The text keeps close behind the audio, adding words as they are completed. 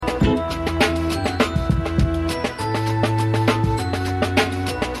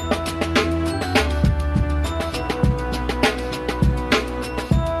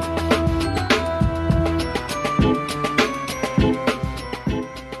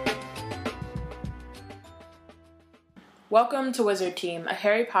Welcome to Wizard Team, a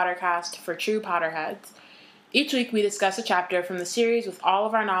Harry Potter cast for true Potterheads. Each week we discuss a chapter from the series with all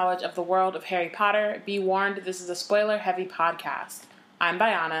of our knowledge of the world of Harry Potter. Be warned, this is a spoiler-heavy podcast. I'm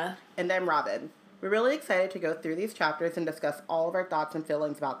Biana. And I'm Robin. We're really excited to go through these chapters and discuss all of our thoughts and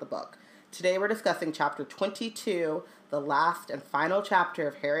feelings about the book. Today we're discussing Chapter 22, the last and final chapter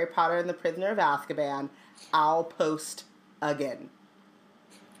of Harry Potter and the Prisoner of Azkaban, Owl Post Again.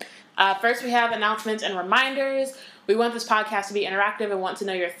 First, we have announcements and reminders. We want this podcast to be interactive and want to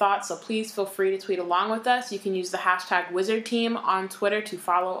know your thoughts, so please feel free to tweet along with us. You can use the hashtag WizardTeam on Twitter to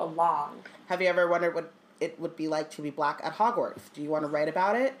follow along. Have you ever wondered what it would be like to be Black at Hogwarts? Do you want to write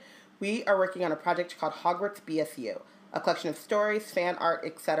about it? We are working on a project called Hogwarts BSU, a collection of stories, fan art,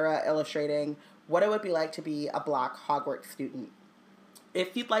 etc., illustrating what it would be like to be a Black Hogwarts student.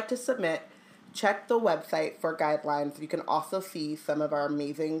 If you'd like to submit, check the website for guidelines. You can also see some of our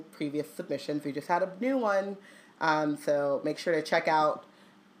amazing previous submissions. We just had a new one, so make sure to check out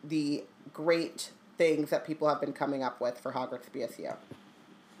the great things that people have been coming up with for Hogwarts BSU.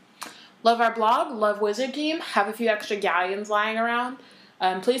 Love our blog, love Wizard Team, have a few extra galleons lying around.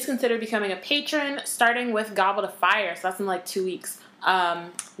 Please consider becoming a patron, starting with Goblet of Fire, so that's in like 2 weeks.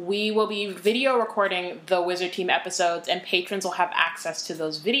 We will be video recording the Wizard Team episodes, and patrons will have access to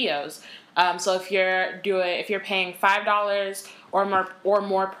those videos. So if you're paying $5 or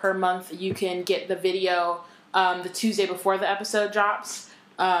more per month, you can get the video the Tuesday before the episode drops.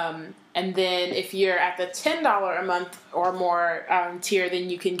 And then if you're at the $10 a month or more tier, then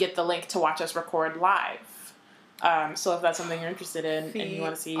you can get the link to watch us record live. So if that's something you're interested in and you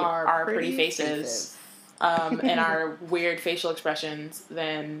want to see our pretty faces. And our weird facial expressions,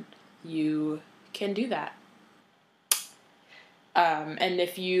 then you can do that. And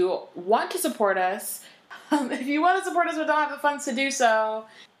if you want to support us, but don't have the funds to do so,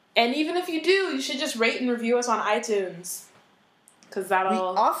 and even if you do, you should just rate and review us on iTunes. Because that'll. We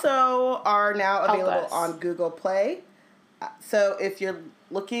also are now available on Google Play. So if you're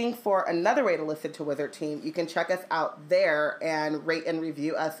looking for another way to listen to Wizard Team, you can check us out there and rate and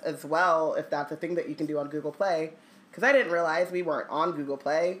review us as well, if that's a thing that you can do on Google Play. Because I didn't realize we weren't on Google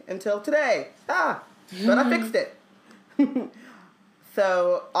Play until today. But I fixed it.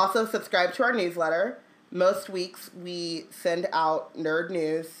 So also subscribe to our newsletter. Most weeks we send out nerd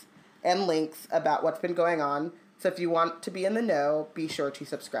news and links about what's been going on. So if you want to be in the know, be sure to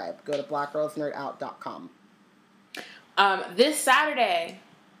subscribe. Go to blackgirlsnerdout.com. This Saturday,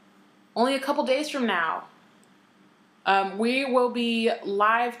 only a couple days from now, we will be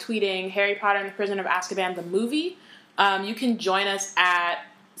live tweeting Harry Potter and the Prisoner of Azkaban, the movie. You can join us at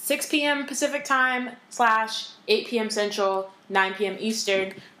 6 p.m. Pacific time / 8 p.m. Central, 9 p.m.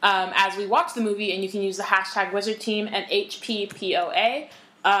 Eastern, as we watch the movie, and you can use the hashtag WizardTeam and HPPOA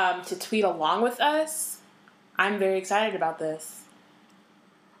to tweet along with us. I'm very excited about this.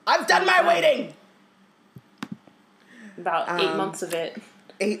 I've done my waiting! About 8 months of it.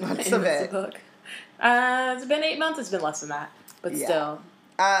 8 months of it. It's been 8 months. It's been less than that, but still.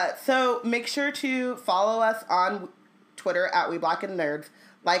 So make sure to follow us on Twitter at WeBlackandNerds.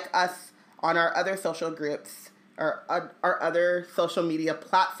 Like us on our other social groups, or our other social media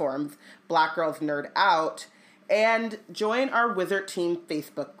platforms, Black Girls Nerd Out, and join our Wizard Team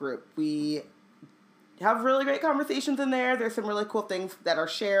Facebook group. We have really great conversations in there. There's some really cool things that are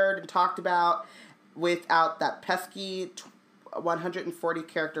shared and talked about without that pesky 140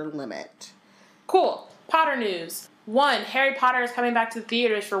 character limit. Cool. Potter news. 1. Harry Potter is coming back to the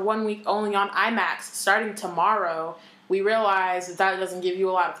theaters for 1 week only on IMAX, starting tomorrow. We realize that doesn't give you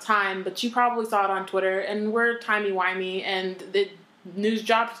a lot of time, but you probably saw it on Twitter, and we're timey-wimey, and the news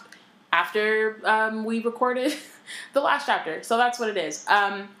dropped after we recorded the last chapter. So that's what it is.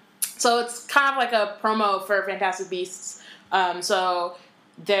 So it's kind of like a promo for Fantastic Beasts. So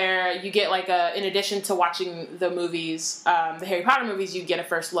there you get in addition to watching the movies, the Harry Potter movies, you get a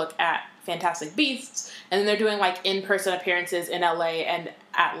first look at Fantastic Beasts, and then they're doing in-person appearances in LA and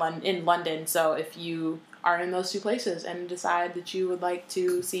in London. So if you are in those two places and decide that you would like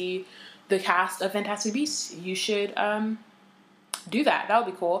to see the cast of Fantastic Beasts, you should do that. That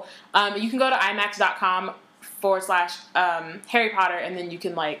would be cool. You can go to IMAX.com / Harry Potter, and then you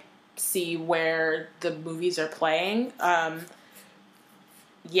can see where the movies are playing.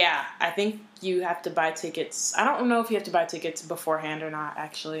 Yeah, I think you have to buy tickets. I don't know if you have to buy tickets beforehand or not,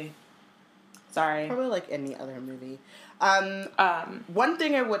 actually. Sorry. Probably like any other movie. One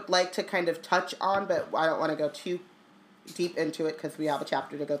thing I would like to kind of touch on, but I don't want to go too deep into it because we have a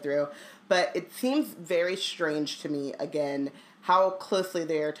chapter to go through, but it seems very strange to me, again, how closely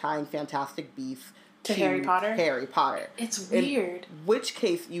they are tying Fantastic Beasts to Harry Potter? Harry Potter. It's weird. In which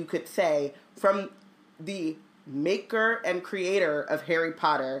case you could say, from the maker and creator of Harry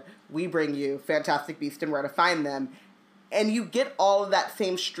Potter, we bring you Fantastic Beasts and Where to Find Them. And you get all of that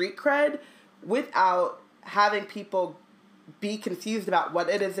same street cred without having people be confused about what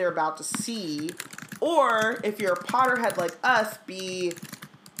it is they're about to see. Or, if you're a Potterhead like us, be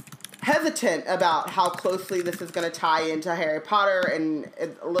hesitant about how closely this is going to tie into Harry Potter, and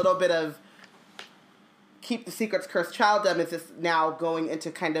a little bit of Keep the Secrets Cursed Child-dom is just now going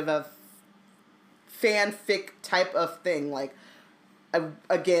into kind of a fanfic type of thing. Like,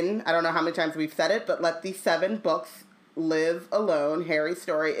 again, I don't know how many times we've said it, but let these 7 books live alone. Harry's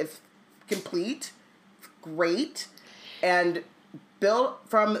story is complete, great, and built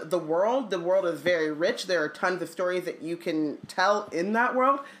from the world. The world is very rich. There are tons of stories that you can tell in that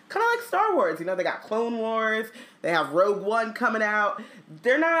world. Kind of like Star Wars. You know, they got Clone Wars. They have Rogue One coming out.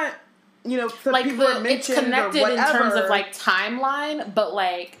 They're not, you know, some like people are mentioned it's connected or whatever. in terms of like timeline, but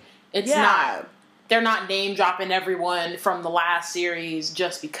like it's not. They're not name dropping everyone from the last series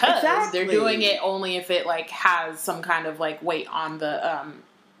just because. Exactly. They're doing it only if it like has some kind of like weight on the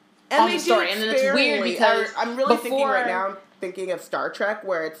and on the story. And then it's weird because I'm really thinking right now. Thinking of Star Trek,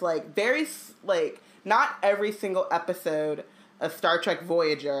 where it's like very like not every single episode of Star Trek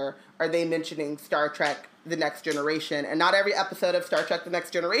Voyager are they mentioning Star Trek The Next Generation, and not every episode of Star Trek The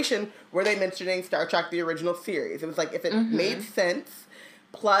Next Generation were they mentioning Star Trek the original series. It was like if it made sense.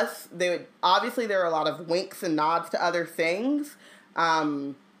 Plus, there are a lot of winks and nods to other things,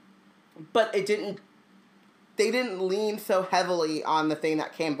 but it didn't. They didn't lean so heavily on the thing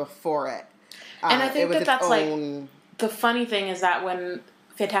that came before it, and I think that's like the funny thing is that when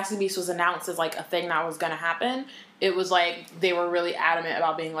Fantastic Beasts was announced as like a thing that was going to happen, it was like they were really adamant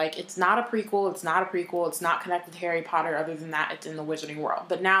about being like, it's not a prequel, it's not connected to Harry Potter. Other than that, it's in the Wizarding World.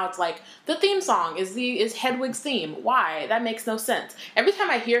 But now it's like the theme song is Hedwig's theme. Why? That makes no sense. Every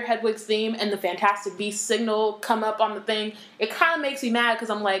time I hear Hedwig's theme and the Fantastic Beasts signal come up on the thing, it kind of makes me mad because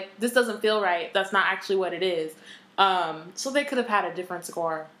I'm like, this doesn't feel right. That's not actually what it is. So they could have had a different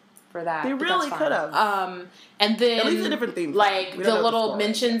score for that. They really could have. And then at least a different theme. Like the little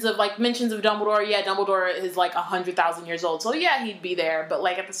mentions of Dumbledore. Yeah, Dumbledore is like 100,000 years old, so yeah, he'd be there. But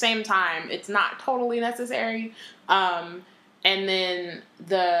like at the same time, it's not totally necessary. And then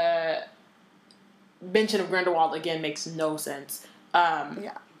the mention of Grindelwald again makes no sense.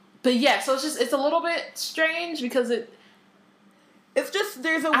 Yeah. But yeah, so it's a little bit strange because it's just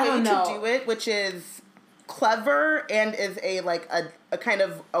there's a way to do it, which is clever and is a kind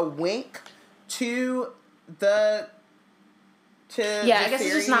of a wink to the I guess series.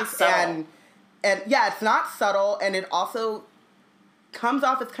 It's just not subtle. And yeah, it's not subtle, and it also comes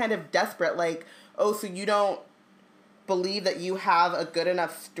off as kind of desperate, like, oh, so you don't believe that you have a good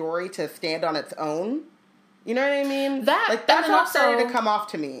enough story to stand on its own? You know what I mean? That's how it started to come off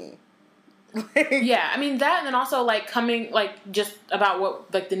to me. Yeah, I mean that, and then also like coming just about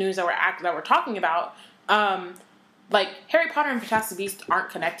what like the news that we're talking about. Like Harry Potter and Fantastic Beasts aren't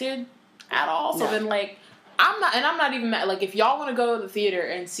connected at all. So then like I'm not even mad. Like if y'all want to go to the theater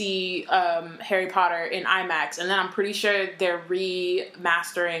and see Harry Potter in IMAX, and then I'm pretty sure they're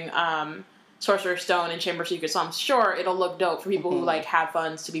remastering Sorcerer's Stone and Chamber of Secrets, so I'm sure it'll look dope for people who like have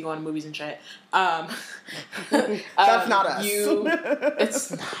funds to be going to movies and shit. That's not us.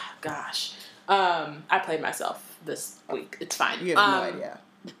 It's gosh. I played myself this week. It's fine. You have no idea.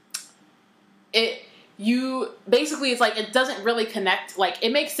 Basically, it's like, it doesn't really connect. Like,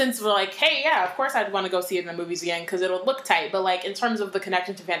 it makes sense for like, hey, yeah, of course I'd want to go see it in the movies again because it'll look tight. But like, in terms of the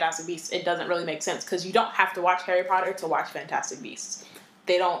connection to Fantastic Beasts, it doesn't really make sense because you don't have to watch Harry Potter to watch Fantastic Beasts.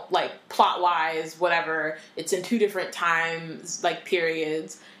 They don't, like, plot-wise, whatever. It's in 2 different times, like,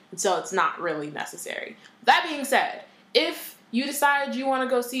 periods. And so it's not really necessary. That being said, if you decide you want to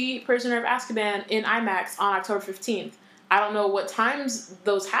go see Prisoner of Azkaban in IMAX on October 15th, I don't know what times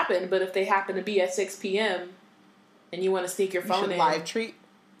those happen, but if they happen to be at 6 p.m. and you want to sneak your phone in, live tweet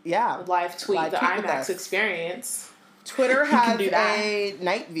the IMAX experience. Twitter has a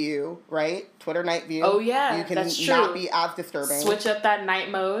night view, right? Twitter night view. Oh yeah, you can that's true. Not be as disturbing. Switch up that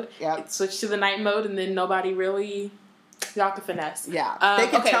night mode. Yeah. Switch to the night mode, and then nobody really. Y'all can finesse. Yeah, they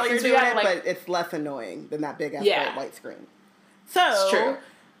can tell you're doing it, but it's less annoying than that big ass bright white screen. So it's true.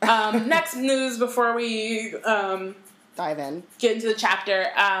 Next news before we dive in, get into the chapter.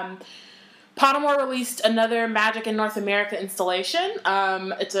 Pottermore released another Magic in North America installation.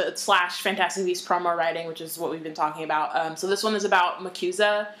 It's a / Fantastic Beasts promo writing, which is what we've been talking about. So this one is about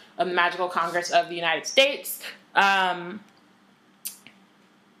MACUSA, the Magical Congress of the United States. And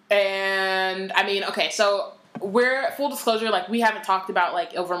I mean, okay, so we're full disclosure, like we haven't talked about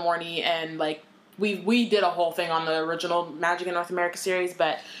like Ilvermorny and like we did a whole thing on the original Magic in North America series,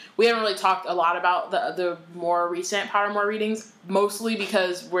 but we haven't really talked a lot about the more recent Pottermore readings, mostly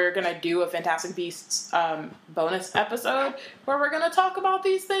because we're going to do a Fantastic Beasts bonus episode where we're going to talk about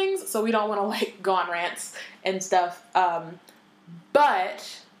these things, so we don't want to, like, go on rants and stuff.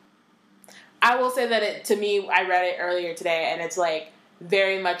 But I will say that to me, I read it earlier today, and it's, like,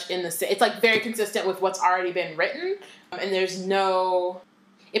 very much it's, like, very consistent with what's already been written, and there's no...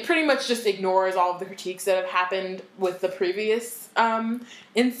 It pretty much just ignores all of the critiques that have happened with the previous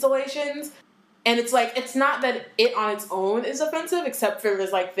installations. And it's like, it's not that it on its own is offensive, except for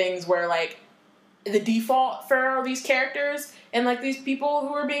there's, like, things where, like, the default for these characters and, like, these people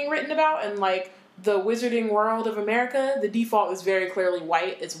who are being written about and, like, the wizarding world of America, the default is very clearly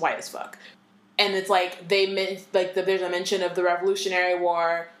white. It's white as fuck. And it's like, there's a mention of the Revolutionary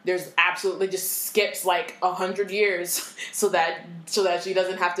War. There's absolutely just skips, like, 100 years so that she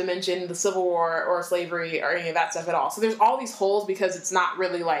doesn't have to mention the Civil War or slavery or any of that stuff at all. So there's all these holes because it's not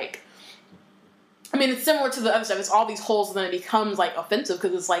really, like... I mean, it's similar to the other stuff. It's all these holes and then it becomes, like, offensive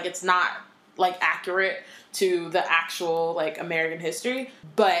because it's, like, it's not, like, accurate to the actual, like, American history.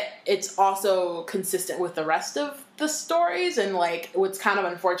 But it's also consistent with the rest of the stories, and, like, what's kind of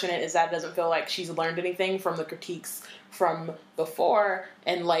unfortunate is that it doesn't feel like she's learned anything from the critiques from before,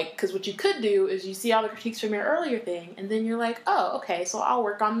 and, like, because what you could do is you see all the critiques from your earlier thing, and then you're like, oh, okay, so I'll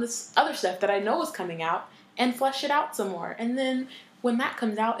work on this other stuff that I know is coming out, and flesh it out some more, and then when that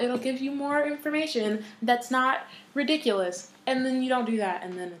comes out, it'll give you more information that's not ridiculous, and then you don't do that,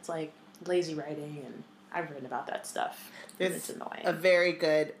 and then it's, like, lazy writing, and I've written about that stuff. It's annoying. A very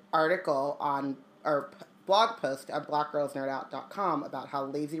good article on, or blog post on blackgirlsnerdout.com about how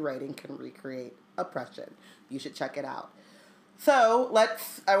lazy writing can recreate oppression. You should check it out. So,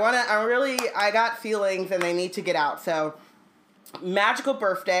 I got feelings and they need to get out. So, Magical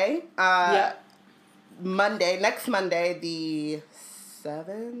Birthday, next Monday, the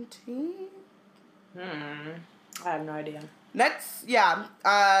 17th? I have no idea. Next,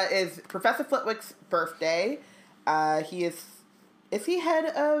 is Professor Flitwick's birthday. Is he head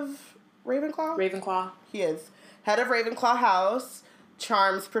of Ravenclaw? Ravenclaw. He is. Head of Ravenclaw House,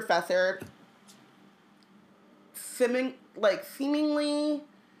 charms Professor, seemingly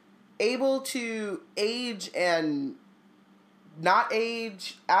able to age and not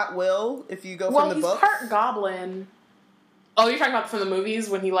age at will if you go from the books. Well, he's part goblin. Oh, you're talking about from the movies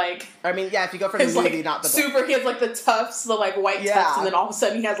when he, like... I mean, yeah, if you go from the movie, like, not the book. He has, like, the tufts, the, like, white tufts, and then all of a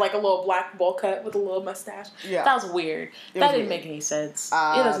sudden he has, like, a little black bowl cut with a little mustache. Yeah. That was weird. That didn't make any sense. It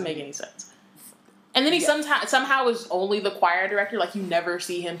doesn't make any sense. And then he somehow is only the choir director. Like, you never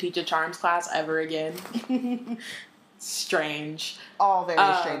see him teach a charms class ever again. Strange. All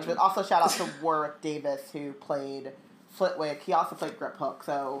very strange. But also shout out to Warwick Davis, who played Flitwick. He also played Grip Hook,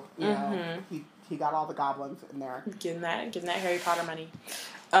 so, you know, he got all the goblins in there. Getting that Harry Potter money.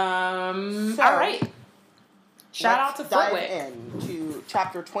 All right. Shout out to Flitwick. Dive into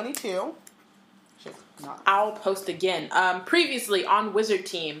chapter 22. I'll post again. Previously on Wizard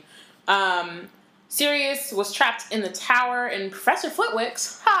Team, Sirius was trapped in the tower in Professor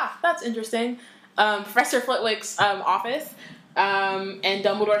Flitwick's, that's interesting, Professor Flitwick's office. And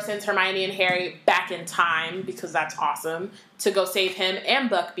Dumbledore sends Hermione and Harry back in time, because that's awesome, to go save him and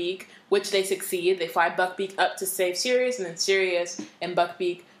Buckbeak, which they succeed. They fly Buckbeak up to save Sirius, and then Sirius and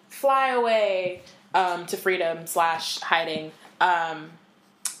Buckbeak fly away to freedom / hiding.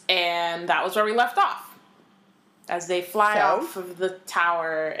 And that was where we left off. As they fly off of the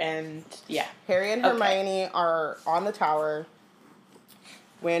tower, and Harry and Hermione are on the tower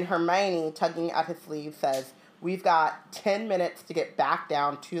when Hermione, tugging at his sleeve, says, "We've got 10 minutes to get back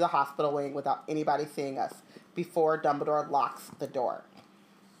down to the hospital wing without anybody seeing us before Dumbledore locks the door."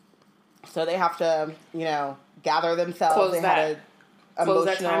 So they have to, gather themselves. They had an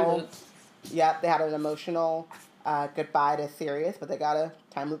emotional goodbye to Sirius, but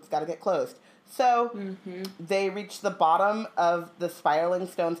time loop's gotta get closed. So they reach the bottom of the spiraling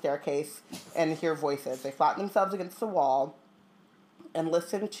stone staircase and hear voices. They flatten themselves against the wall and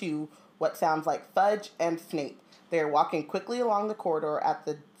listen to what sounds like Fudge and Snape. They are walking quickly along the corridor at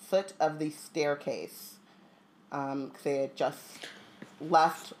the foot of the staircase. Because they had just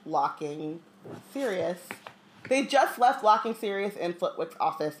left locking Sirius. They just left locking Sirius in Flitwick's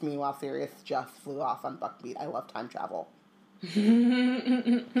office. Meanwhile, Sirius just flew off on Buckbeak. I love time travel.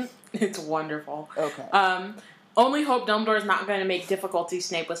 It's wonderful. Okay. Only hope Dumbledore's not going to make difficulty,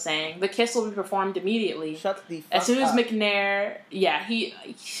 Snape was saying. The kiss will be performed immediately. Shut the fuck As soon as up. McNair... Yeah, he's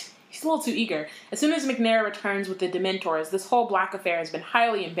a little too eager. As soon as McNair returns with the Dementors, this whole Black affair has been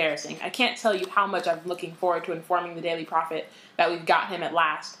highly embarrassing. I can't tell you how much I'm looking forward to informing the Daily Prophet that we've got him at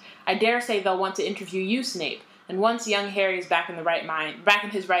last. I dare say they'll want to interview you, Snape. And once young Harry is back in his right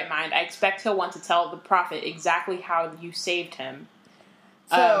mind, I expect he'll want to tell the Prophet exactly how you saved him.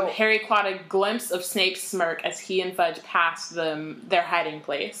 So, Harry caught a glimpse of Snape's smirk as he and Fudge passed their hiding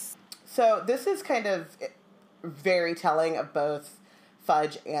place. So this is kind of very telling of both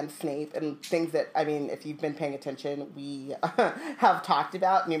Fudge and Snape, and things that, I mean, if you've been paying attention, we have talked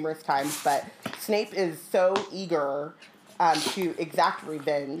about numerous times, but Snape is so eager to exact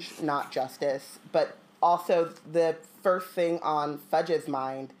revenge, not justice, but also the first thing on Fudge's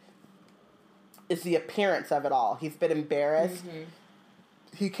mind is the appearance of it all. He's been embarrassed. Mm-hmm.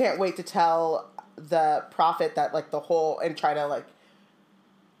 He can't wait to tell the Prophet that, like, and try to, like,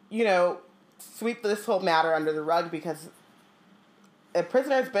 you know, sweep this whole matter under the rug, because a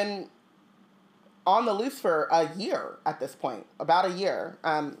prisoner has been on the loose for a year at this point. About a year.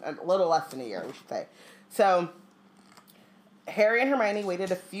 A little less than a year, we should say. So, Harry and Hermione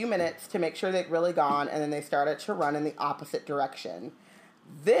waited a few minutes to make sure they'd really gone, and then they started to run in the opposite direction.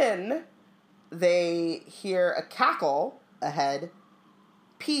 Then, they hear a cackle ahead.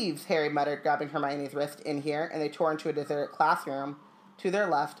 Peeves, Harry muttered, grabbing Hermione's wrist, in here, and they tore into a deserted classroom to their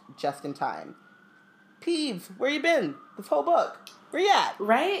left just in time. Peeves, where you been? This whole book. Where you at?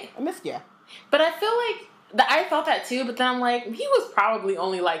 Right? I missed you. But I feel like, I thought that too, but then I'm like, he was probably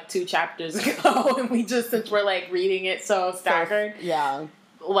only like 2 chapters ago, and we just, since we're like reading it so staggered. So, yeah.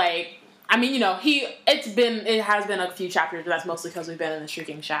 Like, I mean, you know, it has been a few chapters, but that's mostly because we've been in the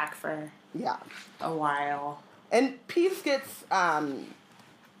Shrieking Shack for a while. And Peeves gets,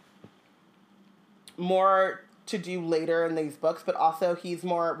 more to do later in these books, but also he's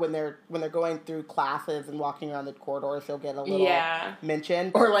more when they're going through classes and walking around the corridors, he'll get a little mention.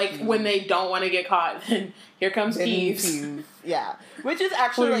 Or like when they don't want to get caught, then here comes Peeves. Yeah, which is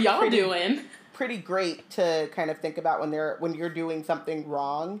actually what are y'all doing? Pretty great to kind of think about when you're doing something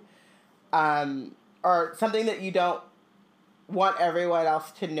wrong, or something that you don't want everyone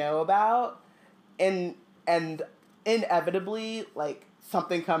else to know about, and inevitably, like,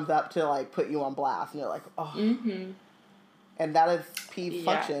 something comes up to, like, put you on blast, and you're like, oh. Mm-hmm. And that is Peeves'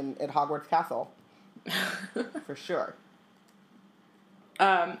 function at Hogwarts Castle. For sure.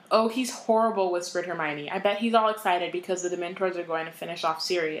 Oh, he's horrible, whispered Hermione. I bet he's all excited because the Dementors are going to finish off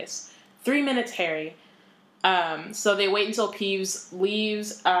Sirius. 3 minutes, Harry. So they wait until Peeves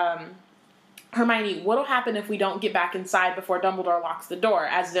leaves. Hermione, what'll happen if we don't get back inside before Dumbledore locks the door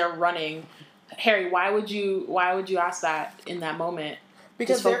as they're running? Harry, why would you ask that in that moment?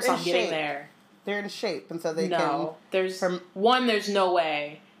 Because they're in shape. There. They're in shape, and so they there's no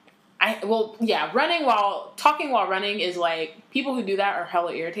way. Talking while running is like, people who do that are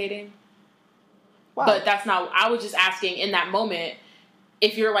hella irritating. Wow. But that's not, I was just asking in that moment,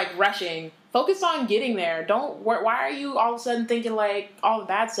 if you're like rushing, focus on getting there. Why are you all of a sudden thinking like all the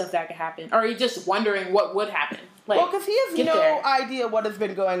bad stuff that could happen? Or are you just wondering what would happen? Like, well, because he has idea what has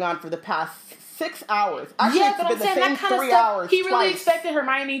been going on for the past 6 hours. Actually, but I'm saying that kind of stuff. He really expected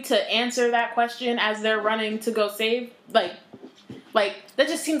Hermione to answer that question as they're running to go save. Like that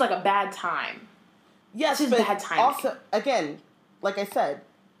just seems like a bad time. Yes, it's just bad timing. Also, again, like I said,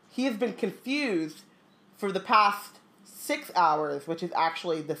 he has been confused for the past 6 hours, which is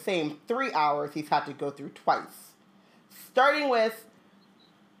actually the same 3 hours he's had to go through twice. Starting with,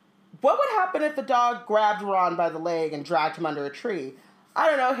 what would happen if the dog grabbed Ron by the leg and dragged him under a tree? I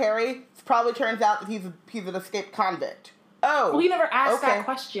don't know, Harry. It probably turns out that he's an escaped convict. Oh. Well, you never asked that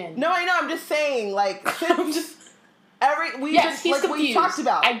question. No, I know. I'm just saying, like, he's like confused. We talked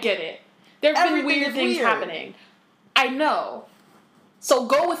about. I get it. There's been weird things happening. I know. So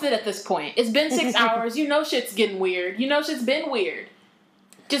go with it at this point. It's been 6 hours. You know shit's getting weird. You know shit's been weird.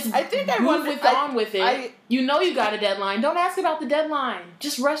 Just move on with it. You know you got a deadline. Don't ask about the deadline.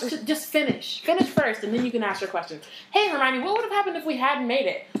 Just rush to just finish. Finish first, and then you can ask your questions. Hey, Hermione, what would have happened if we hadn't made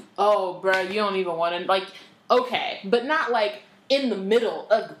it? Oh, bruh, you don't even want to, like, okay. But not, like, in the middle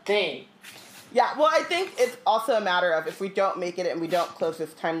of the thing. Yeah, well, I think it's also a matter of, if we don't make it and we don't close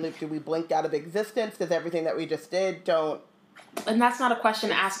this time loop, do we blink out of existence? Does everything that we just did And that's not a question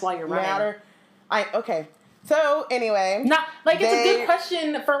to ask while you're running. Okay. So, anyway. Not, like, it's a good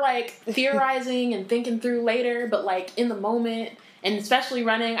question for, like, theorizing and thinking through later, but, like, in the moment, and especially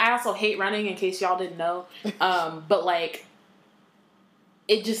running. I also hate running, in case y'all didn't know. But, like,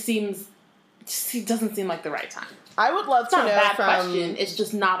 it doesn't seem like the right time. I would love to know. It's not a bad question. It's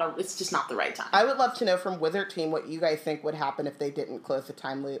just not the right time. I would love to know from Wizard Team what you guys think would happen if they didn't close the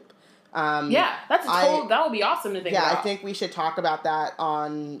time loop. That would be awesome to think about. Yeah, I think we should talk about that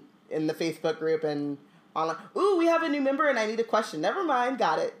in the Facebook group and online. Ooh, we have a new member and I need a question. Never mind,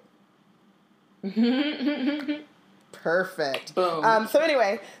 got it. Perfect. Boom. So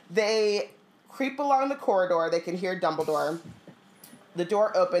anyway, they creep along the corridor. They can hear Dumbledore. The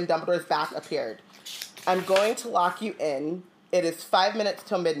door opened. Dumbledore's back appeared. I'm going to lock you in. It is 5 minutes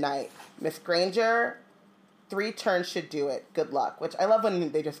till midnight. Miss Granger, 3 turns should do it. Good luck. Which I love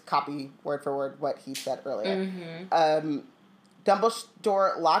when they just copy word for word what he said earlier. Mm-hmm.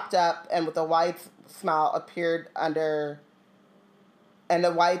 Dumbledore locked up and with a wide smile appeared under... And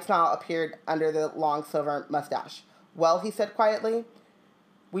the wide smile appeared under the long silver mustache. Well, he said quietly.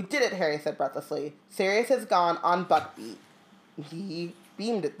 We did it, Harry said breathlessly. Sirius has gone on Buckbeat. He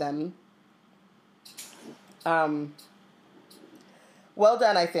beamed at them. Well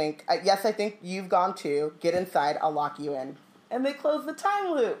done, I think. Yes, I think you've gone too. Get inside. I'll lock you in. And they closed the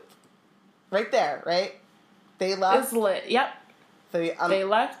time loop. Right there, right? They left. It's lit. Yep. So they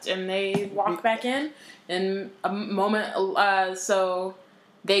left and they walked back in a moment. So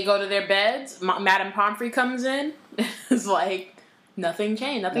they go to their beds. Madame Pomfrey comes in. It's like nothing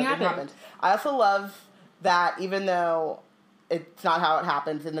changed. Nothing happened. I also love that even though it's not how it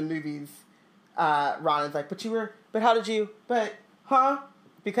happens in the movies, Ron is like, but how did you,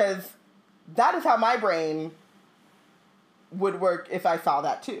 because that is how my brain would work if I saw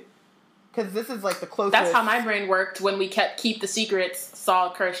that too. Because this is like the closest. That's how my brain worked when we keep the secrets,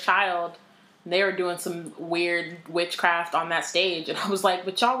 saw a cursed child. They were doing some weird witchcraft on that stage. And I was like,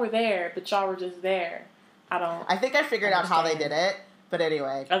 but y'all were there. But y'all were just there. I think I figured out how they did it. But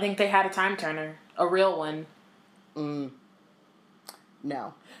anyway. I think they had a time turner. A real one.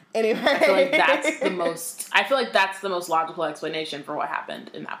 No. Anyway. I feel like that's the most logical explanation for what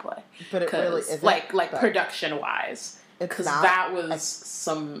happened in that play. But it really isn't. Like production-wise. Because that was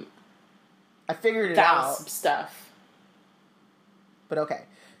some... I figured it out. That was some stuff. But okay.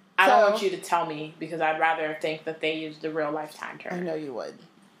 I don't want you to tell me because I'd rather think that they used the real life time turner. I know you would.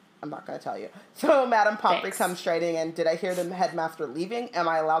 I'm not going to tell you. So Madame Pomfrey comes striding in. Did I hear the headmaster leaving? Am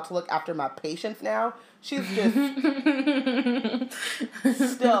I allowed to look after my patients now? She's just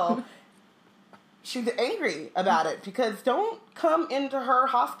still... She's angry about it because don't come into her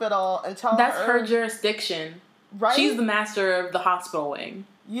hospital and tell her... That's her jurisdiction. Right? She's the master of the hospital wing.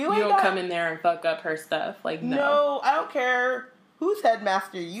 You don't come in there and fuck up her stuff. Like, no. No, I don't care whose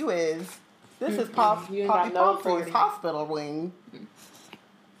headmaster you is. This is Poppy Pomfrey's hospital wing.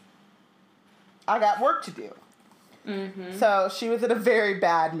 I got work to do. Mm-hmm. So she was in a very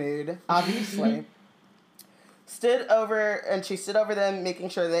bad mood, obviously. She stood over them, making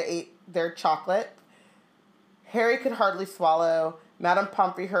sure they ate their chocolate. Harry could hardly swallow. Madame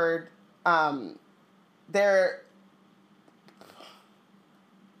Pomfrey heard their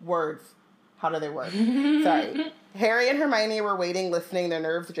words. How do they work? Sorry. Harry and Hermione were waiting, listening, their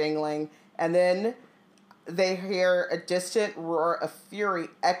nerves jangling, and then they hear a distant roar of fury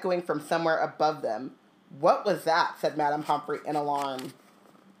echoing from somewhere above them. What was that? Said Madame Pomfrey in alarm.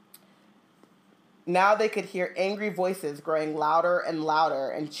 Now they could hear angry voices growing louder and louder,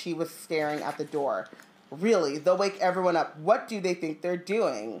 and she was staring at the door. Really, they'll wake everyone up. What do they think they're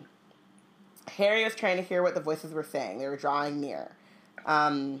doing? Harry was trying to hear what the voices were saying. They were drawing near.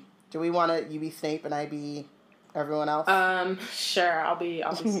 Do we want to, you be Snape and I be everyone else? Sure, I'll be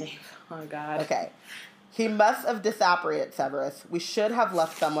Snape. Oh, God. Okay. He must have disapparated Severus. We should have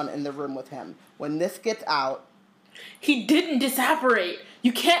left someone in the room with him. When this gets out... He didn't disapparate.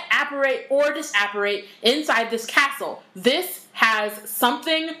 You can't apparate or disapparate inside this castle. This has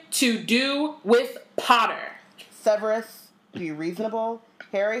something to do with Potter. Severus, be reasonable.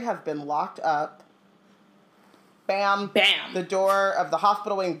 Harry has been locked up. Bam. Bam. The door of the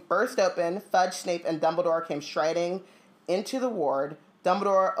hospital wing burst open. Fudge, Snape, and Dumbledore came striding into the ward.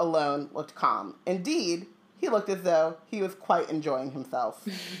 Dumbledore alone looked calm. Indeed, he looked as though he was quite enjoying himself.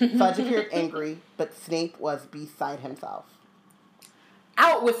 Fudge appeared angry, but Snape was beside himself.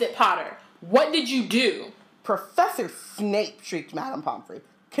 Out with it, Potter. What did you do? Professor Snape, shrieked Madame Pomfrey.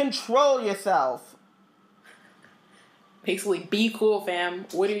 Control yourself. Basically, be cool, fam.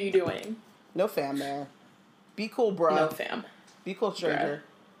 What are you doing? No fam there. Be cool, bro. No fam. Be cool, stranger.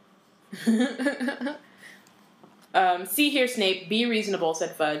 See here, Snape. Be reasonable,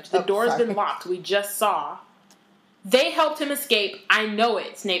 said Fudge. The door's been locked. We just saw. They helped him escape. I know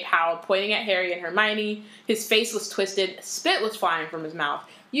it, Snape howled, pointing at Harry and Hermione. His face was twisted. Spit was flying from his mouth.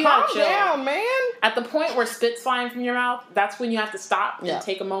 You Calm gotta chill. down, man. At the point where spit's flying from your mouth, that's when you have to stop and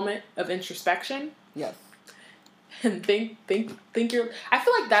take a moment of introspection. Yes. And think you're... I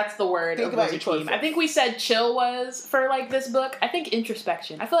feel like that's the word think of about your Wizard Team. choices. I think we said chill was for, like, this book. I think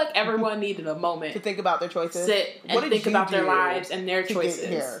introspection. I feel like everyone needed a moment. To think about their choices. Sit and think about their lives and their choices.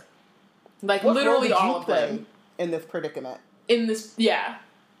 Here? Like, What literally role did all you of play them. in this predicament? In this... Yeah.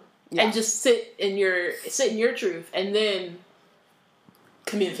 and just sit in your truth, and then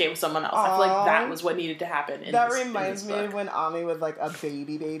communicate with someone else. I feel like that was what needed to happen. That reminds me of when Ami was like a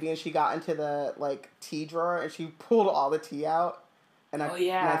baby, and she got into the like tea drawer and she pulled all the tea out, and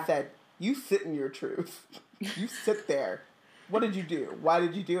I said, "You sit in your truth. You sit there. What did you do? Why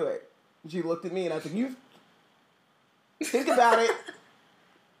did you do it?" And she looked at me and I was like, "You think about it.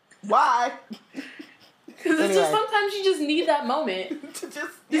 Why?" Because it's just sometimes you just need that moment to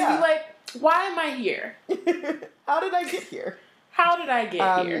just be like, why am I here? How did I get here? How did I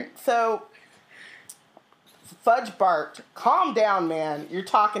get here? So, Fudge barked, "Calm down, man. You're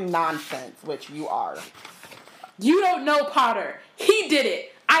talking nonsense," which you are. You don't know Potter. He did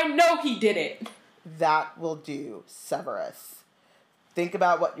it. I know he did it. That will do, Severus. Think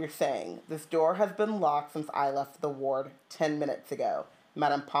about what you're saying. This door has been locked since I left the ward 10 minutes ago.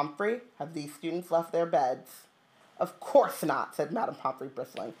 Madame Pomfrey, have these students left their beds? Of course not, said Madame Pomfrey,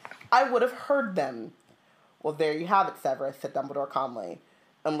 bristling. I would have heard them. Well, there you have it, Severus, said Dumbledore calmly.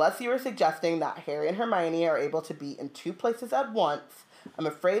 Unless you are suggesting that Harry and Hermione are able to be in two places at once, I'm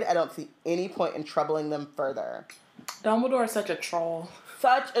afraid I don't see any point in troubling them further. Dumbledore is such a troll.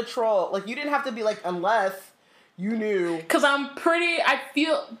 Such a troll. Like, you didn't have to be like, unless you knew. Because I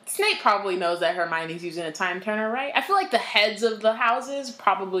feel Snape probably knows that Hermione's using a time turner, right? I feel like the heads of the houses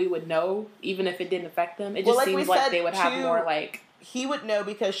probably would know, even if it didn't affect them. It just seems like they would have more, like... He would know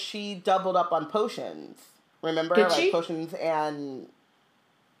because she doubled up on potions. Remember? Did she? Potions and...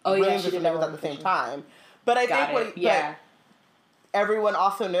 Oh, yeah, she did at the same time. But I think but everyone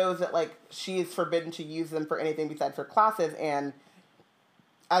also knows that, like, she is forbidden to use them for anything besides her classes, and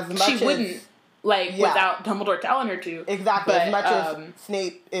as much as... She wouldn't. Without Dumbledore telling her to. Exactly. But, as much as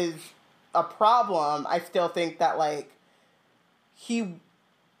Snape is a problem, I still think that, like, he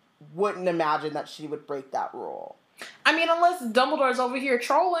wouldn't imagine that she would break that rule. I mean, unless Dumbledore's over here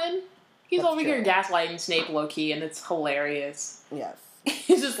trolling. He's over here gaslighting Snape low-key, and it's hilarious. Yes.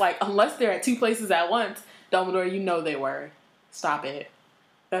 He's just like, unless they're at two places at once, Dumbledore, you know they were. Stop it.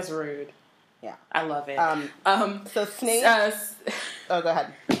 That's rude. Yeah. I love it. So Snape... go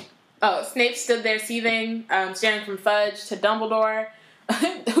ahead. Oh, Snape stood there seething, staring from Fudge to Dumbledore,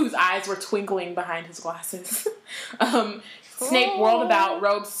 whose eyes were twinkling behind his glasses. Snape whirled about,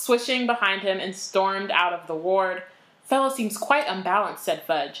 robes swishing behind him, and stormed out of the ward. Fellow seems quite unbalanced, said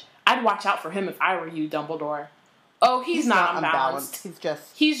Fudge. I'd watch out for him if I were you, Dumbledore. Oh, he's not unbalanced.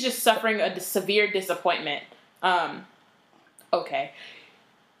 He's just suffering a severe disappointment. Okay.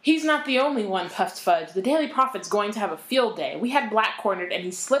 He's not the only one, puffed Fudge. The Daily Prophet's going to have a field day. We had Black cornered, and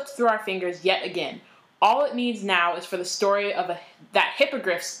he slipped through our fingers yet again. All it needs now is for the story of that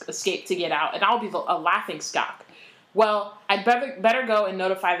hippogriff escape to get out, and I'll be a laughingstock. Well, I'd better go and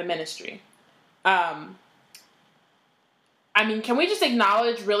notify the ministry. I mean, can we just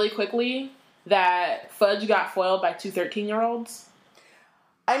acknowledge really quickly that Fudge got foiled by two 13-year-olds?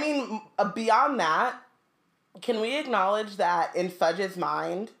 I mean, beyond that, can we acknowledge that in Fudge's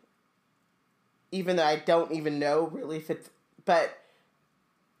mind, even though I don't even know really if it's, but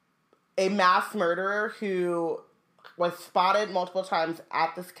a mass murderer who was spotted multiple times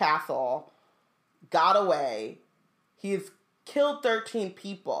at this castle, got away, he has killed 13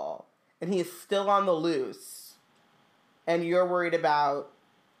 people, and he is still on the loose, and you're worried about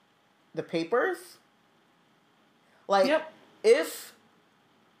the papers? Like, if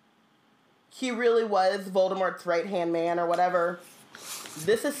he really was Voldemort's right-hand man or whatever,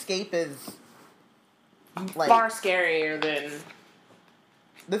 this escape is, like... far scarier than...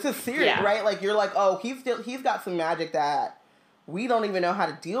 This is serious, right? Like, you're like, oh, he's got some magic that we don't even know how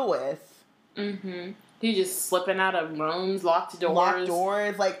to deal with. Mm-hmm. He's just slipping out of rooms, locked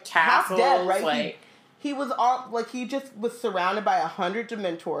doors, like, castles, half dead, right? Like... He was all, like, he just was surrounded by 100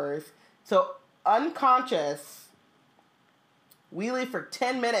 Dementors, so unconscious, we leave for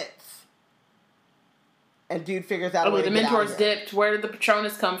 10 minutes, and dude figures out a way to get out of here. The Dementors dipped. Where did the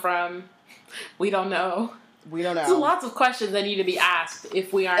Patronus come from? We don't know. There's lots of questions that need to be asked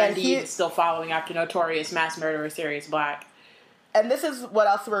if we are indeed still following after notorious mass murderer Sirius Black. And this is what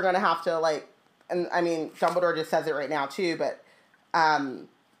else we're going to have to, like, and I mean, Dumbledore just says it right now too, but, and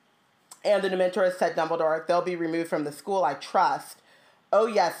the Dementors said, Dumbledore, they'll be removed from the school, I trust. Oh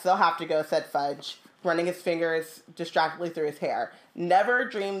yes, they'll have to go, said Fudge, running his fingers distractedly through his hair. Never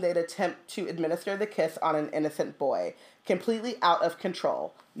dreamed they'd attempt to administer the kiss on an innocent boy. Completely out of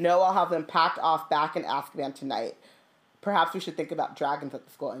control. No, I'll have them packed off back in Azkaban tonight. Perhaps we should think about dragons at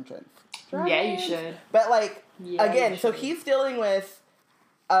the school entrance. Dragons? Yeah, you should. But, like, again, so he's dealing with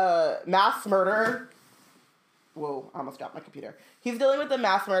mass murder. Whoa, I almost dropped my computer. He's dealing with the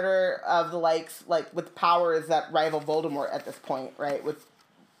mass murder of the likes, like, with powers that rival Voldemort at this point, right? With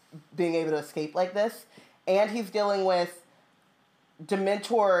being able to escape like this. And he's dealing with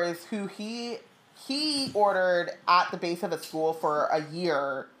Dementors who he ordered at the base of a school for a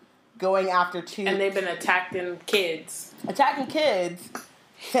year, going after two... And they've been attacking kids.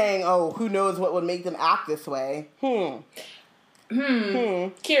 Saying, oh, who knows what would make them act this way.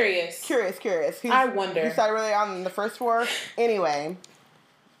 Curious. I wonder. Who started really on in the first war? Anyway.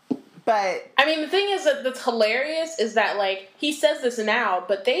 But... I mean, the thing is that's hilarious is that, like, he says this now,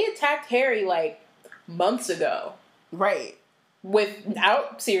 but they attacked Harry, like, months ago. Right.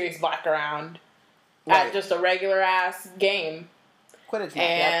 Without Sirius Black around. Right. At just a regular-ass game. Quidditch match,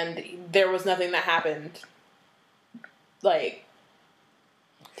 and there was nothing that happened. Like...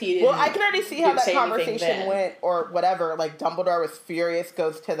 Well, I can already see how that conversation went, or whatever. Like, Dumbledore was furious,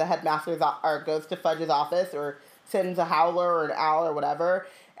 goes to the headmaster's, or goes to Fudge's office, or sends a Howler or an Owl or whatever,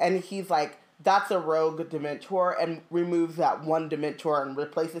 and he's like, that's a rogue Dementor, and removes that one Dementor and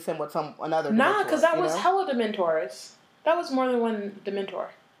replaces him with another Dementor. Nah, because that was hella Dementors. That was more than one Dementor.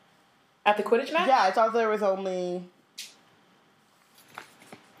 At the Quidditch match? Yeah, I thought there was only...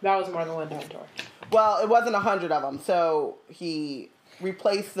 That was more than one Dementor. Well, it wasn't 100 of them, so he...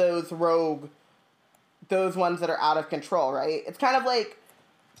 replace those ones that are out of control, right? It's kind of like,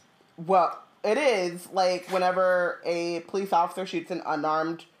 well, it is like whenever a police officer shoots an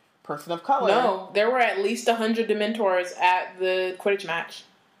unarmed person of color. No, there were at least 100 Dementors at the Quidditch match.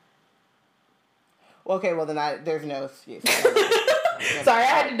 Okay, well then there's no excuse. Sorry, I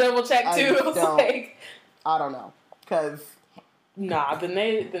had to double check too. I don't know, because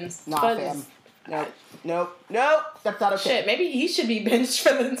fam. Nope. That's not okay. Shit, maybe he should be benched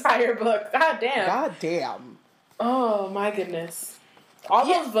for the entire book. God damn. Oh, my goodness. All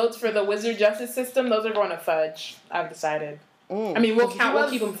those votes for the wizard justice system, those are going to Fudge, I've decided. I mean, we'll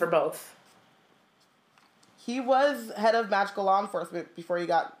keep him for both. He was head of magical law enforcement before he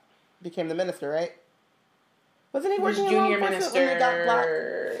became the minister, right? Wasn't he working in law enforcement when they got Black?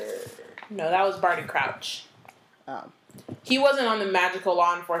 No, that was Barty Crouch. Oh. He wasn't on the magical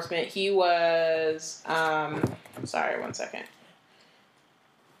law enforcement. He was, sorry, one second.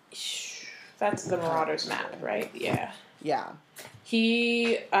 That's the Marauders map, right? Yeah. Yeah.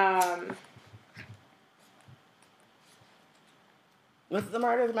 He, Was it the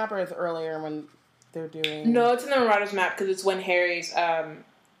Marauders map, or is it earlier when they're doing... No, it's in the Marauders map because it's when Harry's,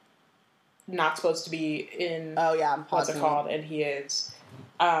 not supposed to be in... Oh, yeah. What's it called? And he is.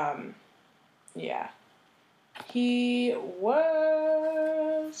 Yeah. He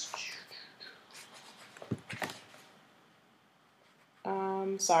was...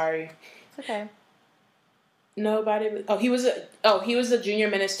 Sorry. It's okay. Nobody... he was a junior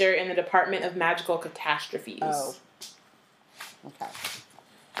minister in the Department of Magical Catastrophes. Oh. Okay.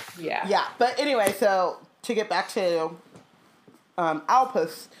 Yeah. Yeah, but anyway, so to get back to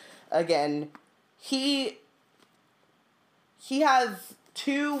Owlpuss again, he has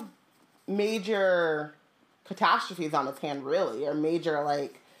two major catastrophes on his hand, really, or major,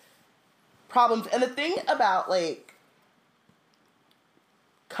 like, problems. And the thing about, like,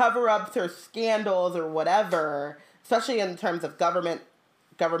 cover-ups or scandals or whatever, especially in terms of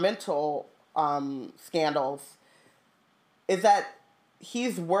governmental scandals, is that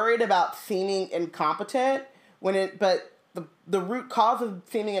he's worried about seeming incompetent but the root cause of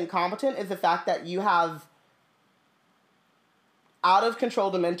seeming incompetent is the fact that you have out of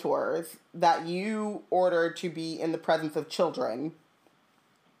control Dementors that you ordered to be in the presence of children,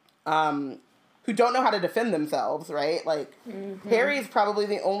 who don't know how to defend themselves, right? Like, Harry is probably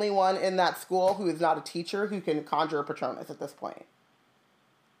the only one in that school who is not a teacher who can conjure a Patronus at this point.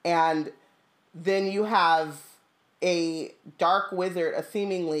 And then you have a dark wizard, a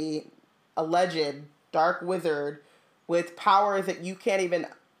seemingly alleged dark wizard with powers that you can't even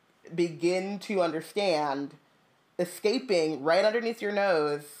begin to understand, escaping right underneath your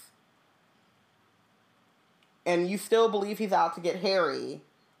nose, and you still believe he's out to get Harry.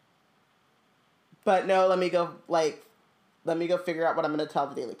 But no, let me go figure out what I'm going to tell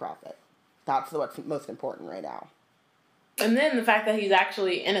the Daily Prophet. That's what's most important right now. And then the fact that he's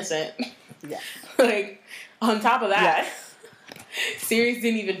actually innocent. Yes. Like, on top of that, Sirius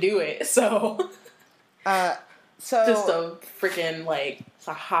didn't even do it, so... just a freaking, like, it's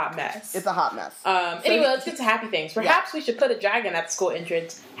a hot mess. It's a hot mess. Anyway, let's get to happy things. Perhaps we should put a dragon at the school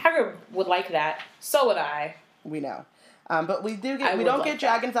entrance. Hagrid would like that. So would I. We know. But we don't get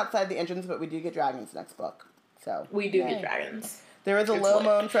dragons outside the entrance, but we do get dragons next book. So we do get dragons. There is a low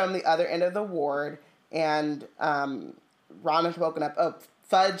moan from the other end of the ward, and Ron has woken up. Oh,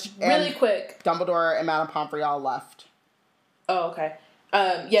 Fudge and really quick. Dumbledore and Madame Pomfrey all left. Oh, okay.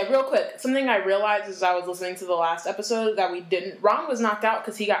 Yeah, real quick. Something I realized as I was listening to the last episode that we didn't. Ron was knocked out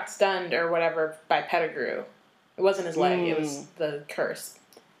because he got stunned or whatever by Pettigrew. It wasn't his leg. It was the curse.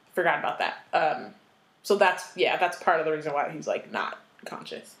 Forgot about that. So that's part of the reason why he's like not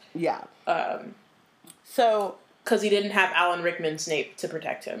conscious. Yeah. So because he didn't have Alan Rickman Snape to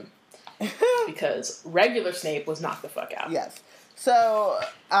protect him. Because regular Snape was knocked the fuck out. Yes. So,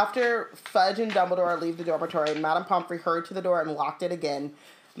 after Fudge and Dumbledore leave the dormitory, Madame Pomfrey hurried to the door and locked it again,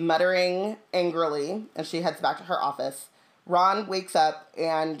 muttering angrily, and she heads back to her office. Ron wakes up,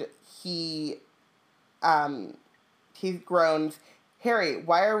 and he groans, "Harry,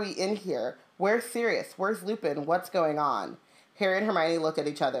 why are we in here? Where's Sirius? Where's Lupin? What's going on?" Harry and Hermione look at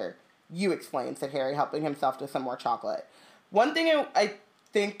each other. "You explain," said Harry, helping himself to some more chocolate. One thing I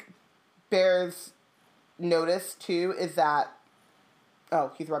think bears notice, too, is that oh,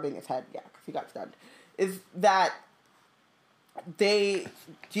 he's rubbing his head, yeah, because he got stunned, is that they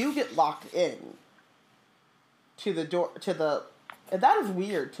do get locked in to the door, and that is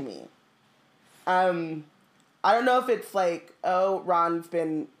weird to me. I don't know if it's like, Ron's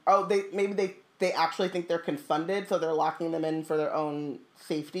been, they actually think they're confunded, so they're locking them in for their own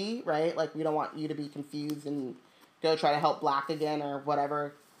safety, right? Like, we don't want you to be confused and go try to help Black again or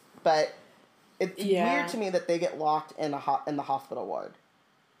whatever, but it's weird to me that they get locked in in the hospital ward.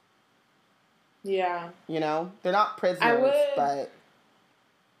 Yeah. You know? They're not prisoners, but...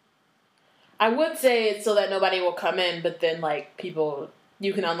 I would say it's so that nobody will come in, but then, like, people...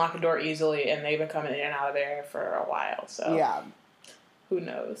 You can unlock a door easily, and they've been coming in and out of there for a while, so... Yeah. Who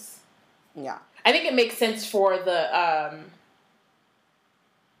knows? Yeah. I think it makes sense for the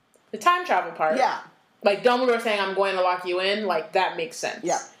time travel part. Yeah. Like, Dumbledore saying, "I'm going to lock you in," like, that makes sense.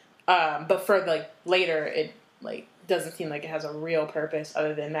 Yeah. But for, like, later, it, like... doesn't seem like it has a real purpose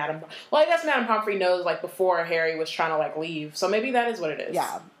other than Madame... Well, I guess Madame Pomfrey knows, like, before Harry was trying to, like, leave. So maybe that is what it is.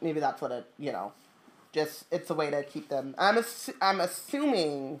 Yeah, maybe that's what it, just, it's a way to keep them... I'm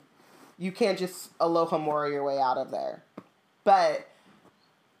assuming you can't just Alohomora your way out of there. But...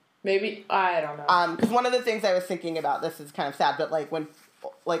 Maybe, I don't know. Because one of the things I was thinking about, this is kind of sad, but, like, when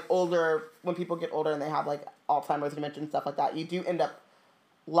people get older and they have, like, Alzheimer's, dementia, and stuff like that, you do end up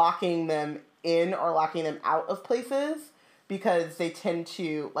locking them in or locking them out of places because they tend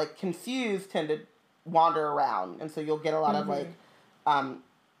to, like, confused tend to wander around. And so you'll get a lot of, like,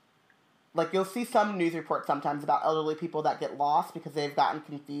 you'll see some news reports sometimes about elderly people that get lost because they've gotten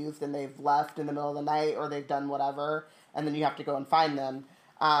confused and they've left in the middle of the night or they've done whatever, and then you have to go and find them.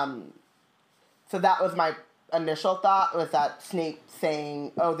 So that was my initial thought, was that Snape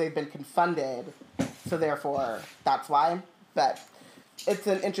saying, they've been confunded, so therefore that's why. But... it's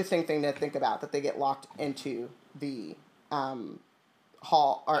an interesting thing to think about, that they get locked into the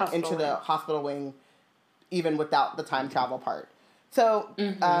hospital wing, even without the time travel part. So,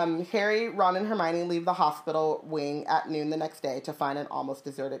 Harry, Ron, and Hermione leave the hospital wing at noon the next day to find an almost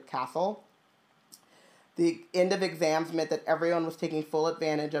deserted castle. The end of exams meant that everyone was taking full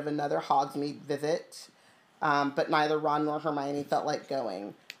advantage of another Hogsmeade visit, but neither Ron nor Hermione felt like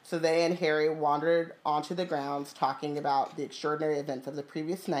going. So they and Harry wandered onto the grounds, talking about the extraordinary events of the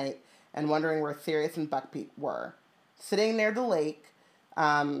previous night and wondering where Sirius and Buckbeak were. Sitting near the lake,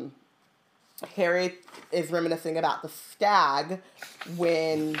 Harry is reminiscing about the stag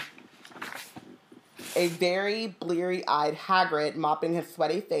when a very bleary-eyed Hagrid, mopping his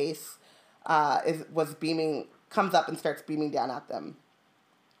sweaty face, comes up and starts beaming down at them.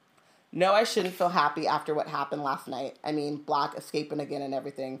 "No, I shouldn't feel happy after what happened last night. I mean, Black escaping again and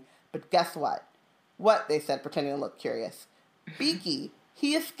everything. But guess what?" "What?" they said, pretending to look curious. "Beaky.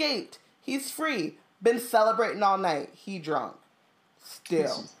 He escaped. He's free. Been celebrating all night. He drunk.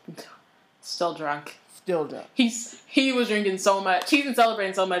 Still drunk. Still drunk. He was drinking so much. He's been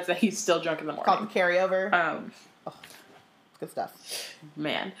celebrating so much that he's still drunk in the morning. Called the carryover. Good stuff.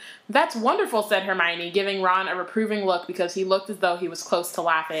 Man. "That's wonderful," said Hermione, giving Ron a reproving look because he looked as though he was close to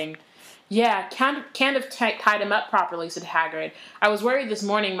laughing. "Yeah, can't have tied him up properly," said Hagrid. "I was worried this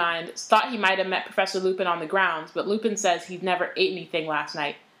morning, mind. Thought he might have met Professor Lupin on the grounds, but Lupin says he never ate anything last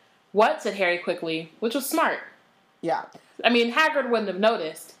night." "What?" said Harry quickly, which was smart. Yeah. I mean, Hagrid wouldn't have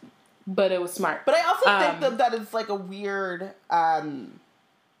noticed, but it was smart. But I also think that is, like, a weird,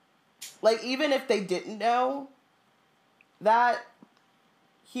 like, even if they didn't know that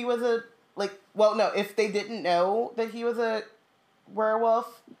he was if they didn't know that he was a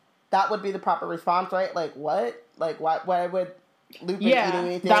werewolf, that would be the proper response, right? Like, what? Like, why would Lupin eating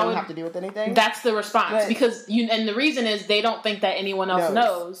anything have to do with anything? That's the response. But, and the reason is they don't think that anyone else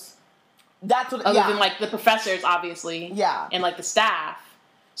knows. That's what... Other than, like, the professors, obviously. Yeah. And, like, the staff.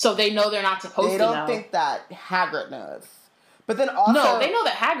 So they know they're not supposed to know. They don't think that Hagrid knows. But then also... No, they know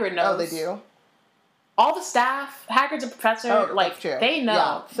that Hagrid knows. Oh, they do? All the staff, Hagrid's a professor, they know.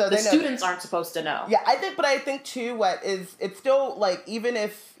 Yeah. So the students aren't supposed to know. Yeah, I think too, it's still, like, even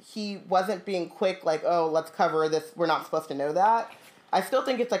if he wasn't being quick, like, oh, let's cover this, we're not supposed to know that, I still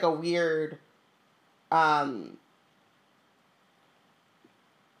think it's, like, a weird,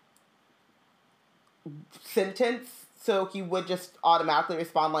 sentence, so he would just automatically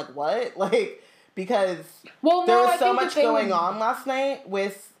respond, like, what? Like, because there was so much going on last night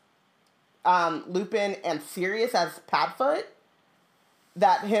with Lupin and Sirius as Padfoot,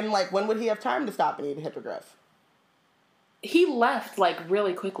 that him, like, when would he have time to stop and eat a hippogriff? He left, like,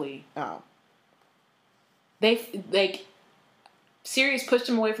 really quickly. Oh. They, like, Sirius pushed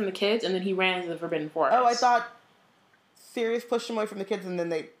him away from the kids, and then he ran into the Forbidden Forest. Oh, I thought Sirius pushed him away from the kids, and then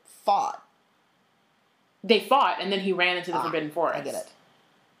they fought. They fought, and then he ran into the Forbidden Forest. I get it.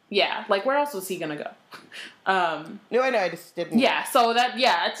 Yeah, like, where else was he gonna go? No, I know, I just didn't... Yeah, so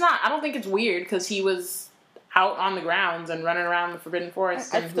it's not... I don't think it's weird, because he was out on the grounds and running around the Forbidden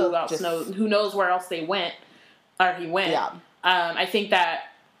Forest, and who knows where else they went, or he went. Yeah. I think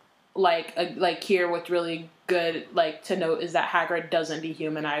that, here, what's really good, like, to note is that Hagrid doesn't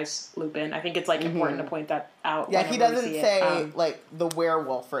dehumanize Lupin. I think it's, like, important to point that out. Yeah, he doesn't say, like, the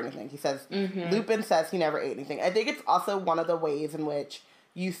werewolf or anything. He says, Lupin says he never ate anything. I think it's also one of the ways in which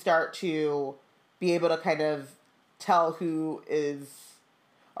you start to be able to kind of tell who is,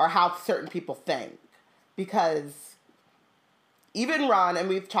 or how certain people think. Because even Ron, and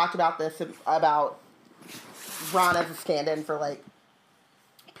we've talked about this, about Ron as a stand-in for, like,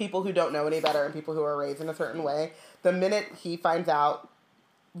 people who don't know any better and people who are raised in a certain way, the minute he finds out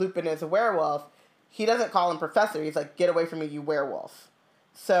Lupin is a werewolf, he doesn't call him professor. He's like, get away from me, you werewolf.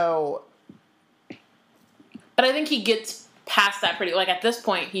 So... But I think he gets past that pretty... Like, at this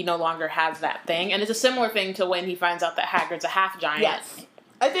point, he no longer has that thing. And it's a similar thing to when he finds out that Hagrid's a half-giant. Yes.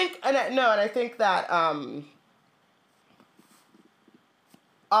 I think... And I think that...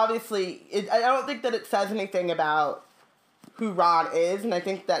 obviously, I don't think that it says anything about who Ron is, and I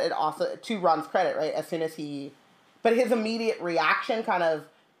think that it also, to Ron's credit, right, as soon as but his immediate reaction kind of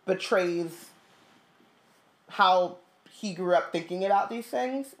betrays how he grew up thinking about these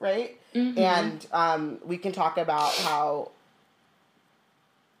things, right? Mm-hmm. And we can talk about how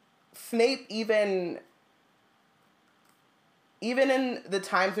Snape, even in the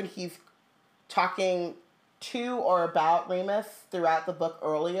times when he's talking to or about Remus throughout the book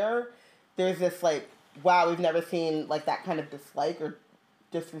earlier, there's this, like, wow, we've never seen, like, that kind of dislike or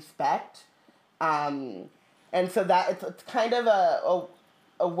disrespect. And so that it's kind of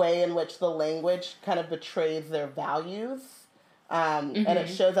a way in which the language kind of betrays their values. And it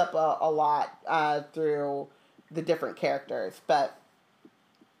shows up a lot through the different characters. But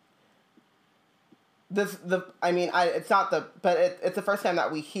it's the first time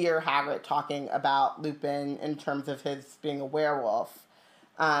that we hear Hagrid talking about Lupin in terms of his being a werewolf.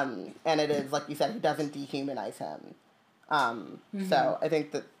 And it is, like you said, he doesn't dehumanize him. So I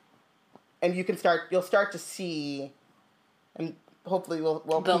think that, and you'll start to see, and hopefully we'll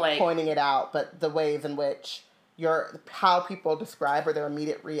keep pointing it out, but the ways in which how people describe or their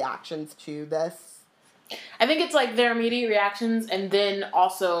immediate reactions to this. I think it's like their immediate reactions, and then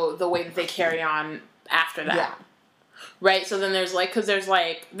also the way that they carry on after that. Yeah. Right? So then there's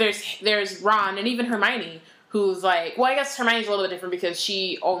there's Ron and even Hermione, who's like, well, I guess Hermione's a little bit different because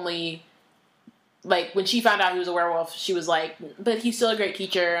she only, like, when she found out he was a werewolf, she was like, but he's still a great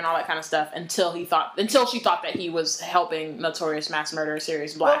teacher and all that kind of stuff until she thought that he was helping notorious mass murderer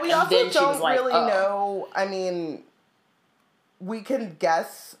Sirius Black. But we also don't really know, I mean, we can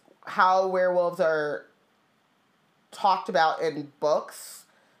guess how werewolves are talked about in books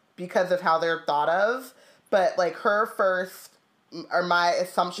because of how they're thought of, but, like, my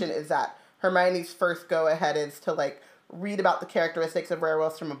assumption is that Hermione's first go-ahead is to, like, read about the characteristics of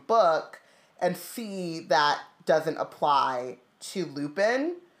werewolves from a book and see that doesn't apply to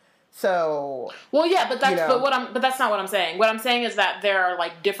Lupin. So... Well, yeah, but that's not what I'm saying. What I'm saying is that there are,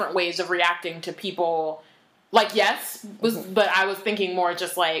 like, different ways of reacting to people. Like, yes, but I was thinking more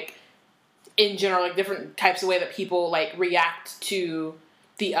just, like, in general, like, different types of way that people, like, react to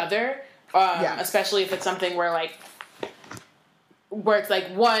the other. Especially if it's something where it's like,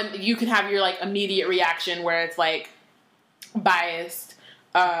 one, you can have your, like, immediate reaction where it's, like, biased,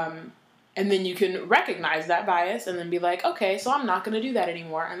 and then you can recognize that bias and then be like, okay, so I'm not going to do that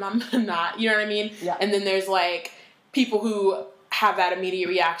anymore, and I'm not, you know what I mean? Yeah. And then there's, like, people who have that immediate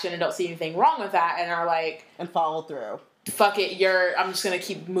reaction and don't see anything wrong with that and are like... And follow through. Fuck it, I'm just going to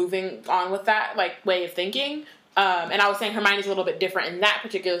keep moving on with that, like, way of thinking. And I was saying Hermione's a little bit different in that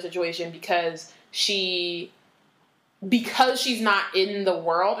particular situation because she because she's not in the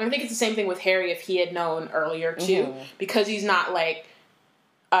world, and I think it's the same thing with Harry if he had known earlier too, because he's not like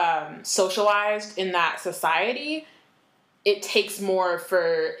socialized in that society. It takes more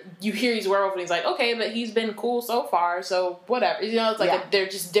for, you hear he's a werewolf and he's like, okay, but he's been cool so far, so whatever. You know, it's like they're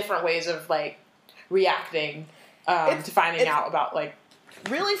just different ways of like reacting to finding out about like.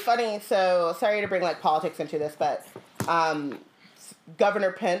 Really funny. So sorry to bring like politics into this, but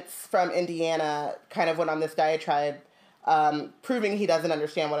Governor Pence from Indiana kind of went on this diatribe, proving he doesn't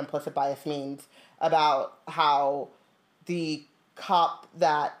understand what implicit bias means, about how the cop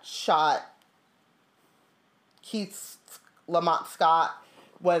that shot Keith Lamont Scott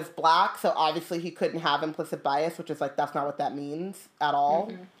was black, so obviously he couldn't have implicit bias, which is like, that's not what that means at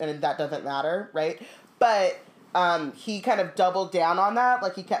all, and that doesn't matter, right? But he kind of doubled down on that,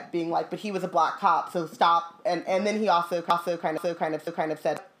 like he kept being like, but he was a black cop, so stop, and then he also kind of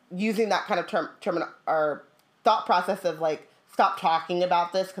said, using that kind of term or thought process of like, stop talking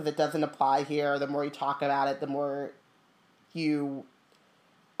about this because it doesn't apply here. The more you talk about it, the more you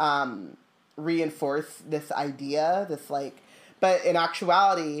reinforce this idea, this like, but in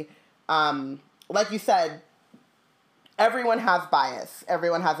actuality, like you said, everyone has bias.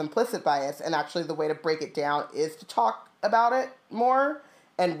 Everyone has implicit bias, and actually the way to break it down is to talk about it more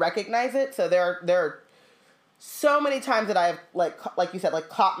and recognize it. So there are so many times that I've like you said, like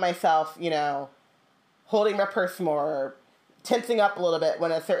caught myself, you know, holding my purse more, tensing up a little bit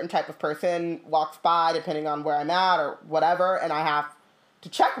when a certain type of person walks by, depending on where I'm at or whatever, and I have to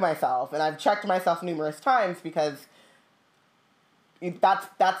check myself, and I've checked myself numerous times because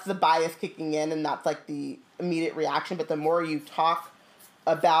that's the bias kicking in, and that's like the immediate reaction. But the more you talk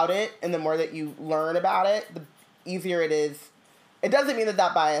about it and the more that you learn about it, the easier it is. It doesn't mean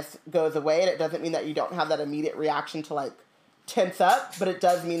that bias goes away, and it doesn't mean that you don't have that immediate reaction to like tense up, but it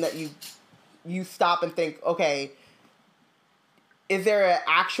does mean that you stop and think, okay, is there an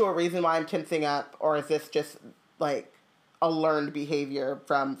actual reason why I'm tensing up, or is this just like a learned behavior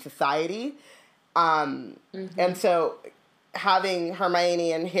from society? And so having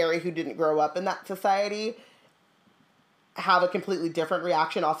Hermione and Harry, who didn't grow up in that society, have a completely different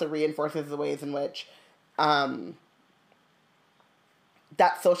reaction also reinforces the ways in which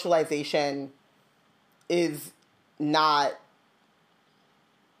that socialization is not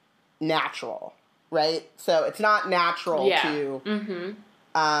natural, right? So it's not natural to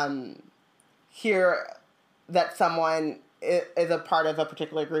hear that someone is a part of a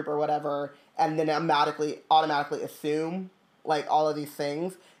particular group or whatever, and then automatically assume like all of these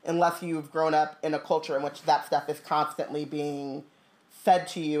things, unless you've grown up in a culture in which that stuff is constantly being fed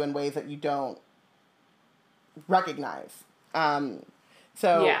to you in ways that you don't recognize.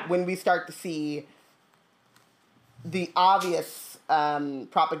 When we start to see the obvious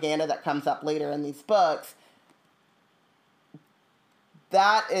propaganda that comes up later in these books,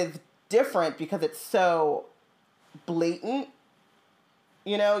 that is different because it's so blatant.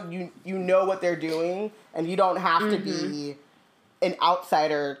 You know, you know what they're doing, and you don't have to be an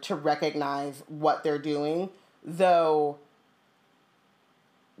outsider to recognize what they're doing. Though,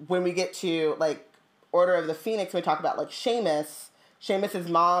 when we get to, like, Order of the Phoenix, we talk about, like, Seamus's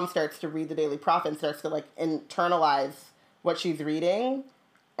mom starts to read the Daily Prophet and starts to, like, internalize what she's reading,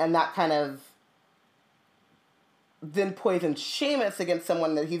 and that kind of then poisons Seamus against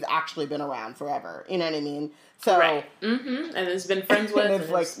someone that he's actually been around forever. You know what I mean? So, right. And has been friends with, and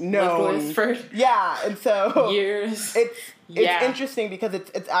it's like known for and so years. It's interesting because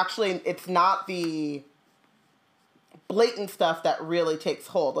it's actually it's not the blatant stuff that really takes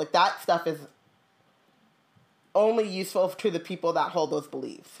hold. Like, that stuff is only useful to the people that hold those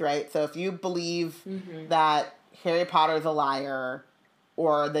beliefs, right? So if you believe that Harry Potter's a liar,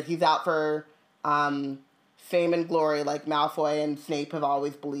 or that he's out for fame and glory like Malfoy and Snape have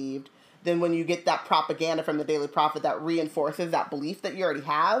always believed, then when you get that propaganda from the Daily Prophet, that reinforces that belief that you already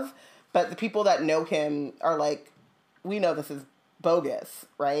have. But the people that know him are like, we know this is bogus,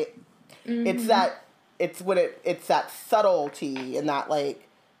 right? It's that subtlety and that like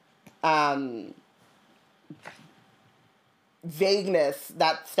vagueness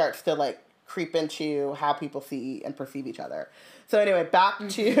that starts to like creep into how people see and perceive each other. So anyway, back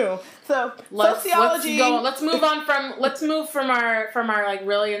to sociology. Let's move from our like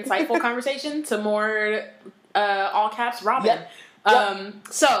really insightful conversation to more all caps Robin. But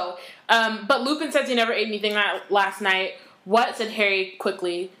Lupin says he never ate anything last night. What? Said Harry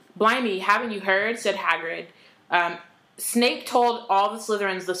quickly. Blimey, haven't you heard? Said Hagrid. Snape told all the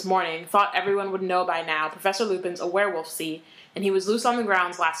Slytherins this morning. Thought everyone would know by now. Professor Lupin's a werewolf, see? And he was loose on the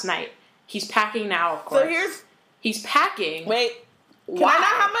grounds last night. He's packing now, of course. He's packing. Wait. Can I not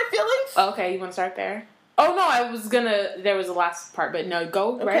have my feelings? Okay, you want to start there? Oh, no, there was the last part, but no,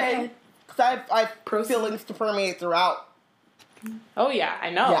 go right ahead. Because I have feelings to permeate throughout. Oh, yeah, I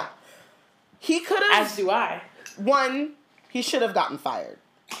know. Yeah. He could have... As do I. One, he should have gotten fired.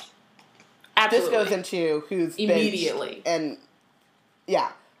 Absolutely. This goes into who's immediately. And,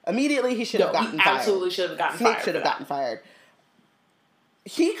 yeah. Immediately, he should have gotten fired. Absolutely should have gotten Snape fired. should have gotten fired.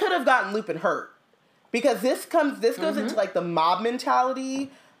 He could have gotten Lupin hurt. Because this goes into, like, the mob mentality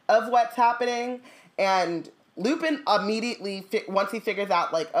of what's happening. And Lupin immediately, once he figures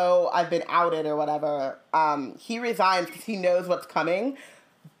out, like, oh, I've been outed or whatever, he resigns because he knows what's coming.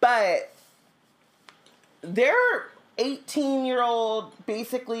 But they're 18-year-old,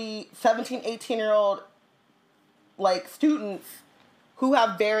 basically 17, 18-year-old, like, students who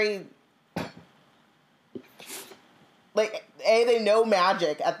have very, like, they know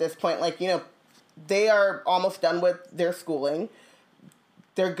magic at this point. Like, you know, they are almost done with their schooling.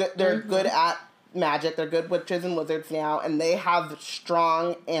 They're good. They're good at magic. They're good witches and wizards now, and they have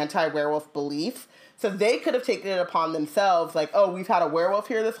strong anti-werewolf beliefs. So they could have taken it upon themselves, like, oh, we've had a werewolf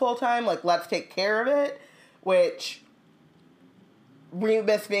here this whole time. Like, let's take care of it. Which,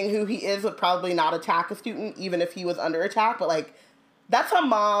 Remus being who he is, would probably not attack a student, even if he was under attack. But, like, that's how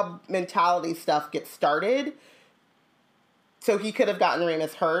mob mentality stuff gets started. So he could have gotten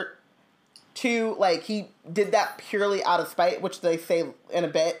Remus hurt. Two, like, he did that purely out of spite, which they say in a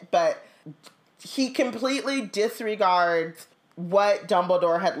bit, but he completely disregards what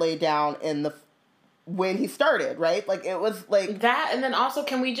Dumbledore had laid down when he started, right? Like, it was like that. And then also,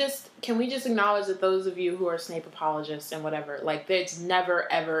 can we just acknowledge that those of you who are Snape apologists and whatever, like, it's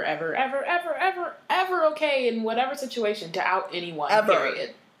never, ever, ever, ever, ever, ever, ever okay in whatever situation to out anyone, ever.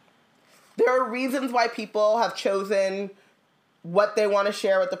 Period. There are reasons why people have chosen what they want to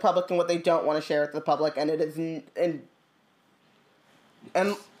share with the public and what they don't want to share with the public, and it is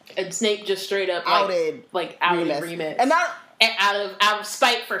and Snape just straight up outed Remus. And that out of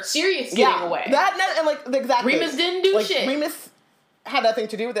spite for Sirius getting away. And like exactly. Remus didn't do shit. Remus had nothing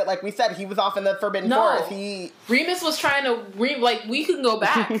to do with it. Like we said, he was off in the Forbidden Forest. Remus was trying to we can go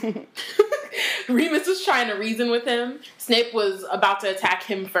back. Remus was trying to reason with him. Snape was about to attack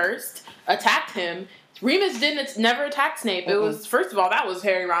him first. Attacked him. Remus never attacked Snape. It was, first of all, that was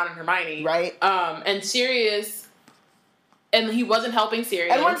Harry, Ron, and Hermione. Right. And Sirius, and he wasn't helping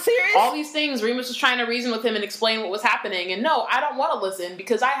Sirius. And when Sirius... all these things, Remus was trying to reason with him and explain what was happening. And no, I don't want to listen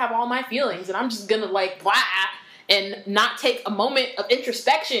because I have all my feelings and I'm just going to, like, blah, and not take a moment of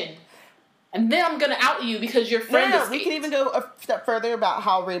introspection. And then I'm going to out you because your friend escaped. We can even go a step further about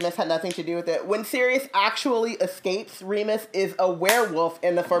how Remus had nothing to do with it. When Sirius actually escapes, Remus is a werewolf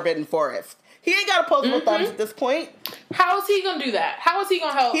in the Forbidden Forest. He ain't got opposable thumbs at this point. How is he gonna do that? How is he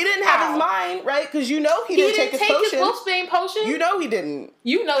gonna help? He didn't have his mind, right? Because you know he didn't take his potion. His Wolfsbane potion. You know he didn't.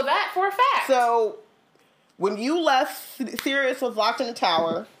 You know that for a fact. So, when you left, Sirius was locked in the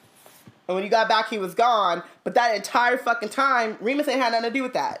tower. And when you got back, he was gone. But that entire fucking time, Remus ain't had nothing to do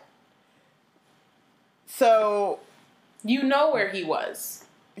with that. So... you know where he was.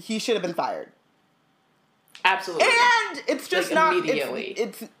 He should have been fired. Absolutely. And it's just not...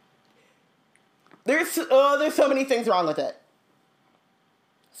 immediately. There's so many things wrong with it.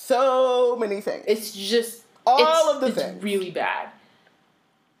 So many things. It's just... things. It's really bad.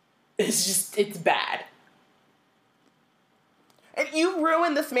 It's bad. And you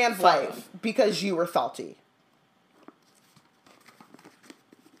ruined this man's life because you were salty.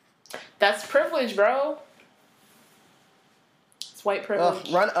 That's privilege, bro. It's white privilege.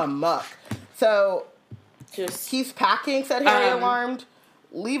 Ugh, run amok. So, he's packing, said Harry, alarmed.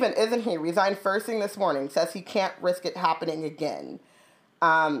 Leaving, isn't he? Resigned first thing this morning. Says he can't risk it happening again.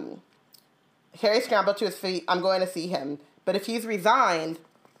 Harry scrambled to his feet. I'm going to see him. But if he's resigned,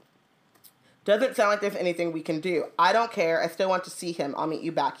 doesn't sound like there's anything we can do. I don't care. I still want to see him. I'll meet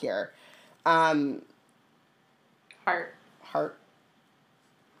you back here. Heart.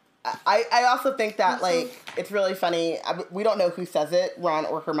 I also think that, like, it's really funny. We don't know who says it, Ron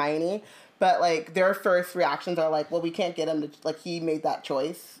or Hermione. But, like, their first reactions are like, well, we can't get him to, like, he made that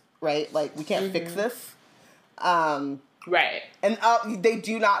choice, right? Like, we can't fix this. Right. And they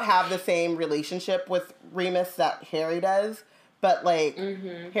do not have the same relationship with Remus that Harry does. But, like,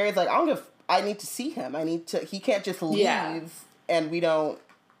 Harry's like, I need to see him. He can't just leave and we don't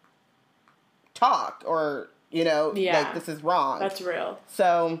talk or, like, this is wrong. That's real.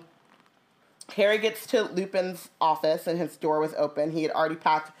 So, Harry gets to Lupin's office and his door was open. He had already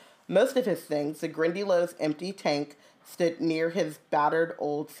packed most of his things. The Grindylows empty tank stood near his battered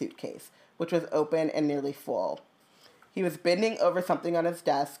old suitcase, which was open and nearly full. He was bending over something on his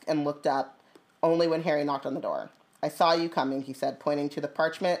desk and looked up only when Harry knocked on the door. I saw you coming, he said, pointing to the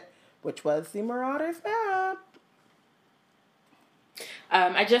parchment, which was the Marauder's map.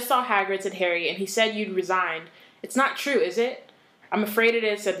 I just saw Hagrid, said Harry, and he said you'd resigned. It's not true, is it? I'm afraid it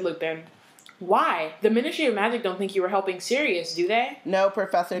is, said Lupin. Why? The Ministry of Magic don't think you were helping Sirius, do they? No,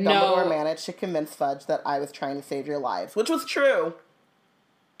 Professor Dumbledore managed to convince Fudge that I was trying to save your lives, which was true.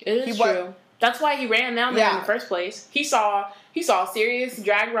 It is true. That's why he ran down there in the first place. He saw Sirius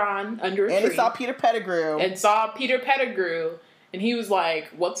drag Ron under a tree. And he saw Peter Pettigrew. And he was like,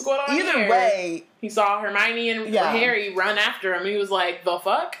 what's going on here? Either way. He saw Hermione and Harry run after him. He was like, the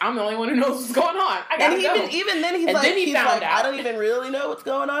fuck? I'm the only one who knows what's going on. I gotta go. Even then, he's like, I don't even really know what's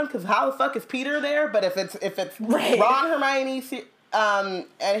going on, because how the fuck is Peter there? But if it's Ron, Hermione, and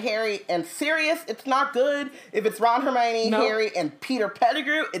Harry and Sirius, it's not good. If it's Ron, Hermione, Harry, and Peter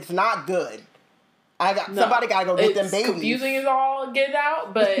Pettigrew, it's not good. Somebody gotta go get them babies. Confusing as all get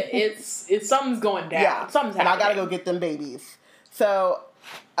out, but it's something's going down. Yeah, something's happening. And I gotta go get them babies. So,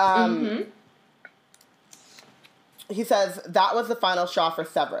 he says, that was the final straw for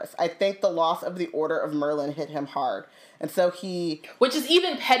Severus. I think the loss of the Order of Merlin hit him hard. And so he... Which is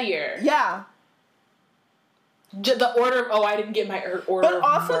even pettier. Yeah. The Order of... I didn't get my Order But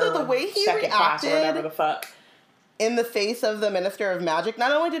also the way he reacted... Or whatever the fuck. In the face of the Minister of Magic,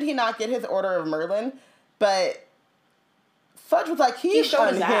 not only did he not get his Order of Merlin, but Fudge was like, he's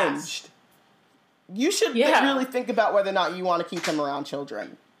unhinged. You should really think about whether or not you want to keep him around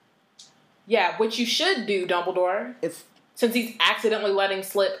children. Yeah, which you should do, Dumbledore. Since he's accidentally letting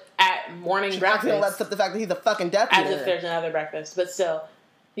slip at morning breakfast. Accidentally let slip the fact that he's a fucking Death Eater. As if there's another breakfast. But still,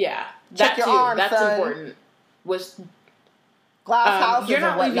 yeah. Check your arm, that's son. Important. Glass houses you're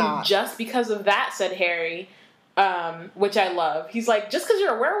not and whatnot. leaving just because of that, said Harry. Which I love. He's like, just because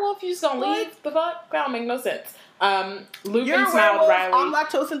you're a werewolf, you just gonna leave? The fuck? That don't make no sense. Lupin you're a smiled werewolf, wryly. I'm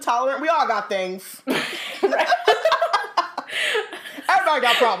lactose intolerant. We all got things. Everybody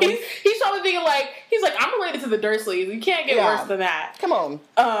got problems. He's probably thinking he's like, I'm related to the Dursleys. You can't get worse than that. Come on.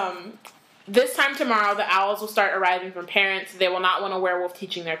 This time tomorrow, the owls will start arriving from parents. They will not want a werewolf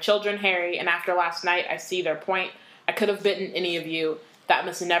teaching their children, Harry. And after last night, I see their point. I could have bitten any of you. That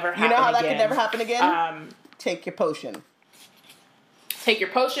must never happen again. You know how that could never happen again? Take your potion. Take your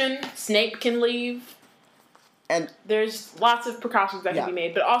potion. Snape can leave. And there's lots of precautions that can be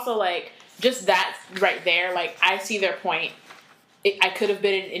made. But also, just that right there, I see their point. I could have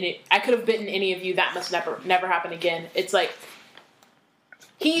bitten any of you. That must never happen again. It's like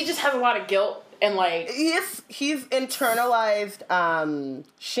he just has a lot of guilt and he's internalized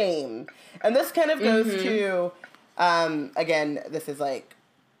shame, and this kind of goes to again, this is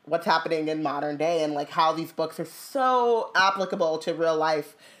what's happening in modern day and how these books are so applicable to real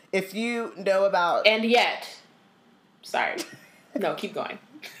life. If you know about and yet, sorry, no, keep going.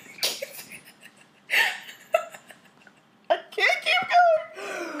 I can't keep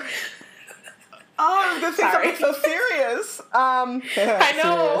going. I was going to say something so serious. I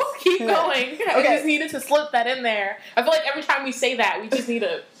know. Keep going. Okay. I just needed to slip that in there. I feel like every time we say that, we just need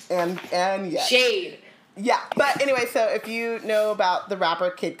to and yes. Shade. Yeah, but anyway, so if you know about the rapper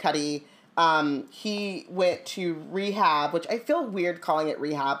Kid Cudi, he went to rehab, which I feel weird calling it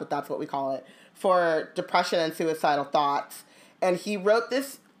rehab, but that's what we call it, for depression and suicidal thoughts. And he wrote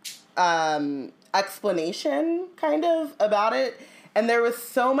this explanation, kind of, about it. And there was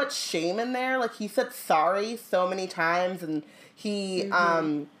so much shame in there. He said sorry so many times, and he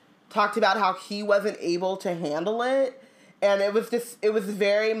talked about how he wasn't able to handle it. And it was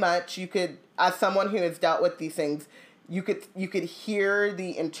very much, you could, as someone who has dealt with these things, you could hear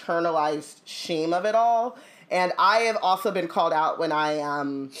the internalized shame of it all. And I have also been called out when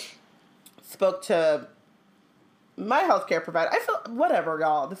I spoke to my healthcare provider. I feel, whatever,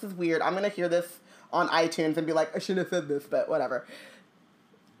 y'all, this is weird. I'm going to hear this on iTunes and be like, I shouldn't have said this, but whatever.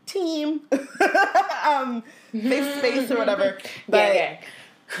 Team. Face or whatever. But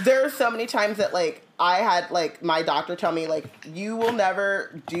there are so many times that, I had, my doctor tell me, you will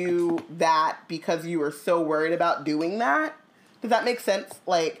never do that because you were so worried about doing that. Does that make sense?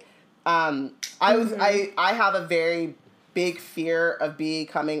 I have a very big fear of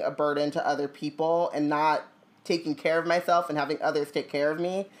becoming a burden to other people and not taking care of myself and having others take care of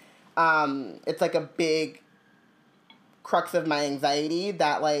me. It's a big crux of my anxiety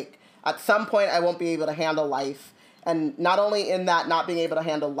that at some point I won't be able to handle life. And not only in that not being able to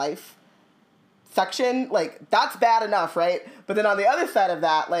handle life section, that's bad enough, right? But then on the other side of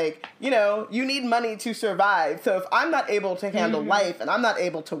that, you need money to survive. So if I'm not able to handle life and I'm not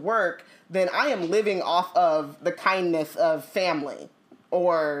able to work, then I am living off of the kindness of family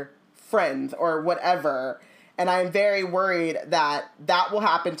or friends or whatever. And I'm very worried that that will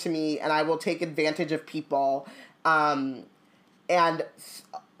happen to me and I will take advantage of people. And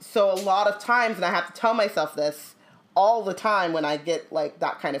so a lot of times, and I have to tell myself this all the time when I get, like,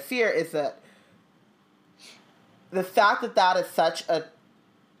 that kind of fear is that the fact that that is such a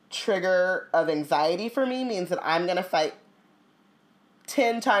trigger of anxiety for me means that I'm going to fight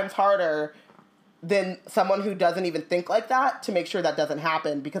 10 times harder than someone who doesn't even think like that to make sure that doesn't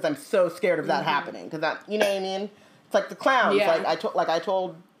happen because I'm so scared of that happening. Because that, you know what I mean? It's like the clowns. Yeah. Like I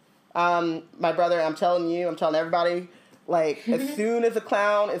told my brother, I'm telling everybody, like, as soon as a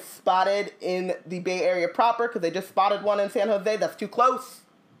clown is spotted in the Bay Area proper, because they just spotted one in San Jose, that's too close.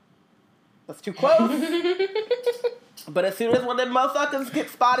 That's too close. But as soon as one of them motherfuckers get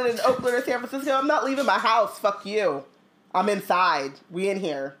spotted in Oakland or San Francisco, I'm not leaving my house. Fuck you. I'm inside. We in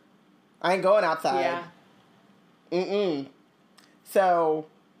here. I ain't going outside. Yeah. So,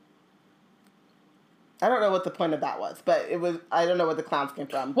 I don't know what the point of that was, but it was, I don't know where the clowns came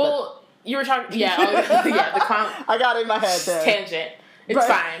from. Well, you were talking, yeah, the clown. I got it in my head there. Tangent. It's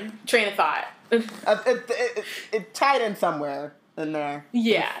fine. Train of thought. It tied in somewhere in there.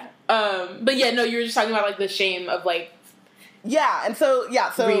 Yeah. But yeah, no, you were just talking about, like, the shame of, like... Yeah, and so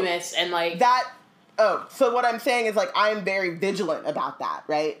Remus and, like... That... Oh, so what I'm saying is, like, I'm very vigilant about that,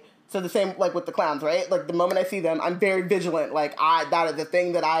 right? So the same, like, with the clowns, right? Like, the moment I see them, I'm very vigilant. Like, that is a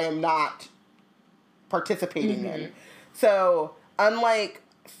thing that I am not participating in. So, unlike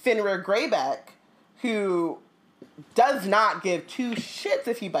Fenrir Greyback, who does not give two shits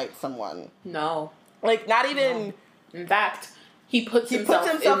if he bites someone. No. Like, not even... No. In fact... He puts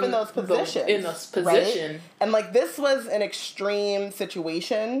himself in those positions. Right? And, like, this was an extreme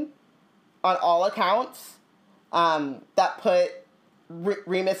situation on all accounts that put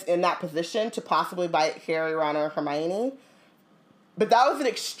Remus in that position to possibly bite Harry, Ron, or Hermione. But that was an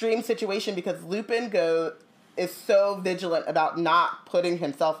extreme situation because Lupin is so vigilant about not putting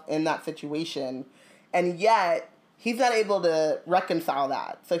himself in that situation. And yet, he's not able to reconcile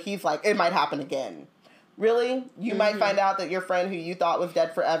that. So he's like, it might happen again. Really? You might find out that your friend who you thought was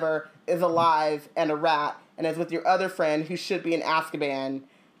dead forever is alive and a rat and is with your other friend who should be in Azkaban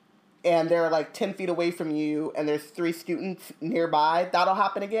and they're like 10 feet away from you and there's 3 students nearby. That'll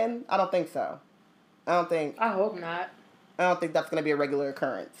happen again? I don't think so. I hope not. I don't think that's going to be a regular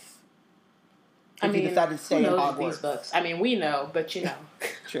occurrence. I mean, you decided to stay in Hogwarts. These books? I mean, we know, but you know.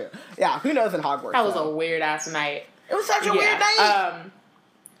 True. Yeah, who knows in Hogwarts? That was a weird-ass night. It was such a weird night!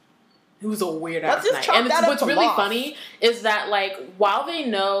 It was a weird ass night. And what's really funny is that, like, while they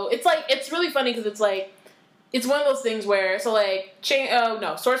know, it's really funny because it's like, it's one of those things where, so like,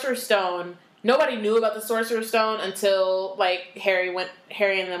 Sorcerer's Stone, nobody knew about the Sorcerer's Stone until, like, Harry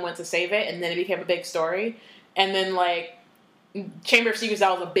and them went to save it, and then it became a big story. And then, like, Chamber of Secrets,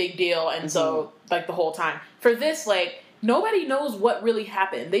 that was a big deal, and so, like, the whole time. For this, like, nobody knows what really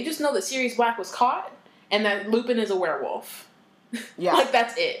happened. They just know that Sirius Black was caught, and that Lupin is a werewolf. Yeah. Like,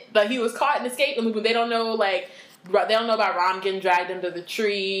 that's it. Like, he was caught and escaped, and they don't know, like, they don't know about Ron getting dragged into the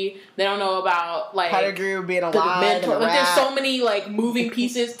tree. They don't know about, like... Pettigrew being alive. Like, there's so many, like, moving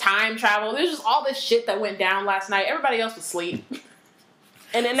pieces, time travel. There's just all this shit that went down last night. Everybody else was asleep.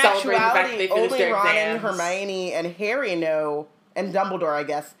 And in actuality, only Ron and Hermione and Harry know, and Dumbledore, I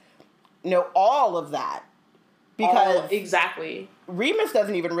guess, know all of that. Because... exactly. Remus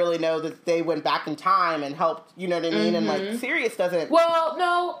doesn't even really know that they went back in time and helped, you know what I mean? And, like, Sirius doesn't... Well,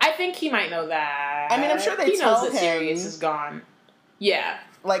 no, I think he might know that. I mean, I'm sure he knows that Sirius is gone. Yeah.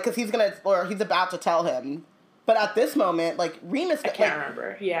 Like, because he's about to tell him. But at this moment, like, Remus... I can't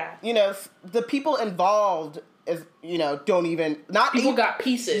remember, yeah. You know, the people involved, don't even... People got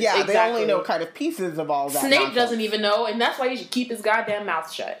pieces, yeah, exactly. They only know kind of pieces of all that Snape nonsense. Doesn't even know, and that's why he should keep his goddamn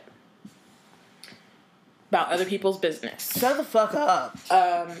mouth shut. About other people's business. Shut the fuck up.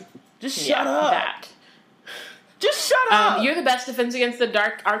 Just shut up. That. Just shut up. You're the best defense against the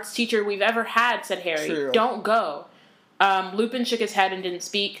dark arts teacher we've ever had, said Harry. True. Don't go. Lupin shook his head and didn't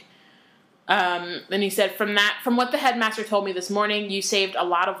speak. And he said, from what the headmaster told me this morning, you saved a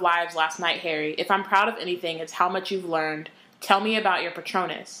lot of lives last night, Harry. If I'm proud of anything, it's how much you've learned. Tell me about your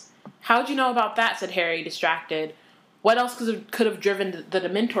Patronus. How'd you know about that, said Harry, distracted. What else could have driven the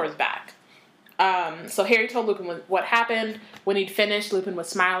Dementors back? So Harry told Lupin what happened. When he'd finished, Lupin was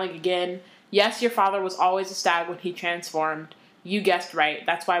smiling again. Yes, your father was always a stag when he transformed. You guessed right.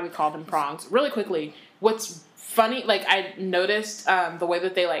 That's why we called him Prongs. Really quickly, what's funny, like, I noticed the way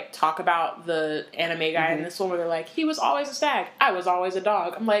that they, like, talk about the anime guy in this one, where they're like, he was always a stag. I was always a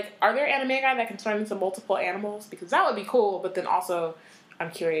dog. I'm like, are there anime guys that can turn into multiple animals? Because that would be cool, but then also,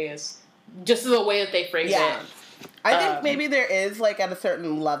 I'm curious. Just the way that they phrase it. I think maybe there is, like, at a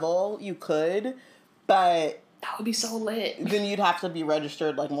certain level, you could, but... That would be so lit. Then you'd have to be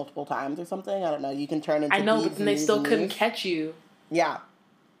registered, like, multiple times or something. I don't know. You can turn into... I know, but then they still couldn't catch you. Yeah.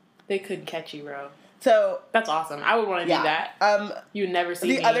 They couldn't catch you, bro. So That's awesome. I would want to do that. You would never see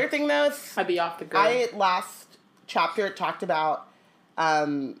me. The other thing, though, is I'd be off the grid. last chapter it talked about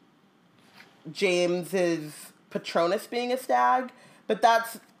James's Patronus being a stag, but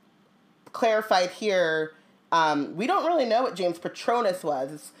that's clarified here. We don't really know what James' Patronus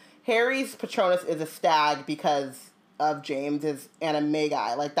was. Harry's Patronus is a stag because of James's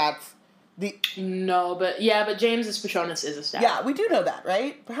Animagi. Like, that's the... No, but James's Patronus is a stag. Yeah, we do know that,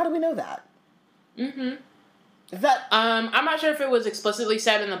 right? But how do we know that? Mm-hmm. Is that... I'm not sure if it was explicitly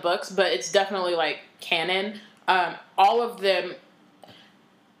said in the books, but it's definitely, like, canon. All of them...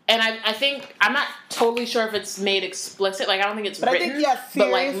 And I think, I'm not totally sure if it's made explicit. Like, I don't think it's written. I think, yes, but,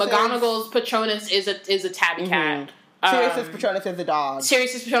 like, McGonagall's Patronus is a tabby cat. Sirius's Patronus is a dog.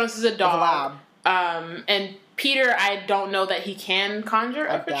 Sirius's Patronus is a dog. It's a lab. And Peter, I don't know that he can conjure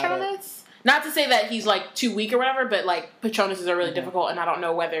a Patronus. Not to say that he's, like, too weak or whatever, but, like, Patronuses are really difficult, and I don't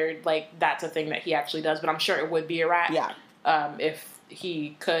know whether, like, that's a thing that he actually does, but I'm sure it would be a rat. Yeah. If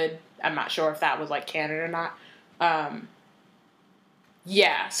he could. I'm not sure if that was, like, canon or not.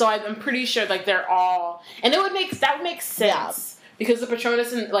 Yeah, so I'm pretty sure, like, they're all... And that would make sense. Yeah. Because the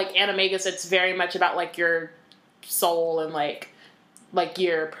Patronus and, like, Animagus, it's very much about, like, your soul and, like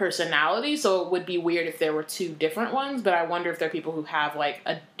your personality, so it would be weird if there were two different ones, but I wonder if there are people who have, like,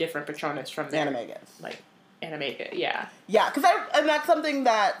 a different Patronus from their... Animagus. Like, Animagus, yeah. Yeah, because and that's something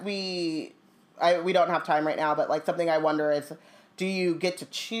that we don't have time right now, but, like, something I wonder is, do you get to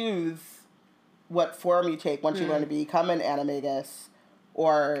choose what form you take once you learn to become an Animagus?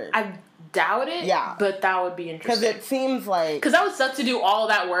 Or... I doubt it, but that would be interesting. Because it seems like... Because that would suck to do all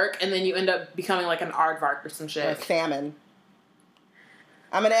that work, and then you end up becoming, like, an aardvark or some shit. Or a salmon.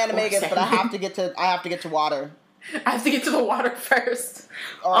 I'm an Animagus, but I have to get to water. I have to get to the water first.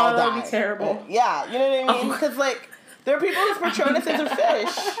 Or I'll that die. would be terrible. Yeah, you know what I mean? Because, like, there are people whose Patronuses are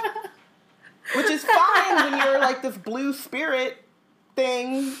fish. Which is fine when you're, like, this blue spirit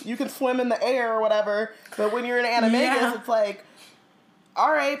thing. You can swim in the air or whatever. But when you're an Animagus, it's like...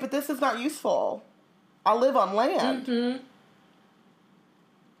 All right, but this is not useful. I live on land. Mm-hmm.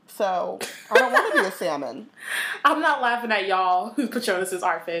 So, I don't want to be a salmon. I'm not laughing at y'all whose Patronuses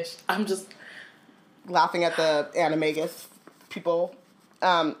are fish. I'm just... laughing at the Animagus people.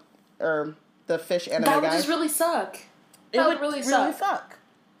 Or the fish Animagus. That would just really suck. That would really suck.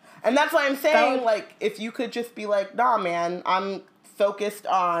 And that's why I'm saying, like, if you could just be like, nah, man, I'm focused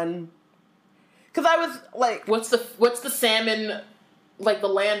on... Because I was, like... What's the salmon... Like, the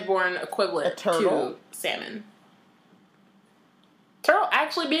land-born equivalent to salmon.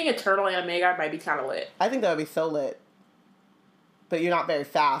 Actually, being a turtle Animagi might be kind of lit. I think that would be so lit. But you're not very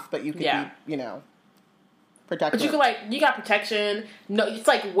fast, but you could be, you know, protected. But you could, like, you got protection. No, it's,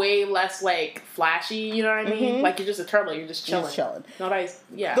 like, way less, like, flashy, you know what I mean? Mm-hmm. Like, you're just a turtle, you're just chilling. Nobody's,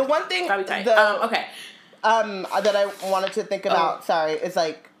 The one thing... That'd be tight. Okay. That I wanted to think about, is,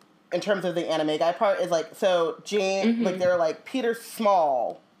 like, in terms of the Animagi part, is, like, so James, like, they're, like, Peter's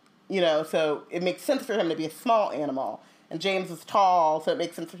small, you know, so it makes sense for him to be a small animal. And James is tall, so it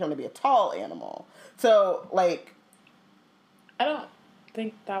makes sense for him to be a tall animal. So, like... I don't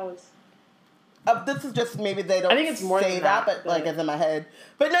think that was... this is just, maybe they don't I think it's more say that, but, like, it's in my head.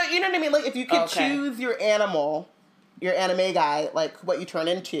 But, no, you know what I mean? Like, if you could choose your animal, your Animagi, like, what you turn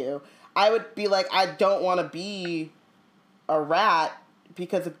into, I would be like, I don't want to be a rat,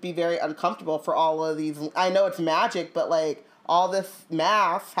 because it'd be very uncomfortable for all of these... I know it's magic, but, like, all this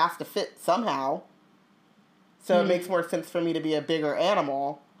mass has to fit somehow. So it makes more sense for me to be a bigger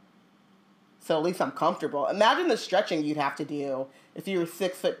animal. So at least I'm comfortable. Imagine the stretching you'd have to do if you were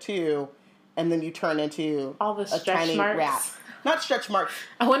 6'2", and then you turn into all the a tiny rat. Not stretch marks.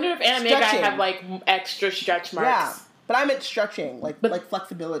 I wonder if Animagi have, like, extra stretch marks. Yeah, but I meant stretching, like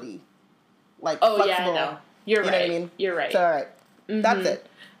flexibility. Like, flexible. Yeah, I know. You're right. Know what I mean? You're right. So, all right. Mm-hmm. That's it.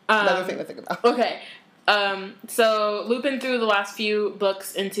 Another thing to think about. Okay. So Lupin threw the last few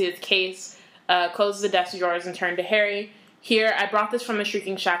books into his case, closed the desk drawers, and turned to Harry. Here, I brought this from the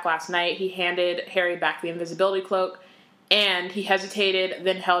Shrieking Shack last night. He handed Harry back the invisibility cloak, and he hesitated,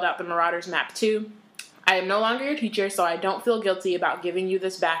 then held out the Marauder's map too. I am no longer your teacher, so I don't feel guilty about giving you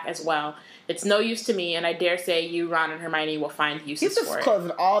this back as well. It's no use to me, and I dare say you, Ron, and Hermione will find uses for it. He's just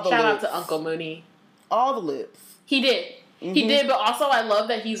closing all the loops. Shout out to loops. Uncle Mooney. All the loops. He did. Mm-hmm. He did, but also I love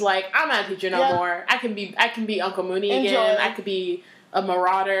that he's like, I'm not a teacher no more. I can be Uncle Mooney again. I could be a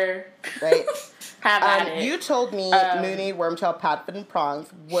marauder. Right. Have at it. You told me Mooney, Wormtail, Padfoot, and Prongs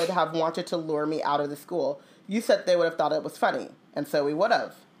would have wanted to lure me out of the school. You said they would have thought it was funny, and so we would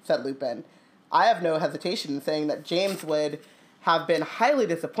have, said Lupin. I have no hesitation in saying that James would have been highly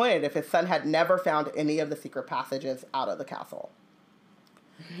disappointed if his son had never found any of the secret passages out of the castle.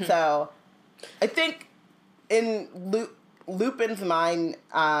 So... I think in Lupin's mind,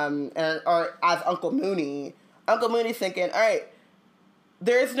 or as Uncle Mooney's thinking, all right,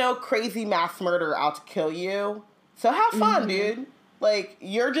 there's no crazy mass murderer out to kill you, so have fun, dude. Like,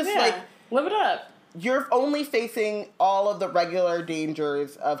 you're just, live it up. You're only facing all of the regular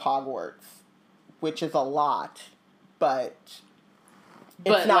dangers of Hogwarts, which is a lot, but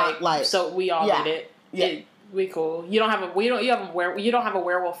it's not like so we all did it. Yeah. We cool. You don't have a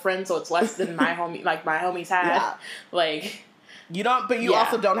werewolf friend, so it's less than my homies had. Yeah. Like, you don't, but you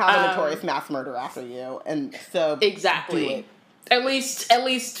also don't have a notorious mass murderer after you, and so exactly. Do it. At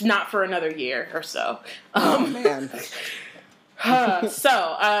least not for another year or so. Oh man.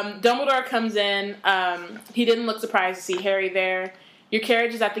 So Dumbledore comes in. He didn't look surprised to see Harry there. Your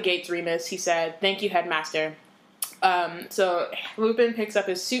carriage is at the gates, Remus, he said. Thank you, Headmaster. So Lupin picks up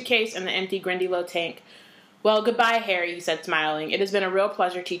his suitcase and the empty Grindylow tank. Well, goodbye, Harry, he said, smiling. It has been a real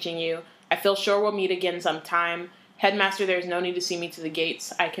pleasure teaching you. I feel sure we'll meet again sometime. Headmaster, there's no need to see me to the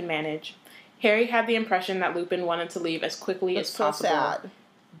gates. I can manage. Harry had the impression that Lupin wanted to leave as quickly as possible. So sad.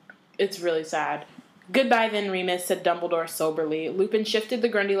 It's really sad. Goodbye then, Remus, said Dumbledore soberly. Lupin shifted the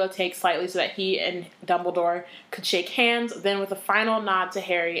Grindylow tank slightly so that he and Dumbledore could shake hands. Then, with a final nod to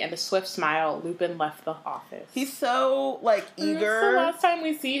Harry and a swift smile, Lupin left the office. He's so, eager. It's the last time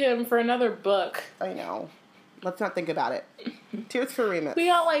we see him for another book. I know. Let's not think about it. Tears for Remus. We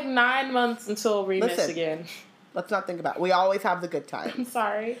got 9 months until Remus again. Let's not think about it. We always have the good times. I'm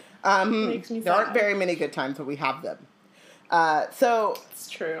sorry. Makes me sad. There aren't very many good times, but we have them. So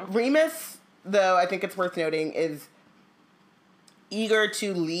it's true. Remus, though, I think it's worth noting, is eager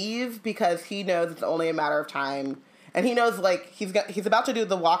to leave because he knows it's only a matter of time, and he knows he's about to do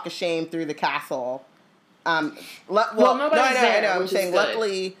the walk of shame through the castle. Nobody's there. I'm saying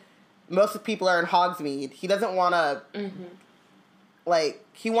luckily most of the people are in Hogsmeade. He doesn't want to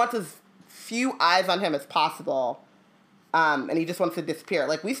he wants as few eyes on him as possible. And he just wants to disappear.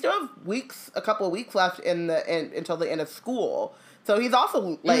 We still have a couple of weeks left until the end of school. So he's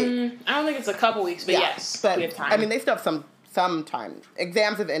also I don't think it's a couple weeks, but yes, we have time. I mean, they still have some time.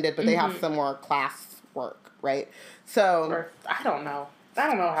 Exams have ended, but they have some more class work, right? So I don't know. I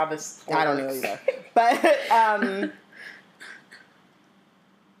don't know how this works. I don't know either. But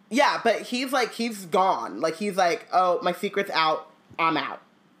yeah, but he's gone. He's oh, my secret's out. I'm out.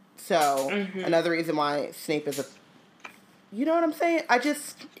 So another reason why Snape is you know what I'm saying?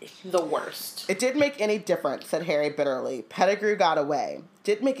 The worst. It didn't make any difference, said Harry bitterly. Pettigrew got away.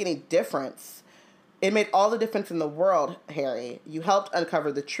 Didn't make any difference. It made all the difference in the world, Harry. You helped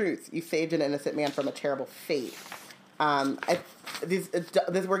uncover the truth. You saved an innocent man from a terrible fate. We're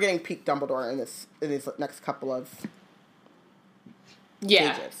getting peak Dumbledore in these next couple of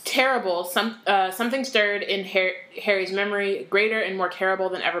pages. Terrible. Something stirred in Harry's memory, greater and more terrible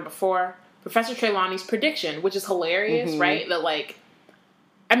than ever before. Professor Trelawney's prediction, which is hilarious, right? That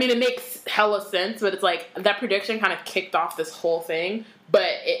it makes hella sense, but it's that prediction kind of kicked off this whole thing, but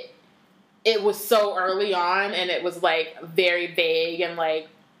it was so early on, and it was very vague and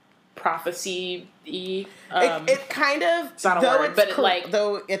prophecy-y. It kind of, it's not a word, but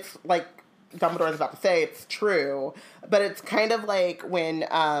though it's Dumbledore's about to say it's true, but it's kind of when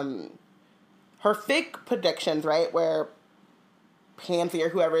her fake predictions, right, where Pansy or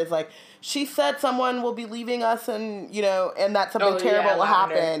whoever is she said someone will be leaving us, and and that something terrible will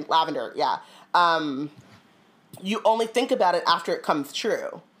happen. Lavender, yeah. You only think about it after it comes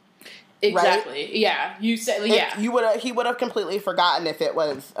true. Exactly. Right? Yeah. You said he would have completely forgotten if it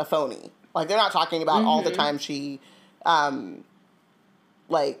was a phony. They're not talking about all the time she saw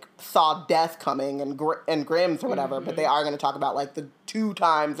death coming and Grimm's or whatever, but they are going to talk about the 2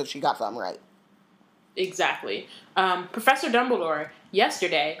 times that she got something right. Exactly. Professor Dumbledore,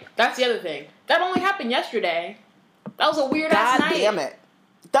 yesterday, that's the other thing. That only happened yesterday. That was a weird-ass night. God damn it.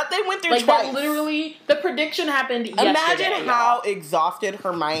 That they went through twice. That literally, the prediction happened yesterday. Imagine how exhausted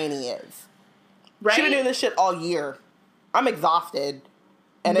Hermione is. Right? She's been doing this shit all year. I'm exhausted.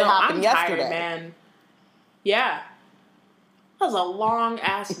 And it happened yesterday. Tired, man. Yeah. That was a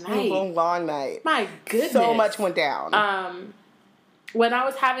long-ass night. It was a long night. My goodness. So much went down. When I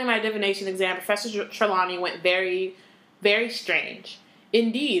was having my divination exam, Professor Trelawney went very, very strange.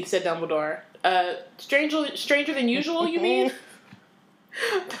 Indeed, said Dumbledore. Stranger than usual, you mean?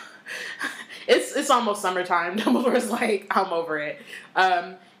 It's almost summertime. Dumbledore's I'm over it.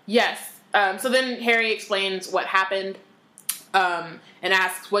 Yes. So then Harry explains what happened, and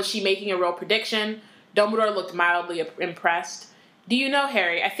asks, was she making a real prediction? Dumbledore looked mildly impressed. Do you know,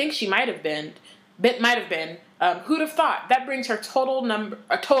 Harry? I think she might have been. Who'd have thought? That brings her total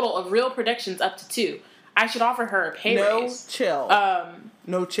of real predictions up to 2. I should offer her a pay raise. Chill.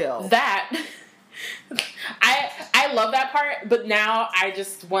 No chill. That I love that part, but now I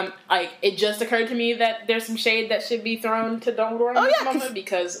just want, like, it just occurred to me that there's some shade that should be thrown to Dumbledore in this moment,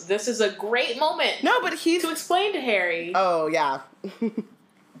 because this is a great moment. No, but he's to explain to Harry. Oh yeah.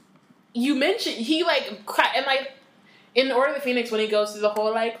 You mentioned he and in the Order of the Phoenix, when he goes through the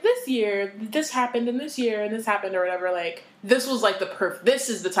whole, like, this year this happened and this year and this happened or whatever, like, this was like this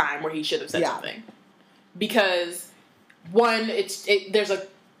is the time where he should have said something, because one, there's a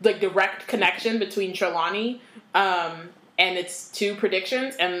direct connection between Trelawney, and it's two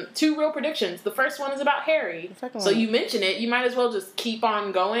predictions, and two real predictions. The first one is about Harry. So you mention it, you might as well just keep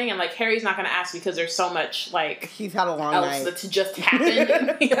on going, and, like, Harry's not going to ask because there's so much, like, he's had a long night that's just happened,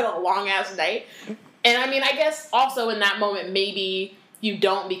 and he had a long-ass night. And, I mean, I guess also in that moment, maybe you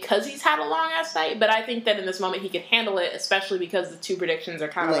don't because he's had a long-ass night, but I think that in this moment he can handle it, especially because the two predictions are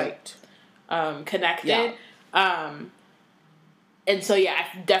kind of, like, connected. Yeah. And so, yeah,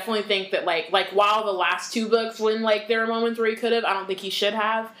 I definitely think that, like while the last two books, when, like, there are moments where he could have, I don't think he should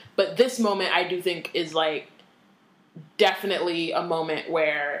have. But this moment, I do think, is, like, definitely a moment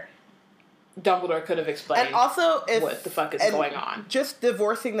where Dumbledore could have explained and also what the fuck is going on. Just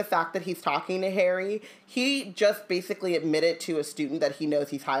divorcing the fact that he's talking to Harry, he just basically admitted to a student that he knows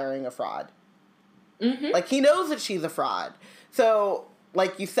he's hiring a fraud. Mm-hmm. Like, he knows that she's a fraud. So,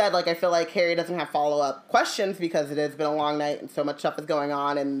 like you said, like, I feel like Harry doesn't have follow-up questions because it has been a long night and so much stuff is going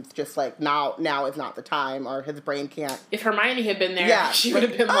on, and it's just like, now is not the time, or his brain can't. If Hermione had been there, she would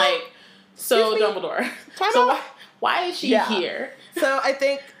have been like, so Dumbledore, so why is she here? So I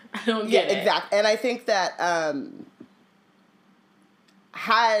think... I don't get it. Exactly. And I think that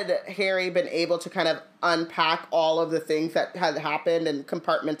had Harry been able to kind of unpack all of the things that had happened and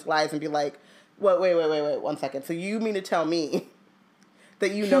compartmentalize and be like, wait, 1 second. So you mean to tell me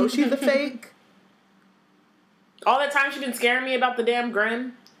that you know she's a fake? All that time she's been scaring me about the damn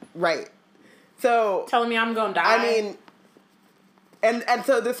Grim? Right. So... telling me I'm gonna die? I mean... And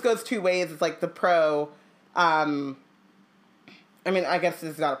so this goes two ways. It's like the pro... I mean, I guess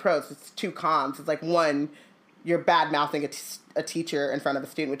this is not a pro. It's two cons. It's like, one, you're bad-mouthing a teacher in front of a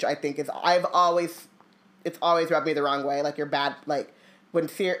student, which I think is... It's always rubbed me the wrong way. Like, you're bad... Like, when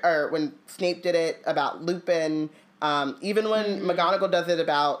Snape did it about Lupin, even when McGonagall does it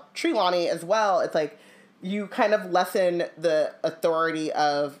about Trelawney as well, it's like, you kind of lessen the authority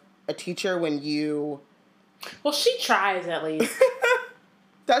of a teacher when you... Well, she tries, at least.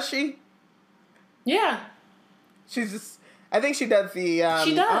 Does she? Yeah. She's just... I think she does the...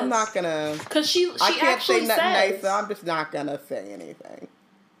 she does. I'm not gonna... Because she I can't actually say nothing says... nice, so I'm just not gonna say anything.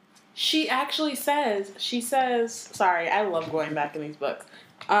 She actually says... She says... Sorry, I love going back in these books.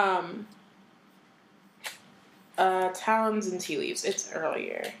 Talons and Tea Leaves. It's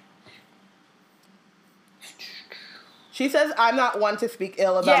earlier. She says, I'm not one to speak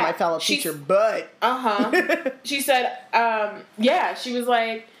ill about my fellow teacher, but... She said, she was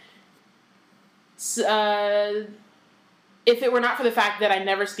like... if it were not for the fact that I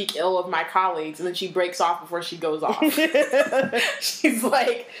never speak ill of my colleagues, and then she breaks off before she goes off. She's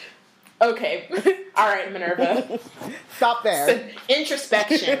like, okay, all right, Minerva. Stop there.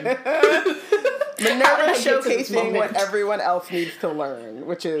 Introspection. Minerva showcasing what everyone else needs to learn,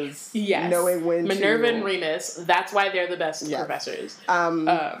 which is knowing when Minerva and Remus, that's why they're the best professors.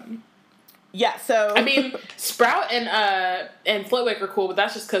 Yeah, so... I mean, Sprout and Flitwick are cool, but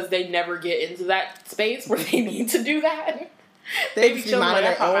that's just because they never get into that space where they need to do that. They be minding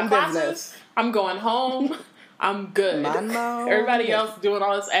their own business. I'm going home. I'm good. Everybody else doing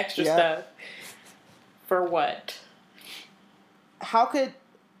all this extra stuff. For what? How could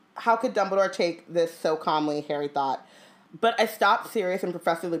Dumbledore take this so calmly, Harry thought. But I stopped Sirius and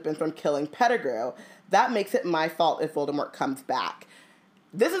Professor Lupin from killing Pettigrew. That makes it my fault if Voldemort comes back.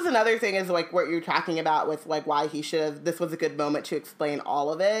 This is another thing, is like what you're talking about with like why he should have. This was a good moment to explain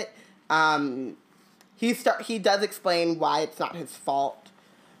all of it. He does explain why it's not his fault,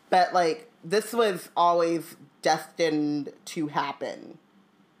 but like this was always destined to happen.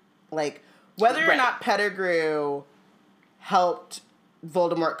 Like whether or not Pettigrew helped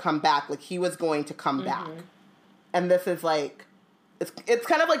Voldemort come back, like he was going to come back, and this is like it's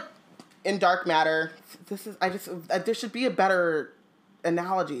kind of like in Dark Matter. There should be a better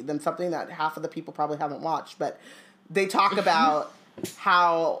analogy than something that half of the people probably haven't watched, but they talk about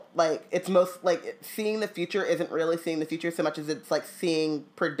how like it's most like seeing the future isn't really seeing the future so much as it's like seeing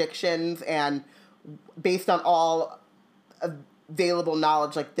predictions, and based on all available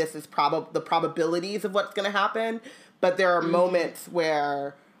knowledge, like this is the probabilities of what's going to happen. But there are moments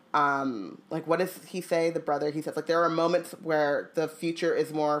where like what does he say, the brother, he says like there are moments where the future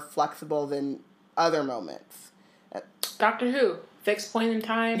is more flexible than other moments. Doctor Who, fixed point in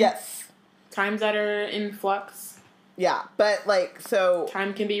time. Yes. Times that are in flux. Yeah, but like, so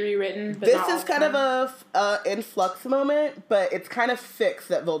time can be rewritten. But this is kind of a influx moment, but it's kind of fixed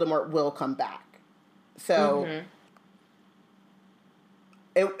that Voldemort will come back. So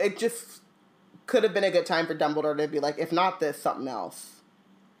it just could have been a good time for Dumbledore to be like, if not this, something else.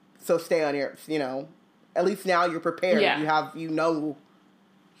 So stay on your, at least now you're prepared. Yeah. You know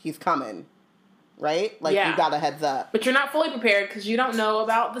he's coming. Right? Like, you got a heads up. But you're not fully prepared because you don't know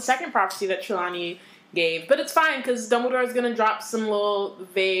about the second prophecy that Trelawney gave. But it's fine because Dumbledore is going to drop some little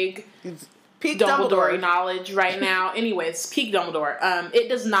vague peak Dumbledore knowledge right now. Anyways, peak Dumbledore. It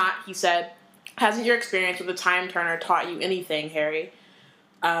does not, he said, hasn't your experience with the Time Turner taught you anything, Harry?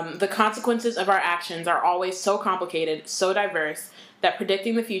 The consequences of our actions are always so complicated, so diverse, that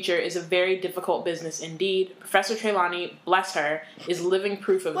predicting the future is a very difficult business indeed. Professor Trelawney, bless her, is living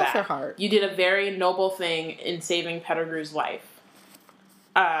proof of that. Bless her heart. You did a very noble thing in saving Pettigrew's life.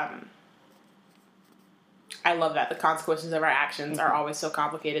 I love that. The consequences of our actions are always so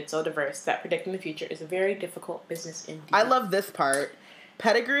complicated, so diverse, that predicting the future is a very difficult business indeed. I love this part.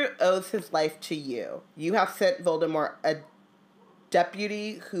 Pettigrew owes his life to you. You have sent Voldemort a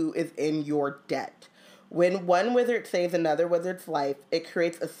deputy who is in your debt. When one wizard saves another wizard's life, it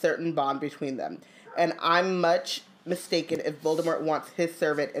creates a certain bond between them. And I'm much mistaken if Voldemort wants his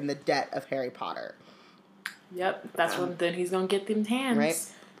servant in the debt of Harry Potter. Yep, that's when then he's going to get them hands. Right?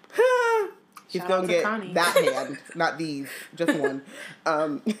 He's going to get Connie. That hand, not these, just one.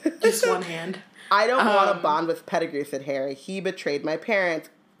 Just one hand. I don't want to bond with Pettigrew, said Harry. He betrayed my parents.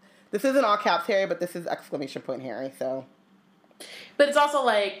 This isn't all caps Harry, but this is exclamation point Harry, so. But it's also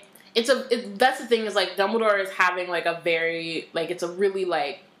like, that's the thing is like Dumbledore is having like a very like it's a really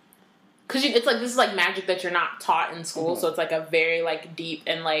like because it's like this is like magic that you're not taught in school, so it's like a very like deep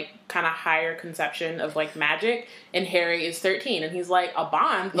and like kind of higher conception of like magic. And Harry is 13 and he's like, a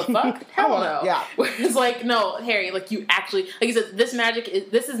bond? The fuck? Hell no. Yeah. Whereas like no, Harry, like you actually like he said, this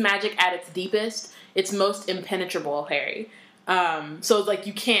is magic at its deepest. It's most impenetrable, Harry. So it's like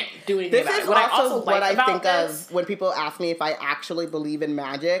you can't do anything about it. What I also like I think of when people ask me if I actually believe in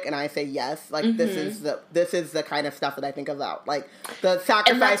magic, and I say yes. Like this is the kind of stuff that I think about, like the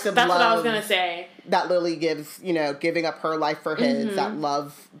sacrifice of love. That's what I was gonna say. That Lily gives, giving up her life for his. That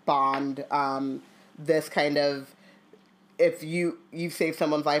love bond. This kind of if you save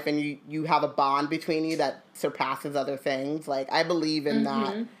someone's life and you have a bond between you that surpasses other things. Like I believe in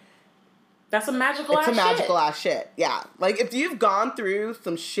that. That's a magical ass shit. Yeah. Like, if you've gone through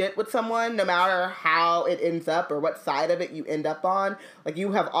some shit with someone, no matter how it ends up or what side of it you end up on, like,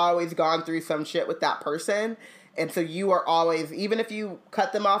 you have always gone through some shit with that person. And so you are always, even if you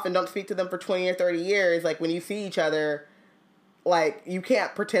cut them off and don't speak to them for 20 or 30 years, like, when you see each other, like, you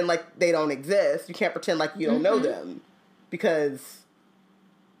can't pretend like they don't exist. You can't pretend like you don't know them. Because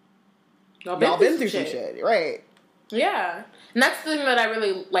y'all been through some shit. Right. Yeah. And that's the thing that I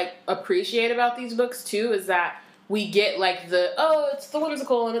really, like, appreciate about these books, too, is that we get, like, it's the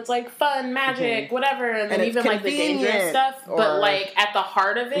whimsical, and it's, like, fun, magic, whatever, and then even, like, the dangerous stuff. But, like, at the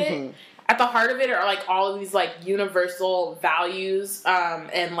heart of it, are, like, all of these, like, universal values,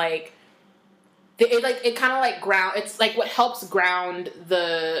 and, like, it kind of, like, it's, like, what helps ground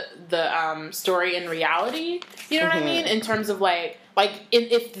the story in reality, you know what I mean? In terms of, like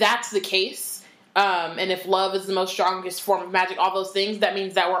if that's the case, and if love is the most strongest form of magic, all those things, that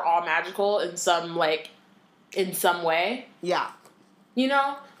means that we're all magical in some way. Yeah.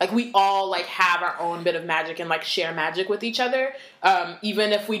 Like we all like have our own bit of magic and like share magic with each other.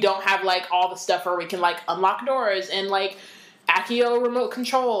 Even if we don't have like all the stuff where we can like unlock doors and like Accio remote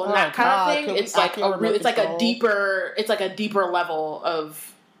control and that kind of thing. It's like a deeper level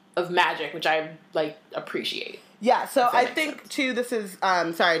of magic, which I like appreciate. Yeah, so I think, too, this is,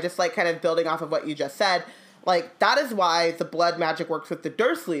 just, like, kind of building off of what you just said, like, that is why the blood magic works with the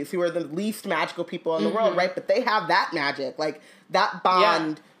Dursleys, who are the least magical people in the world, right? But they have that magic. Like, that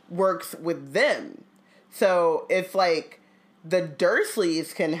bond works with them. So, if, like, the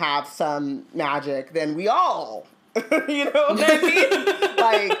Dursleys can have some magic, then we all, you know what I mean?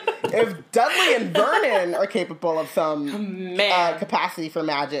 Like, if Dudley and Vernon are capable of some capacity for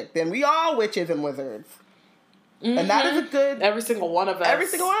magic, then we all witches and wizards. And that is a good... Every single one of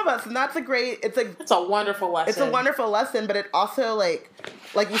us. And that's a great... It's a wonderful lesson. It's a wonderful lesson, but it also, like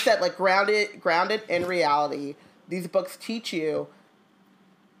you said, like, grounded in reality. These books teach you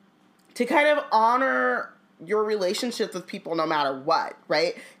to kind of honor your relationships with people no matter what,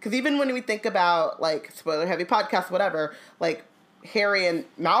 right? Because even when we think about, like, spoiler-heavy podcasts, whatever, like, Harry and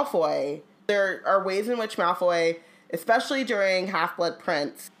Malfoy, there are ways in which Malfoy, especially during Half-Blood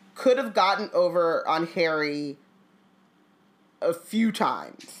Prince... could have gotten over on Harry a few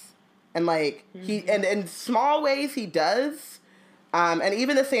times. And, like, he, and in small ways he does. And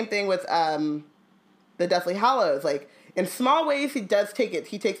even the same thing with the Deathly Hallows. Like, in small ways he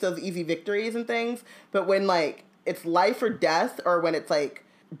takes those easy victories and things. But when, like, it's life or death, or when it's like,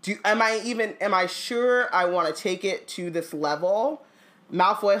 am I sure I want to take it to this level?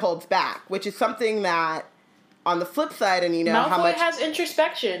 Malfoy holds back, which is something that, on the flip side, and you know Malfoy how much has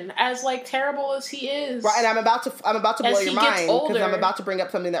introspection, as like terrible as he is. right, and I'm about to blow your mind because I'm about to bring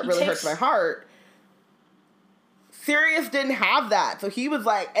up something that really hurts my heart. Sirius didn't have that, so he was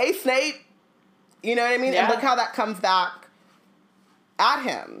like, "Hey, Snape," you know what I mean? Yeah. And look how that comes back at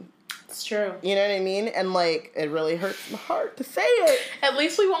him. It's true. You know what I mean? And, like, it really hurts my heart to say it. At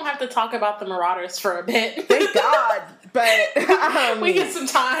least we won't have to talk about the Marauders for a bit. Thank God. But we get some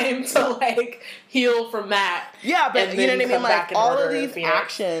time to, like, heal from that. Yeah, but you know what I mean? Like, all of these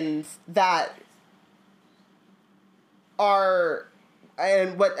actions that are,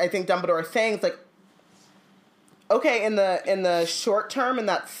 and what I think Dumbledore is saying is, like, okay, in the short term, in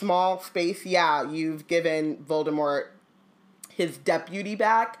that small space, yeah, you've given Voldemort his deputy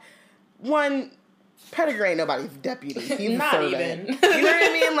back. One, Pettigrew ain't nobody's deputy. He's not a servant. even. You know what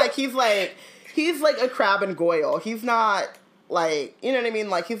I mean? Like, he's like a Crabbe and Goyle. He's not, like, you know what I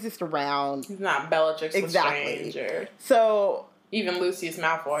mean? Like, he's just around. He's not Bellatrix Lestrange or so even Lucius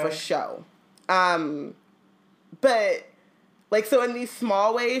Malfoy. For show. But, like, so in these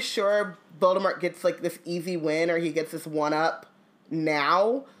small ways, sure, Voldemort gets, like, this easy win, or he gets this one-up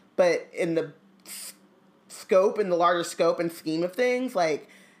now, but in the scope, in the larger scope and scheme of things, like,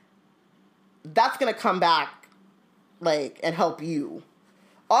 that's gonna come back, like, and help you.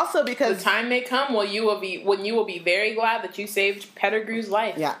 Also, because the time may come when you will be very glad that you saved Pettigrew's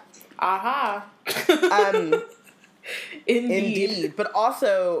life. Yeah. Aha. Indeed. But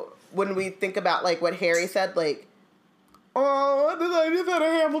also, when we think about, like, what Harry said, like, oh, I just had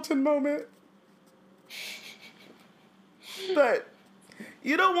a Hamilton moment. But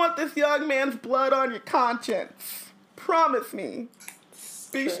you don't want this young man's blood on your conscience. Promise me.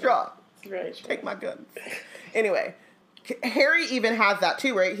 Be strong. Very true. Take my guns. Anyway, Harry even has that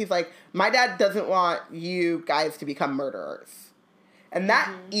too, right? He's like, my dad doesn't want you guys to become murderers. And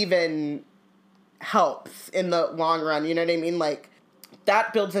that even helps in the long run, you know what I mean? Like,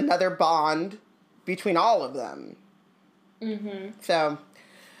 that builds another bond between all of them. Mm-hmm. So,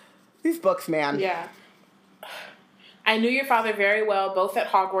 these books, man. Yeah. I knew your father very well, both at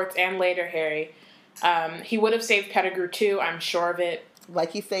Hogwarts and later, Harry. He would have saved Pettigrew too, I'm sure of it.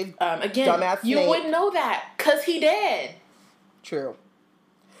 Like he saved again, dumbass you Snape. wouldn't know that, because he did. True.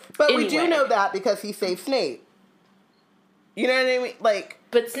 But we do know that because he saved Snape. You know what I mean? Like,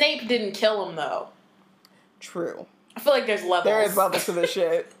 but Snape didn't kill him, though. True. I feel like there's levels. There is levels to this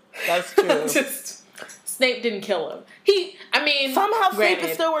shit. That's true. Snape didn't kill him. Somehow granted, Snape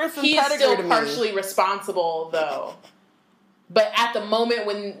is still worse than he Pettigrew is still to me. partially responsible, though. But in the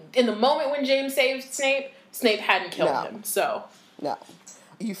moment when James saved Snape, Snape hadn't killed him, so. No.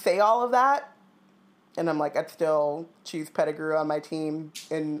 You say all of that, and I'm like, I'd still choose Pettigrew on my team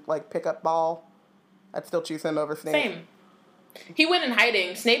in, like, pickup ball. I'd still choose him over Snape. Same. He went in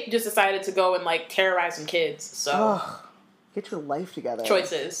hiding. Snape just decided to go and, like, terrorize some kids, so. Ugh. Get your life together.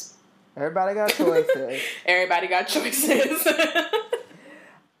 Choices. Everybody got choices. Everybody got choices. Okay.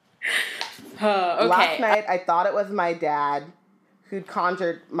 Last night, I thought it was my dad who'd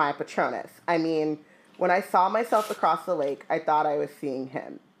conjured my Patronus. I mean, when I saw myself across the lake, I thought I was seeing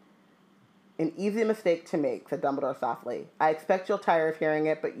him. An easy mistake to make, said Dumbledore softly. I expect you'll tire of hearing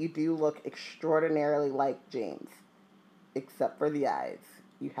it, but you do look extraordinarily like James. Except for the eyes.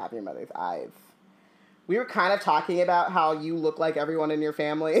 You have your mother's eyes. We were kind of talking about how you look like everyone in your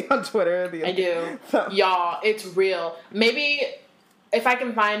family on Twitter. I do. So. Y'all, it's real. Maybe if I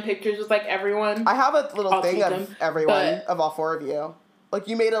can find pictures with, like, everyone. I have a little thing of everyone, of all four of you. Like,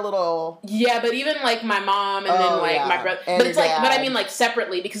 you made a little... Yeah, but even, like, my mom and then, like, my brother... But it's, like... But I mean, like,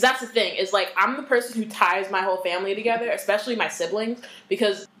 separately. Because that's the thing. Is, like, I'm the person who ties my whole family together. Especially my siblings.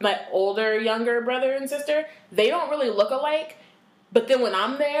 Because my younger brother and sister, they don't really look alike. But then when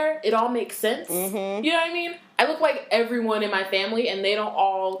I'm there, it all makes sense. Mm-hmm. You know what I mean? I look like everyone in my family, and they don't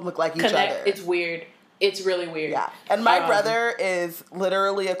all... Look like each connect. other. It's weird. It's really weird. Yeah. And my brother is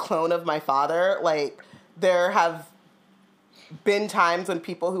literally a clone of my father. Like, there have... been times when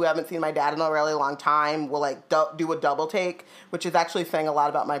people who haven't seen my dad in a really long time will, like, do a double take, which is actually saying a lot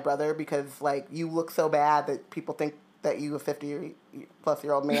about my brother because, like, you look so bad that people think that you a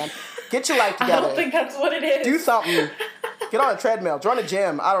 50-plus-year-old man. Get your life together. I don't think that's what it is. Do something. Get on a treadmill. Join a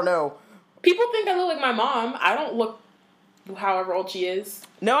gym. I don't know. People think I look like my mom. I don't look however old she is.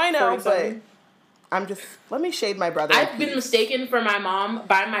 No, I know, 47. but I'm just... Let me shade my brother. I've been mistaken for my mom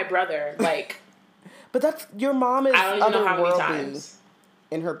by my brother. Like... But that's... Your mom is I don't even know how many times.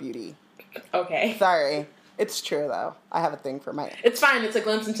 In her beauty. Okay. Sorry. It's true, though. I have a thing for my... It's fine. It's a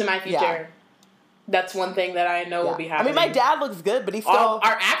glimpse into my future. Yeah. That's one thing that I know will be happening. I mean, my dad looks good, but he's still...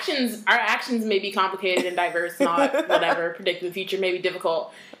 Our actions may be complicated and diverse, not whatever. Predicting the future may be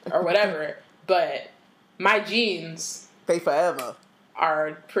difficult or whatever. But my genes... They forever.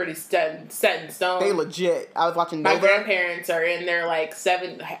 Are pretty set in stone. They legit. I was watching Nova. My grandparents are in their late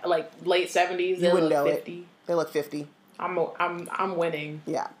 70s. They look 50. They look 50. I'm winning.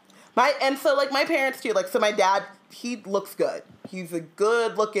 Yeah. My parents too. Like, so my dad, he looks good. He's a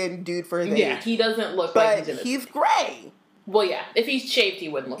good looking dude for his age. Yeah, he doesn't look but like he's in his he's gray. Well, yeah. If he's shaved, he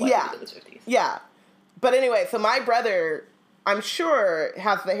wouldn't look like he's in his 50s. Yeah. But anyway, so my brother, I'm sure,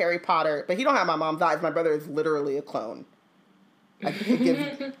 has the Harry Potter, but he don't have my mom's eyes. My brother is literally a clone. Like, he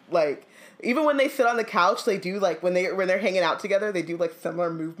gives, like, even when they sit on the couch, they do, like, when they're hanging out together, they do, like, similar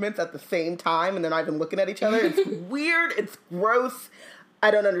movements at the same time, and they're not even looking at each other. It's weird. It's gross.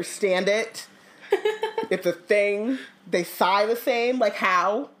 I don't understand it. It's a thing. They sigh the same. Like,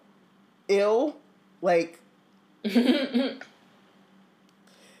 how? Ill? Like... Anyway,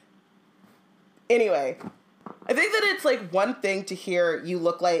 I think that it's, like, one thing to hear you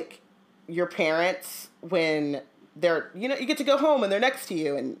look like your parents when... they're, you get to go home and they're next to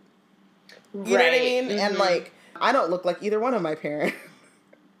you and you know what I mean? Mm-hmm. And like, I don't look like either one of my parents.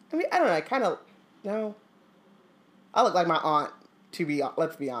 I mean, I don't know. I kind of, no. I look like my aunt,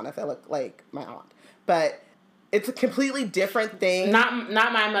 let's be honest. I look like my aunt. But it's a completely different thing. Not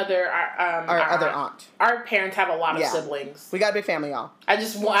my mother, our other aunt. Our parents have a lot of siblings. We got a big family, y'all. I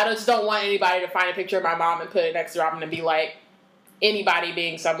just don't want anybody to find a picture of my mom and put it next to Robin and be like, anybody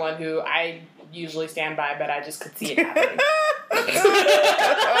being someone who I usually stand by, but I just could see it happening.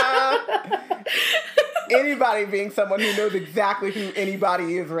 Anybody being someone who knows exactly who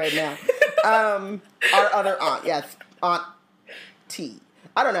anybody is right now. Our other aunt, yes, Aunt T.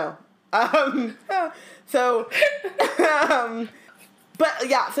 I don't know. But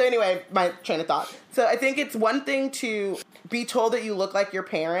yeah, so anyway, my train of thought. So I think it's one thing to be told that you look like your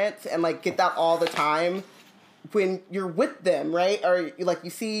parents and like get that all the time when you're with them, right? Or like you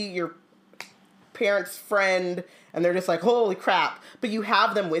see your parents' friend and they're just like, holy crap, but you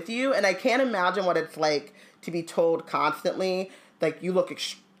have them with you, and I can't imagine what it's like to be told constantly, like, you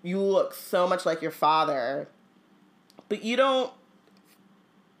look so much like your father, but you don't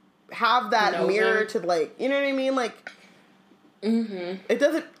have that mirror to, like, you know what I mean? Like, it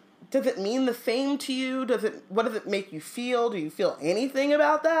does it mean the same to you? What does it make you feel? Do you feel anything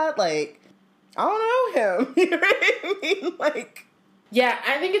about that? Like, I don't know him. You know what I mean? Like, yeah,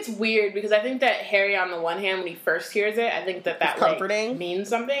 I think it's weird because I think that Harry, on the one hand, when he first hears it, I think that like, means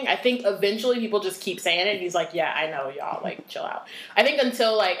something. I think eventually people just keep saying it, and he's like, yeah, I know, y'all, like, chill out. I think I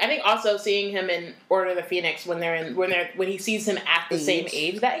think also seeing him in Order of the Phoenix when he sees him at the same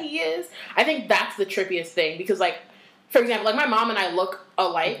age that he is, I think that's the trippiest thing because, like, for example, like, my mom and I look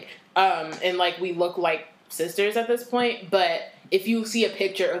alike, and, like, we look like sisters at this point, but if you see a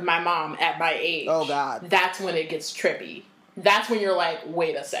picture of my mom at my age, oh God, that's when it gets trippy. That's when you're like,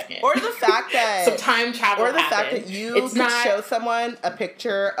 wait a second. Or the fact that... some time travel Or the happened. fact that you could show someone a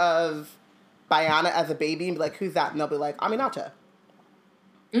picture of Bayana as a baby and be like, who's that? And they'll be like, Aminata.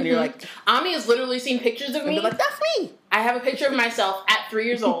 And you're like... Ami has literally seen pictures of me. And be like, that's me! I have a picture of myself at 3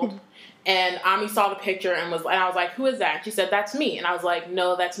 years old. And Ami saw the picture and I was like, who is that? And she said, that's me. And I was like,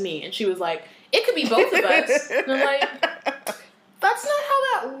 no, that's me. And she was like, it could be both of us. And I'm like, that's not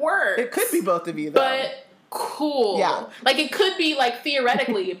how that works. It could be both of you, though. But... cool. Yeah. Like, it could be, like,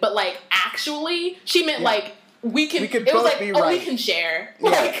 theoretically, but, like, actually, she meant, like, we could it was both like, be oh, right. we can share. Yeah.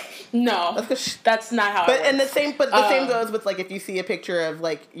 Like, no. That's not how it works. And the same goes with, like, if you see a picture of,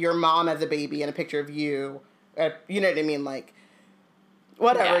 like, your mom as a baby and a picture of you, you know what I mean? Like,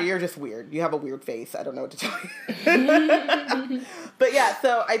 whatever, you're just weird. You have a weird face. I don't know what to tell you. But, yeah,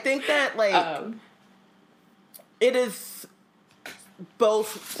 so I think that, like, it is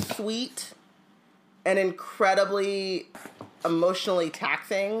both sweet and incredibly emotionally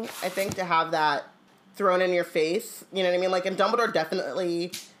taxing, I think, to have that thrown in your face. You know what I mean? Like, and Dumbledore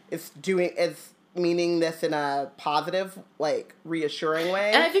definitely is meaning this in a positive, like, reassuring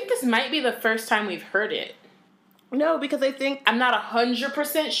way. And I think this might be the first time we've heard it. No, because I think... I'm not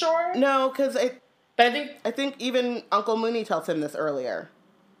 100% sure. No, because I think even Uncle Mooney tells him this earlier.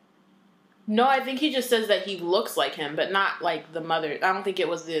 No, I think he just says that he looks like him, but not like the mother. I don't think it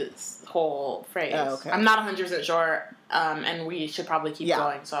was this whole phrase. Oh, okay. I'm not 100% sure, and we should probably keep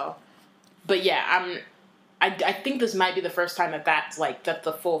going. So, but yeah, I think this might be the first time that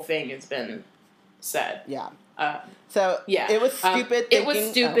the full thing has been said. Yeah. So yeah, it was stupid. It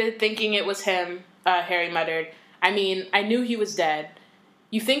was stupid thinking it was him. Harry muttered. I mean, I knew he was dead.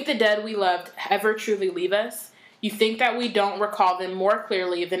 You think the dead we loved ever truly leave us? You think that we don't recall them more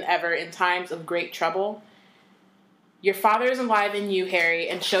clearly than ever in times of great trouble? Your father is alive in you, Harry,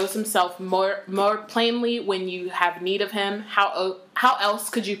 and shows himself more plainly when you have need of him. How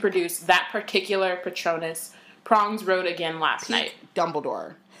else could you produce that particular Patronus? Prongs wrote again last night.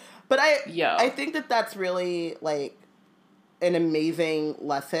 Dumbledore. But I think that that's really, like, an amazing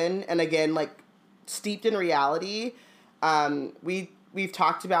lesson. And again, like, steeped in reality. We've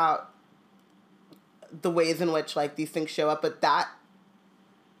talked about the ways in which, like, these things show up, but that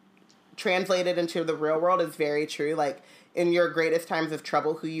translated into the real world is very true. Like, in your greatest times of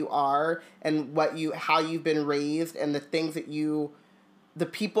trouble, who you are and how you've been raised and the things that the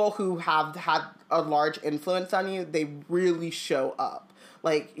people who have had a large influence on you, they really show up.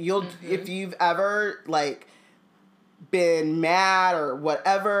 Like, if you've ever, like, been mad or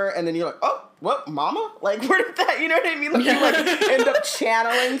whatever, and then you're like, oh, what, mama? Like, where did that, you know what I mean? Like, you, like, end up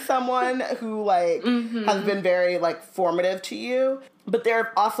channeling someone who, like, has been very, like, formative to you. But there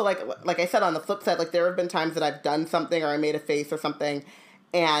have also, like I said, on the flip side, like, there have been times that I've done something or I made a face or something,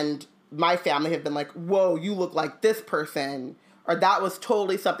 and my family have been like, whoa, you look like this person, or that was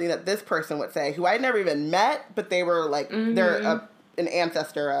totally something that this person would say, who I'd never even met, but they were, like, they're an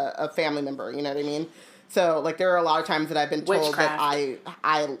ancestor, a family member, you know what I mean? So, like, there are a lot of times that I've been told that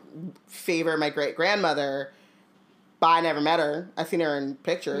I favor my great-grandmother, but I never met her. I've seen her in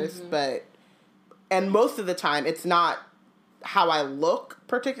pictures, and most of the time, it's not how I look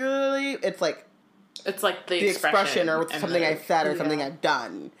particularly. It's like the expression or something I've said or something I've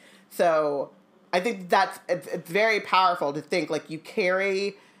done. So, I think it's very powerful to think, like, you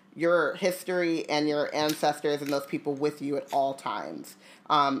carry your history and your ancestors and those people with you at all times.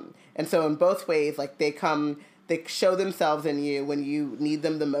 And so in both ways, like, they show themselves in you when you need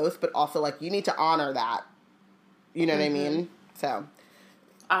them the most, but also, like, you need to honor that. You know what I mean? So.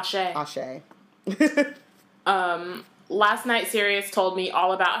 Ashe. Last night Sirius told me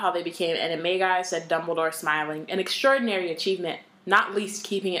all about how they became Animagi, said Dumbledore, smiling. An extraordinary achievement, not least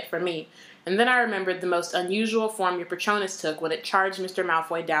keeping it from me. And then I remembered the most unusual form your Patronus took when it charged Mr.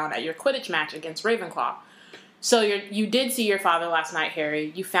 Malfoy down at your Quidditch match against Ravenclaw. So you did see your father last night,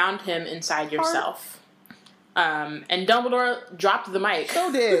 Harry. You found him inside yourself. And Dumbledore dropped the mic.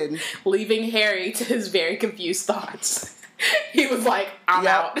 So did. Leaving Harry to his very confused thoughts. He was like, I'm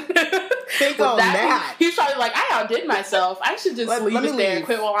out. Think on that. He was probably like, I outdid myself. I should just leave it there and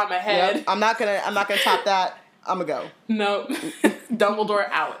quit while I'm ahead. Yep. I'm not gonna top that. I'm gonna go. No. Dumbledore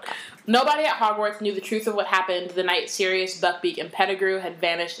out. Nobody at Hogwarts knew the truth of what happened the night Sirius, Buckbeak, and Pettigrew had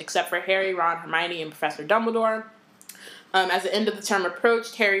vanished except for Harry, Ron, Hermione, and Professor Dumbledore. As the end of the term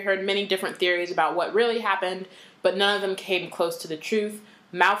approached, Harry heard many different theories about what really happened, but none of them came close to the truth.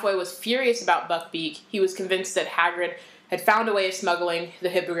 Malfoy was furious about Buckbeak. He was convinced that Hagrid had found a way of smuggling the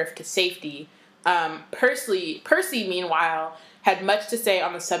Hippogriff to safety. Percy, meanwhile, had much to say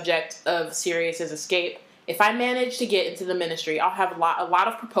on the subject of Sirius's escape. If I manage to get into the Ministry, I'll have a lot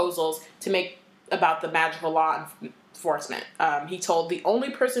of proposals to make about the magical law enforcement. He told the only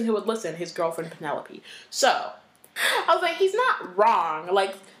person who would listen, his girlfriend Penelope. So, I was like, he's not wrong.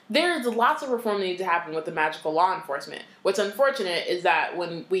 Like, there's lots of reform that needs to happen with the magical law enforcement. What's unfortunate is that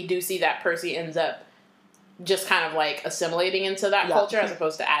when we do see that Percy ends up just kind of, like, assimilating into that culture as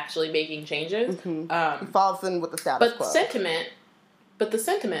opposed to actually making changes. He falls in with the status quo. But the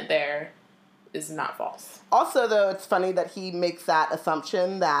sentiment there is not false. Also, though, it's funny that he makes that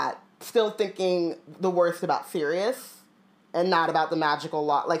assumption that still thinking the worst about Sirius and not about the magical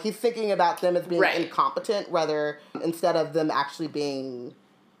law. Like, he's thinking about them as being incompetent, rather, instead of them actually being...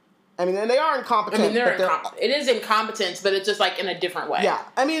 I mean, and they are incompetent. I mean, it is incompetence, but it's just, like, in a different way. Yeah.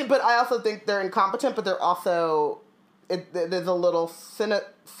 I mean, but I also think they're incompetent, but they're also... there's a little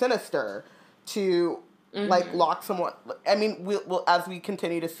sinister to, like, lock someone... I mean, we'll as we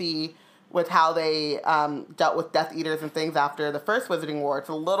continue to see with how they dealt with Death Eaters and things after the first Wizarding War, it's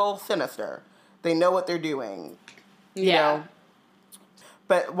a little sinister. They know what they're doing. You know?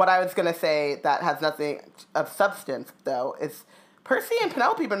 But what I was going to say that has nothing of substance, though, is Percy and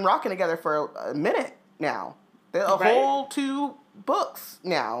Penelope have been rocking together for a minute now. They're a whole 2 books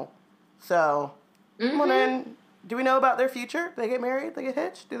now. So, well then, do we know about their future? Do they get married? They get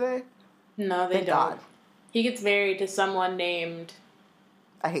hitched? Do they? No, they don't. God. He gets married to someone named...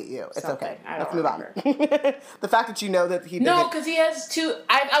 I hate you. It's something. Okay. Let's move on. The fact that you know that he... No, because he has 2...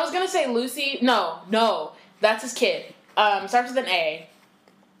 I was going to say Lucy. No. That's his kid. Starts with an A.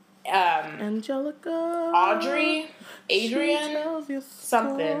 Angelica. Audrey? Adrian?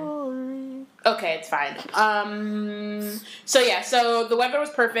 Something. Okay, it's fine. So the weather was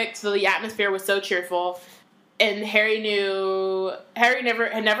perfect, so the atmosphere was so cheerful, and Harry had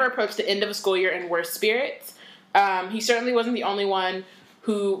never approached the end of a school year in worse spirits. He certainly wasn't the only one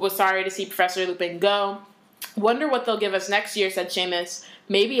who was sorry to see Professor Lupin go. Wonder what they'll give us next year, said Seamus.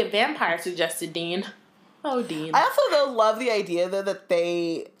 Maybe a vampire, suggested Dean. Oh, Dean. I also, though, love the idea, though, that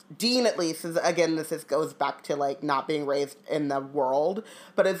Dean, at least, is, again, goes back to, like, not being raised in the world,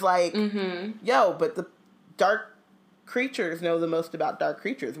 but it's like, but the dark creatures know the most about dark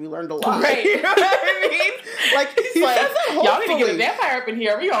creatures. We learned a lot. Right. You know what I mean? Like, he's like, y'all need to get a vampire up in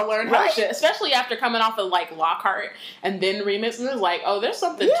here. We gonna learn how shit. Especially after coming off of, like, Lockhart and then Remus, and it's like, oh, there's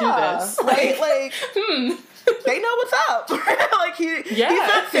something to this. Like, they know what's up. Like, he's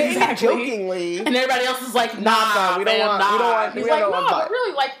not saying it jokingly. And everybody else is like, nah, we don't want. He's like, no, but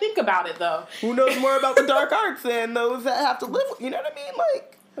really, like, think about it, though. Who knows more about the dark arts than those that have to live with, you know what I mean?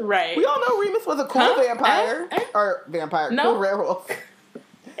 Like, right. We all know Remus was a cool vampire. Cool werewolf.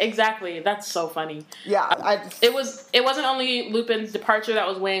 Exactly. That's so funny. Yeah. It wasn't only Lupin's departure that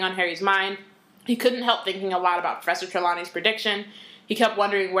was weighing on Harry's mind. He couldn't help thinking a lot about Professor Trelawney's prediction. He kept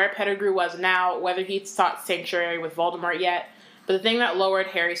wondering where Pettigrew was now, whether he'd sought sanctuary with Voldemort yet. But the thing that lowered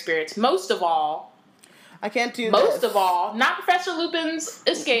Harry's spirits most of all... I can't do most of all, not Professor Lupin's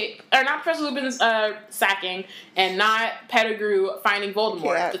escape, or not Professor Lupin's sacking, and not Pettigrew finding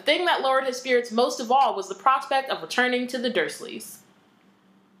Voldemort. The thing that lowered his spirits most of all was the prospect of returning to the Dursleys.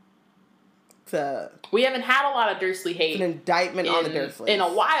 We haven't had a lot of Dursley hate. It's an indictment on the Dursleys. In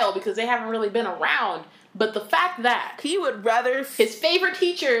a while, because they haven't really been around. But the fact that he would rather his favorite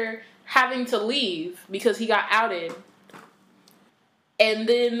teacher having to leave because he got outed, and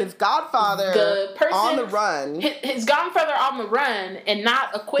then his godfather on the run, his godfather on the run and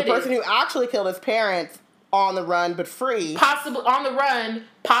not acquitted, the person who actually killed his parents on the run but free, possibly on the run,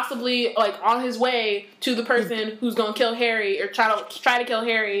 possibly like on his way to the person who's gonna kill Harry or try to kill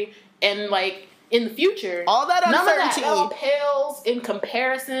Harry, and like in the future, all that uncertainty, that all pales in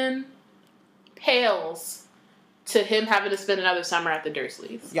comparison. Pales to him having to spend another summer at the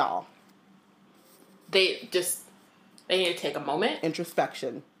Dursleys. Y'all. They need to take a moment.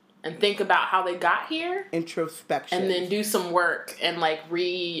 Introspection. And think about how they got here. Introspection. And then do some work and like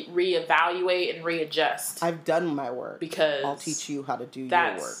reevaluate and readjust. I've done my work. Because I'll teach you how to do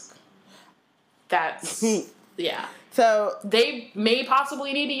your work. That's yeah. So they may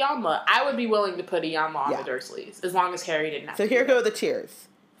possibly need a Iyanla. I would be willing to put Iyanla on the Dursleys as long as Harry didn't have to. So here go the tears.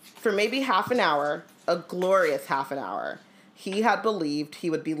 For maybe half an hour, a glorious half an hour, he had believed he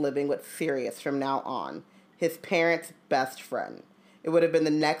would be living with Sirius from now on, his parents' best friend. It would have been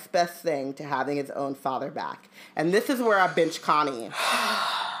the next best thing to having his own father back. And this is where I bench Connie.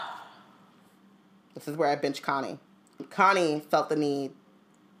 Connie felt the need.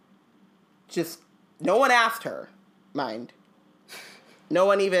 No one asked her, mind. No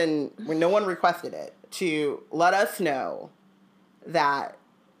one requested it, to let us know that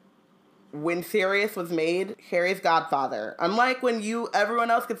when Sirius was made Harry's godfather, unlike when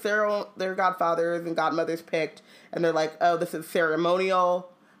everyone else gets their godfathers and godmothers picked, and they're like, oh, this is ceremonial,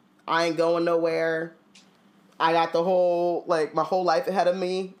 I ain't going nowhere, I got my whole life ahead of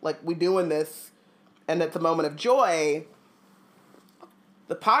me, like, we doing this, and it's a moment of joy.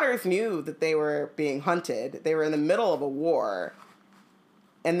 The Potters knew that they were being hunted. They were in the middle of a war,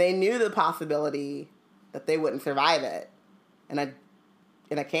 and they knew the possibility that they wouldn't survive it, and I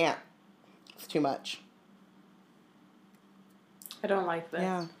can't. It's too much. I don't like this.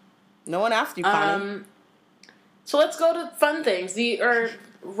 Yeah. No one asked you, Connie. So let's go to fun things.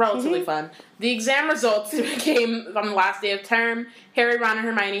 Relatively fun. The exam results came on the last day of term. Harry, Ron, and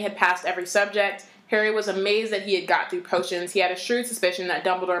Hermione had passed every subject. Harry was amazed that he had got through potions. He had a shrewd suspicion that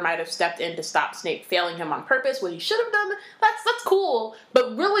Dumbledore might have stepped in to stop Snape failing him on purpose. What he should have done, that's cool.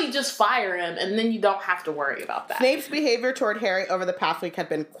 But really just fire him, and then you don't have to worry about that. Snape's behavior toward Harry over the past week had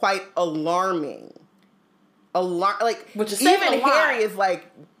been quite alarming. Which is even Harry is like,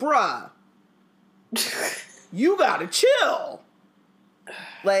 bruh, you gotta chill.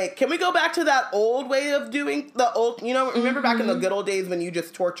 Like, can we go back to that old way of doing remember back in the good old days when you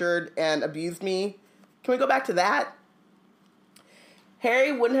just tortured and abused me? Can we go back to that?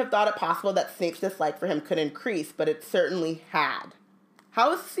 Harry wouldn't have thought it possible that Snape's dislike for him could increase, but it certainly had.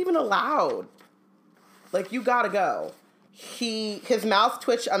 How is this even allowed? Like, you gotta go. His mouth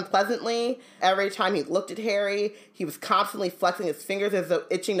twitched unpleasantly every time he looked at Harry. He was constantly flexing his fingers as though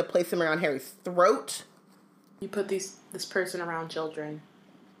itching to place them around Harry's throat. You put this person around children.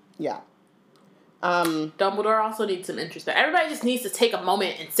 Yeah. Dumbledore also needs some introspection. Everybody just needs to take a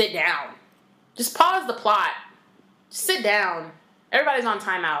moment and sit down. Just pause the plot. Just sit down. Everybody's on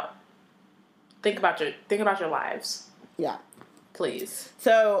timeout. Think about your lives. Yeah. Please.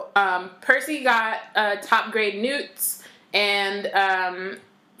 So, Percy got top grade newts, and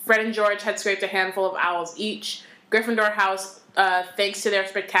Fred and George had scraped a handful of owls each. Gryffindor House, thanks to their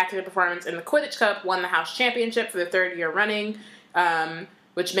spectacular performance in the Quidditch Cup, won the house championship for the third year running,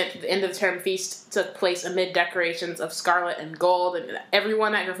 which meant that the end of the term feast took place amid decorations of scarlet and gold, and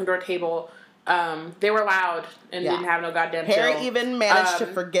everyone at Gryffindor table, they were loud and didn't have no goddamn Harry chill. even managed to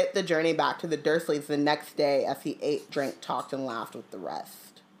forget the journey back to the Dursleys the next day as he ate, drank, talked, and laughed with the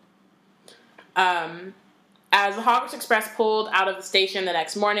rest. As the Hogwarts Express pulled out of the station the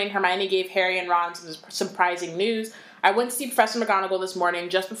next morning, Hermione gave Harry and Ron some surprising news. I went to see Professor McGonagall this morning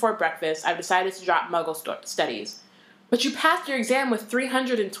just before breakfast. I've decided to drop Muggle studies. But you passed your exam with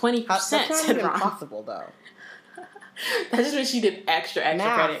 320%, That's not said even Ron. possible, though. That just means she did extra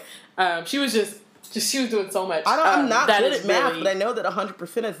Math. credit. She was she was doing so much. I'm not good at math, really, but I know that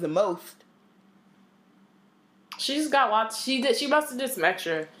 100% is the most. She's got lots. She must have did some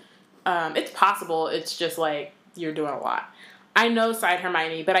extra. It's possible. It's just like you're doing a lot. I know, sighed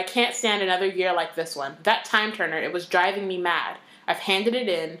Hermione, but I can't stand another year like this one. That time turner, it was driving me mad. I've handed it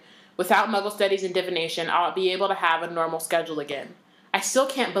in. Without Muggle studies and divination, I'll be able to have a normal schedule again. I still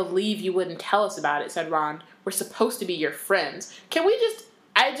can't believe you wouldn't tell us about it, said Ron. We're supposed to be your friends.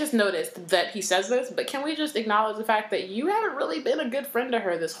 I just noticed that he says this, but can we just acknowledge the fact that you haven't really been a good friend to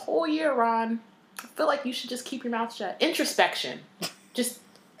her this whole year, Ron? I feel like you should just keep your mouth shut. Introspection. Just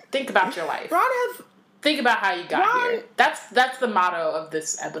think about your life. Think about how you got here. That's the motto of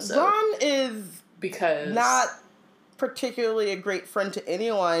this episode. Ron is because not particularly a great friend to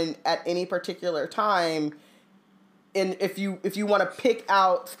anyone at any particular time. And if you want to pick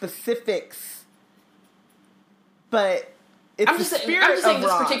out specifics, but I'm just saying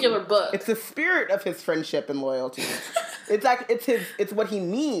this particular book. It's the spirit of his friendship and loyalty. It's what he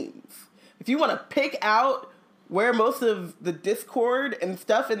means. If you want to pick out where most of the discord and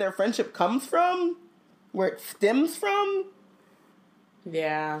stuff in their friendship comes from, where it stems from,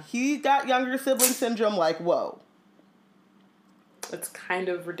 yeah, he got younger sibling syndrome. Like, whoa, it's kind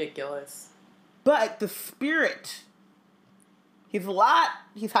of ridiculous. But the spirit, he's a lot.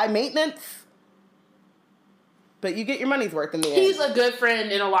 He's high maintenance. But you get your money's worth in the end. He's a good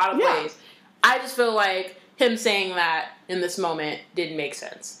friend in a lot of ways. I just feel like him saying that in this moment didn't make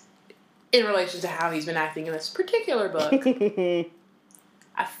sense in relation to how he's been acting in this particular book.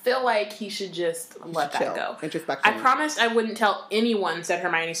 I feel like he should just let that go. Introspection. I promised I wouldn't tell anyone, said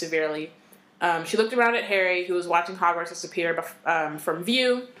Hermione severely. She looked around at Harry, who was watching Hogwarts disappear from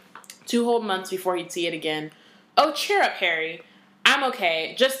view 2 whole months before he'd see it again. Oh, cheer up, Harry. I'm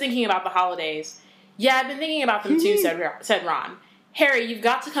okay. Just thinking about the holidays. Yeah, I've been thinking about them too, said Ron. Harry, you've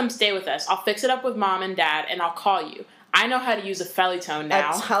got to come stay with us. I'll fix it up with Mom and Dad, and I'll call you. I know how to use a Feliton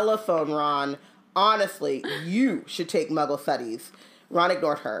now. A telephone, Ron. Honestly, you should take Muggle studies. Ron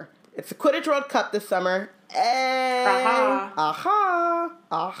ignored her. It's the Quidditch World Cup this summer. Hey. Aha.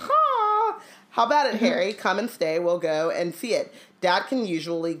 How about it, Harry? Come and stay. We'll go and see it. Dad can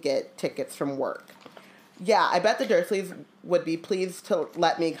usually get tickets from work. Yeah, I bet the Dursleys would be pleased to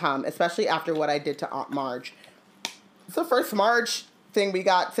let me come, especially after what I did to Aunt Marge. It's the first Marge thing we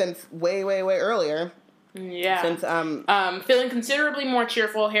got since way, way, way earlier. Yeah. Since, feeling considerably more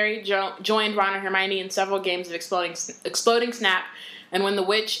cheerful, Harry joined Ron and Hermione in several games of Exploding Snap, and when the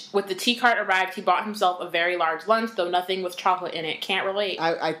witch with the tea cart arrived, he bought himself a very large lunch, though nothing with chocolate in it. Can't relate.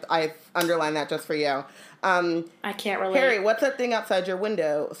 I underlined that just for you. I can't relate. Harry, what's that thing outside your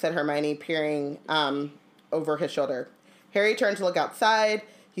window? Said Hermione, peering over his shoulder. Harry turned to look outside.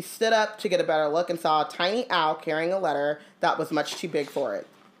 He stood up to get a better look and saw a tiny owl carrying a letter that was much too big for it.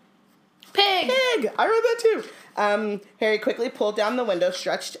 Pig! I read that too. Harry quickly pulled down the window,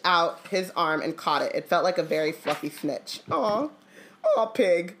 stretched out his arm, and caught it. It felt like a very fluffy snitch. Aw,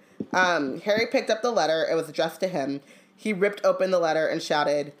 Pig. Harry picked up the letter. It was addressed to him. He ripped open the letter and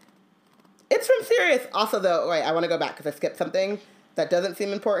shouted, "It's from Sirius!" Also, though, wait, I want to go back because I skipped something that doesn't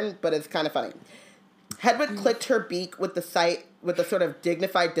seem important, but it's kind of funny. Hedwig clicked her beak with the sort of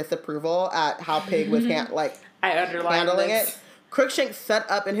dignified disapproval at how Pig was handling it. Crookshanks sat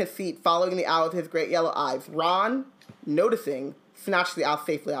up in his seat, following the owl with his great yellow eyes. Ron, noticing, snatched the owl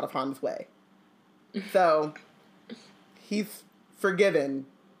safely out of harm's way. So, he's forgiven,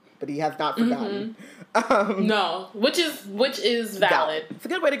 but he has not forgotten. No, which is valid. It's a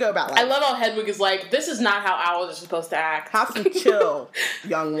good way to go about life. I love how Hedwig is like, this is not how owls are supposed to act. Have some chill,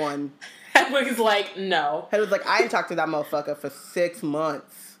 young one. Hedwig is like, no. Hedwig's like, I ain't talked to that motherfucker for 6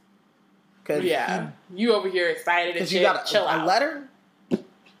 months. Cause you over here excited and shit. You got chill out. A letter?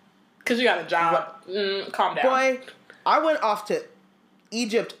 Because you got a job. Calm down. Boy, I went off to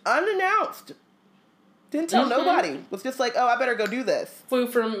Egypt unannounced. Didn't tell nobody. Was just like, oh, I better go do this. Flew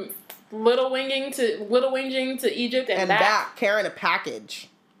from Little Winging to Egypt and back. Carrying a package.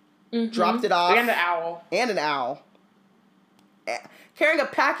 Dropped it off. And an owl. Carrying a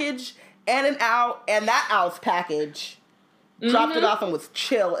package and an owl and that owl's package. Dropped it off and was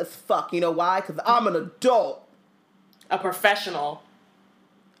chill as fuck. You know why? Because I'm an adult. A professional.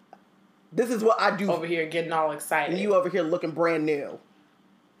 This is what I do. Over here getting all excited. And you over here looking brand new.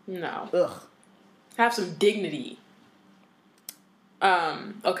 No. Ugh. Have some dignity.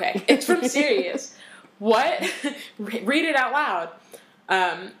 Okay. It's from Sirius. What? Read it out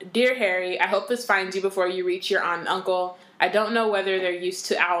loud. Dear Harry, I hope this finds you before you reach your aunt and uncle. I don't know whether they're used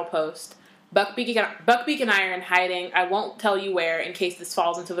to owl post. Buckbeak and I are in hiding. I won't tell you where in case this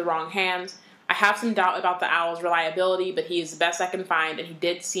falls into the wrong hands. I have some doubt about the owl's reliability, but he is the best I can find, and he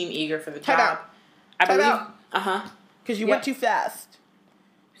did seem eager for the job. I believe. Because you went too fast.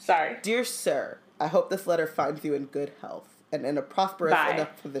 Sorry. Dear sir, I hope this letter finds you in good health and in a prosperous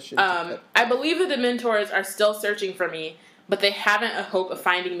enough position. I believe the Dementors are still searching for me, but they haven't a hope of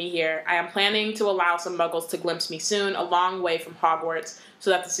finding me here. I am planning to allow some muggles to glimpse me soon, a long way from Hogwarts, so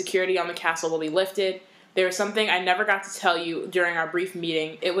that the security on the castle will be lifted. There was something I never got to tell you during our brief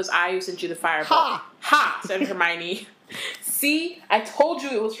meeting. It was I who sent you the fireball. Ha! Said Hermione. See? I told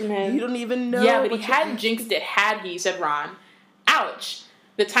you it was from him. You don't even know. Yeah, but he hadn't jinxed it, had he, said Ron. Ouch.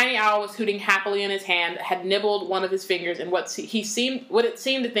 The tiny owl was hooting happily in his hand, had nibbled one of his fingers in what it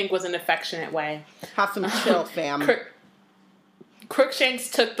seemed to think was an affectionate way. Have some chill, fam.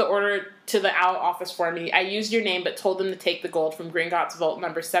 Crookshanks took the order to the owl office for me. I used your name, but told them to take the gold from Gringotts Vault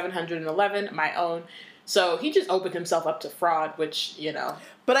number 711, my own. So he just opened himself up to fraud, which, you know.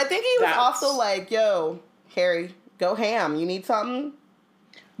 But I think he was also like, yo, Harry, go ham. You need something?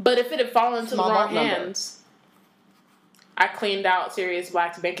 But if it had fallen into the wrong hands, I cleaned out Sirius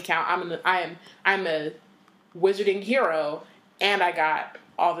Black's bank account. I'm a wizarding hero, and I got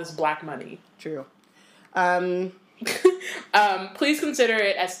all this black money. True. Please consider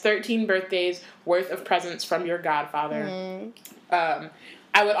it as 13 birthdays worth of presents from your godfather.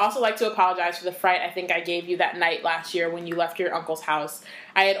 I would also like to apologize for the fright I think I gave you that night last year when you left your uncle's house.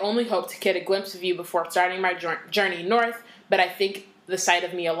 I had only hoped to get a glimpse of you before starting my journey north, but I think the sight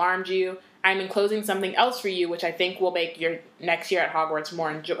of me alarmed you. I'm enclosing something else for you, which I think will make your next year at Hogwarts more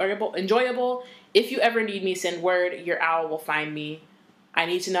enjoyable. If you ever need me, send word. Your owl will find me. I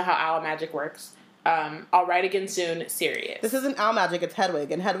need to know how owl magic works. I'll write again soon. Sirius. This isn't owl magic, it's Hedwig.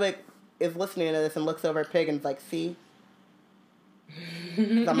 And Hedwig is listening to this and looks over at Pig and is like, see?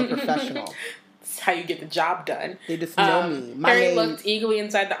 I'm a professional. That's how you get the job done. They just know me. Harry looked eagerly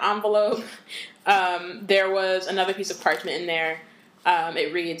inside the envelope. There was another piece of parchment in there.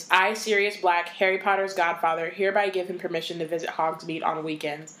 It reads, I, Sirius Black, Harry Potter's godfather, hereby give him permission to visit Hogsmeade on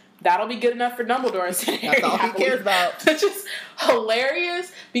weekends. That'll be good enough for Dumbledore, said Harry. That's all he cares about. Which is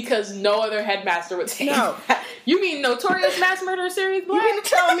hilarious because no other headmaster would take that. You mean notorious mass murderer Sirius Black? You mean to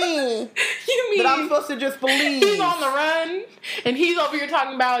tell me that I'm supposed to just believe he's on the run and he's over here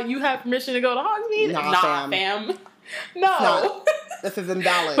talking about you have permission to go to Hogsmeade? Nah, fam. No. This is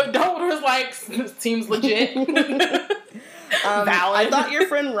invalid. But Dumbledore's like, seems legit. Valid. I thought your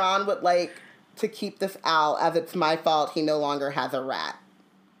friend Ron would like to keep this owl as it's my fault he no longer has a rat.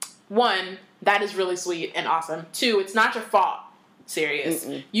 1, that is really sweet and awesome. 2, it's not your fault, Sirius.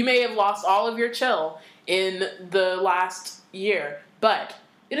 You may have lost all of your chill in the last year, but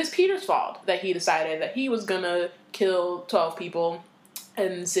it is Peter's fault that he decided that he was gonna kill 12 people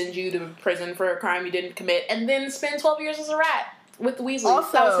and send you to prison for a crime you didn't commit and then spend 12 years as a rat with the Weasleys.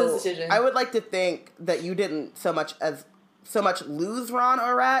 Also, that was his decision. I would like to think that you didn't so much lose Ron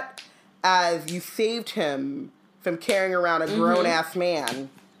or Rat as you saved him from carrying around a grown-ass man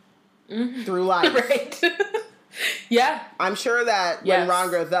through life. Right. Yeah. I'm sure that when Ron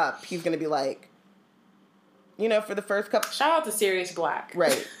grows up, he's going to be like, you know, for the first couple... Shout out to Sirius Black.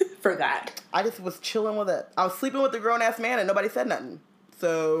 Right. For that. I just was chilling with it. I was sleeping with the grown-ass man and nobody said nothing.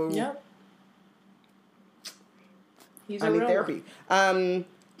 So... Yep. I need therapy. Ron's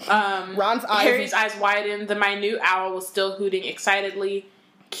eyes... Harry's eyes widened. The minute owl was still hooting excitedly.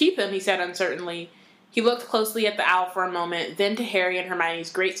 Keep him, he said uncertainly. He looked closely at the owl for a moment, then to Harry and Hermione's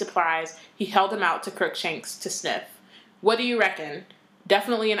great surprise, he held him out to Crookshanks to sniff. What do you reckon?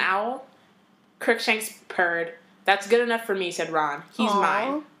 Definitely an owl? Crookshanks purred. That's good enough for me, said Ron. He's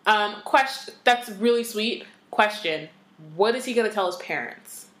mine. That's really sweet. Question. What is he going to tell his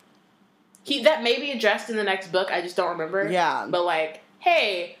parents? That may be addressed in the next book, I just don't remember. Yeah. But like,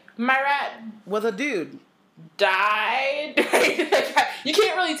 hey, My rat was a dude. Died. You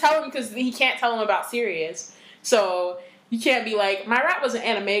can't really tell him because he can't tell him about Sirius. So you can't be like, my rat was an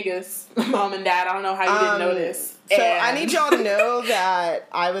animagus, Mom and Dad. I don't know how you didn't know this. So I need y'all to know that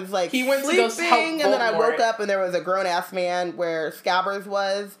I was like he went sleeping, to go help and then I woke Voldemort. up and there was a grown ass man where Scabbers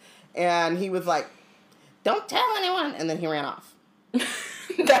was, and he was like, "Don't tell anyone," and then he ran off.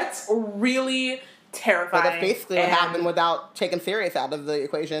 That's really terrifying. But that's basically what happened without taking Sirius out of the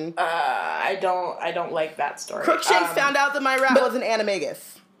equation. I don't like that story. Crookshanks found out that my rat was an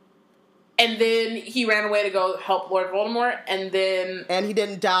animagus. And then he ran away to go help Lord Voldemort, and he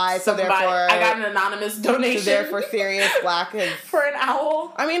didn't die, so somebody, therefore I got an anonymous donation. So therefore Sirius Black is for an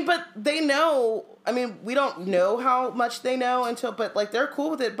owl. I mean, but they know. I mean, we don't know how much they know until, but like they're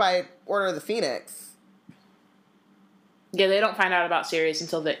cool with it by Order of the Phoenix. Yeah, they don't find out about Sirius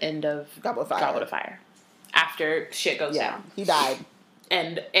until the end of Goblet of Fire. After shit goes down. He died.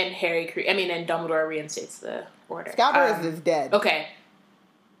 And Dumbledore reinstates the order. Scabbers is dead. Okay.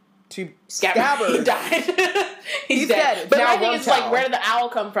 Scabbers. He died. He's dead. But my thing is, like, where did the owl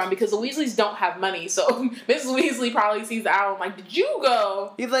come from? Because the Weasleys don't have money, so Mrs. Weasley probably sees the owl and like, did you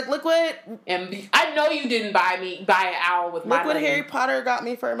go? He's like, look what... And I know you didn't buy an owl with my money. Look what Harry Potter got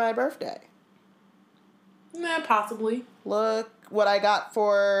me for my birthday. Nah, possibly. Look what I got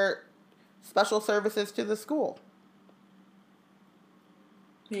for special services to the school.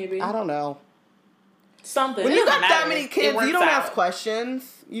 Maybe. I don't know. Something. When you got that many kids, you don't ask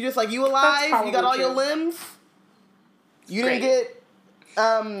questions. You just like, you alive? You got all your limbs? You didn't get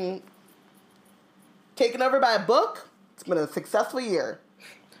taken over by a book? It's been a successful year.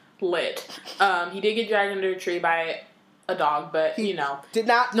 Lit. He did get dragged under a tree by a dog, but, did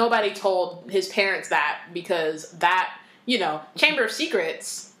not. Nobody told his parents that because that, Chamber of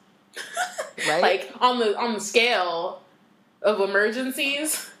Secrets, right? Like, on the scale of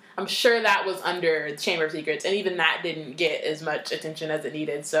emergencies, I'm sure that was under Chamber of Secrets, and even that didn't get as much attention as it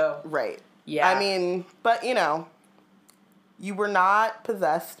needed, so. Right. Yeah. I mean, but, you were not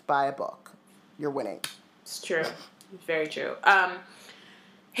possessed by a book. You're winning. It's true. Very true.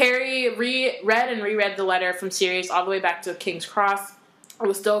 Harry read and reread the letter from Sirius all the way back to King's Cross. It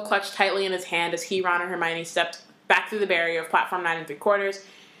was still clutched tightly in his hand as he, Ron, and Hermione stepped back through the barrier of platform 9 3/4.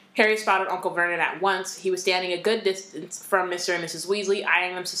 Harry spotted Uncle Vernon at once. He was standing a good distance from Mr. and Mrs. Weasley,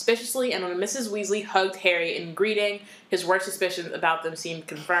 eyeing them suspiciously, and when Mrs. Weasley hugged Harry in greeting, his worst suspicions about them seemed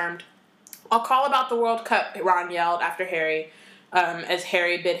confirmed. I'll call about the World Cup, Ron yelled after Harry, as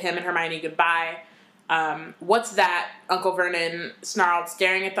Harry bid him and Hermione goodbye. What's that? Uncle Vernon snarled,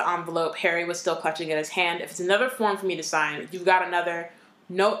 staring at the envelope Harry was still clutching in his hand. If it's another form for me to sign, you've got another.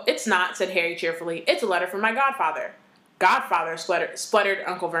 No, it's not, said Harry cheerfully. It's a letter from my godfather. Godfather, spluttered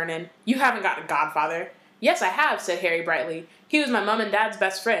Uncle Vernon. You haven't got a godfather. Yes, I have, said Harry brightly. He was my mom and dad's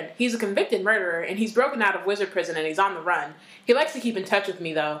best friend. He's a convicted murderer, and he's broken out of wizard prison and he's on the run. He likes to keep in touch with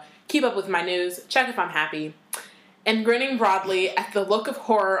me, though. Keep up with my news. Check if I'm happy. And grinning broadly at the look of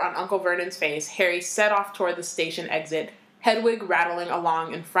horror on Uncle Vernon's face, Harry set off toward the station exit, Hedwig rattling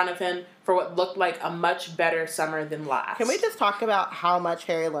along in front of him for what looked like a much better summer than last. Can we just talk about how much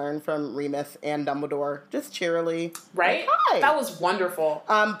Harry learned from Remus and Dumbledore? Just cheerily. Right? Like, hi. That was wonderful.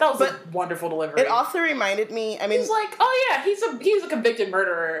 That was a wonderful delivery. It also reminded me, I mean... He's like, oh yeah, he's a convicted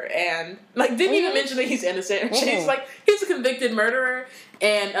murderer, and, like, didn't even mention that he's innocent. She's like, he's a convicted murderer,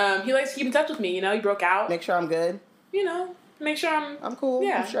 and he likes to keep in touch with me, he broke out. Make sure I'm good. Make sure I'm cool.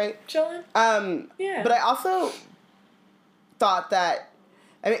 Yeah, I'm straight. Chilling. Yeah. But I also thought that,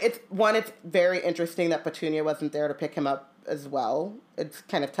 I mean, it's very interesting that Petunia wasn't there to pick him up as well. It's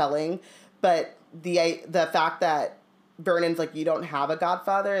kind of telling. But the fact that Vernon's like, you don't have a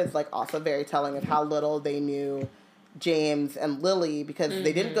godfather is like also very telling of how little they knew James and Lily, because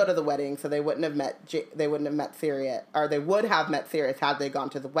they didn't go to the wedding, so they wouldn't have met Sirius, or they would have met Sirius had they gone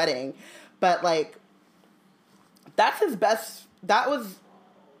to the wedding. But like, that's his best. That was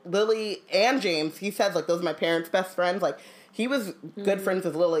Lily and James. He says, like, those are my parents' best friends. Like, he was good friends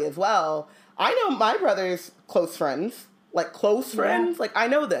with Lily as well. I know my brother's close friends. Like, close friends. Like, I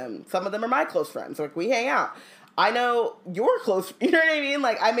know them. Some of them are my close friends. Like, we hang out. I know your close... You know what I mean?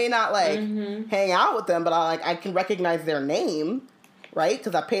 Like, I may not, like, hang out with them, but I can recognize their name, right?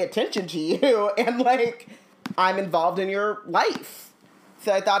 Because I pay attention to you. And, like, I'm involved in your life.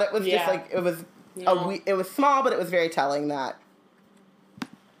 So I thought it was just, like, it was... it was small, but it was very telling that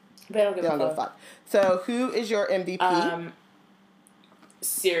they don't give a fuck. So, who is your MVP?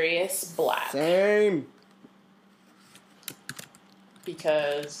 Sirius Black. Same.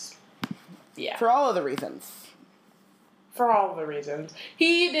 Because, yeah. For all of the reasons.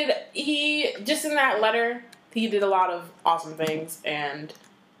 He just in that letter, he did a lot of awesome things, and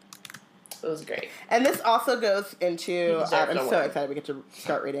It was great. And this also goes into, I'm so win. excited we get to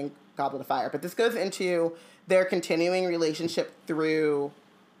start reading Goblet of Fire, but this goes into their continuing relationship through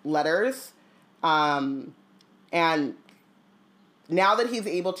letters. And now that he's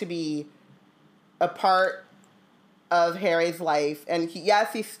able to be a part of Harry's life, and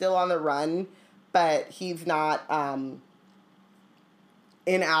he's still on the run, but he's not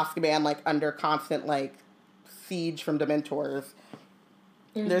in Azkaban, like, under constant, like, siege from Dementors.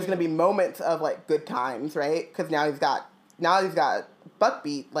 Mm-hmm. There's going to be moments of, like, good times, right? Because now he's got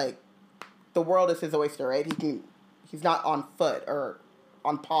Buckbeak, like, the world is his oyster, right? He's not on foot or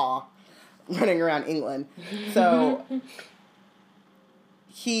on paw running around England. So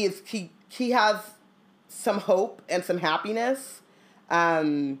he has some hope and some happiness.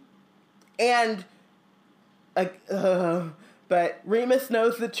 But Remus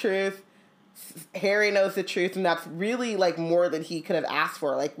knows the truth. Harry knows the truth, and that's really, like, more than he could have asked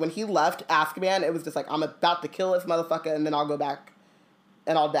for. Like, when he left Azkaban, it was just like, I'm about to kill this motherfucker, and then I'll go back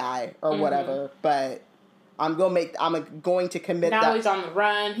and I'll die, or whatever. But I'm going to commit now he's on the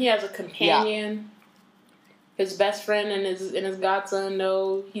run. He has a companion. Yeah. His best friend and his godson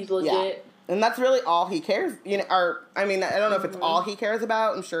know he's legit. Yeah. And that's really all he cares, I don't know if it's all he cares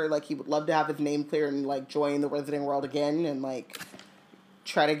about. I'm sure, like, he would love to have his name cleared and, like, join the Wizarding World again and, like,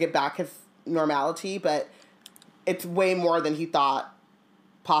 try to get back his normality, but it's way more than he thought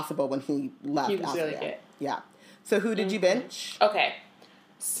possible when he left. He was really good. Yeah. So who did you bench? Okay.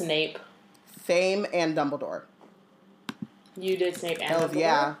 Snape. Same, and Dumbledore. You did Snape and Dumbledore?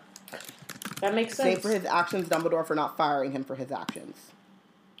 Yeah. That makes sense. Snape for his actions, Dumbledore for not firing him for his actions.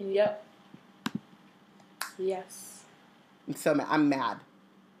 Yep. Yes. I'm mad.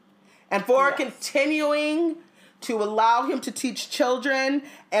 And for continuing to allow him to teach children,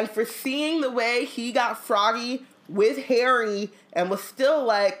 and for seeing the way he got froggy with Harry and was still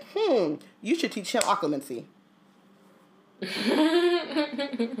like, you should teach him occlumency.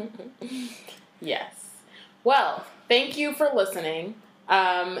 Yes. Well, thank you for listening.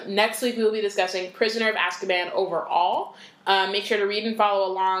 Next week we will be discussing Prisoner of Azkaban overall. Make sure to read and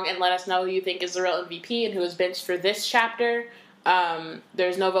follow along and let us know who you think is the real MVP and who is benched for this chapter.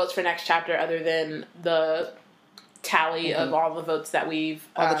 There's no votes for next chapter other than the tally of all the votes that we've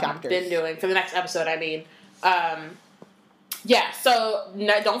been doing for the next episode. So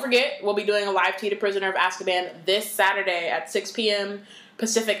don't forget, we'll be doing a live tea to Prisoner of Azkaban this Saturday at 6 p.m.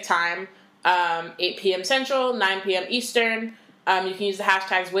 Pacific time, 8 p.m. Central, 9 p.m. Eastern. You can use the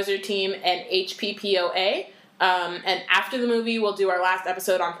hashtags Wizard Team and HPPOA. And after the movie, we'll do our last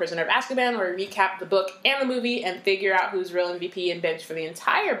episode on Prisoner of Azkaban, where we recap the book and the movie and figure out who's real MVP and bench for the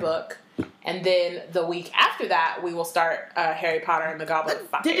entire book. And then the week after that, we will start Harry Potter and the Goblet of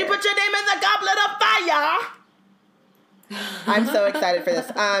Fire. Did you put your name in the Goblet of Fire? I'm so excited for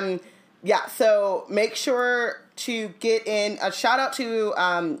this. So make sure to get in. A shout out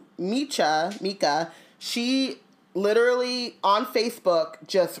to Mika. She literally on Facebook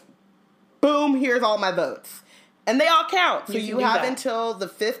just, boom, here's all my votes. And they all count. So you have until the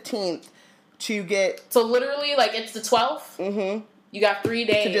 15th to get... So literally, like, it's the 12th? Mm-hmm. You got 3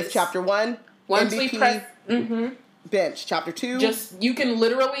 days. To just chapter 1, once MVP, we press... Mm-hmm. bench. Chapter 2... You can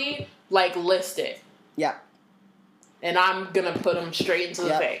literally, like, list it. Yeah. And I'm going to put them straight into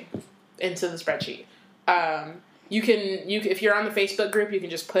the thing. Into the spreadsheet. You can, if you're on the Facebook group, you can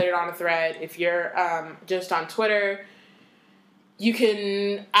just put it on a thread. If you're just on Twitter, you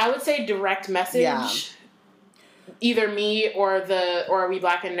can, I would say, direct message either me or We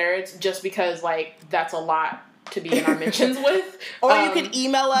Black and Nerds, just because, like, that's a lot to be in our mentions with. Or you can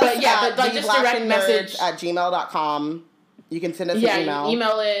email us at just direct message at gmail.com. You can send us an email. Yeah,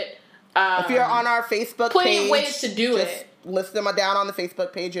 email it. If you're on our Facebook page, plenty of ways to do it. List them down on the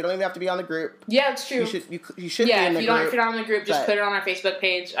Facebook page. You don't even have to be on the group. Yeah, it's true. You should be in the group. If you're not on the group, just put it on our Facebook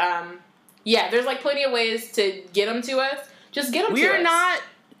page. There's, like, plenty of ways to get them to us. Just get them to us. We're not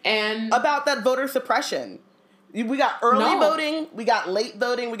about that voter suppression. We got early voting. We got late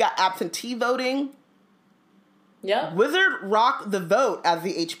voting. We got absentee voting. Yeah. Wizard rock the vote, as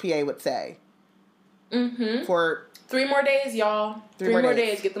the HPA would say. Mm-hmm. For 3 more days, y'all. 3 more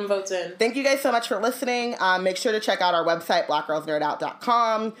days. Get them votes in. Thank you guys so much for listening. Make sure to check out our website,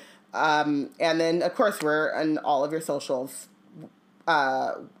 blackgirlsnerdout.com. And then, of course, we're on all of your socials.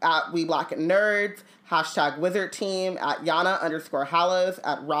 At We Black and Nerds, hashtag Wizard Team, at Yana_Hallows,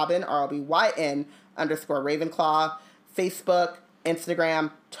 at Robin, ROBYN_Ravenclaw, Facebook,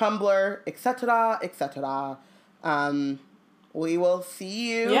 Instagram, Tumblr, etc., etc. We will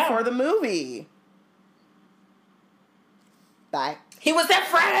see you for the movie. Bye. He was that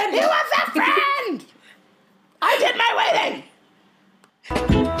friend! He was that friend! I did my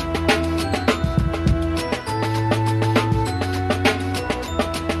waiting!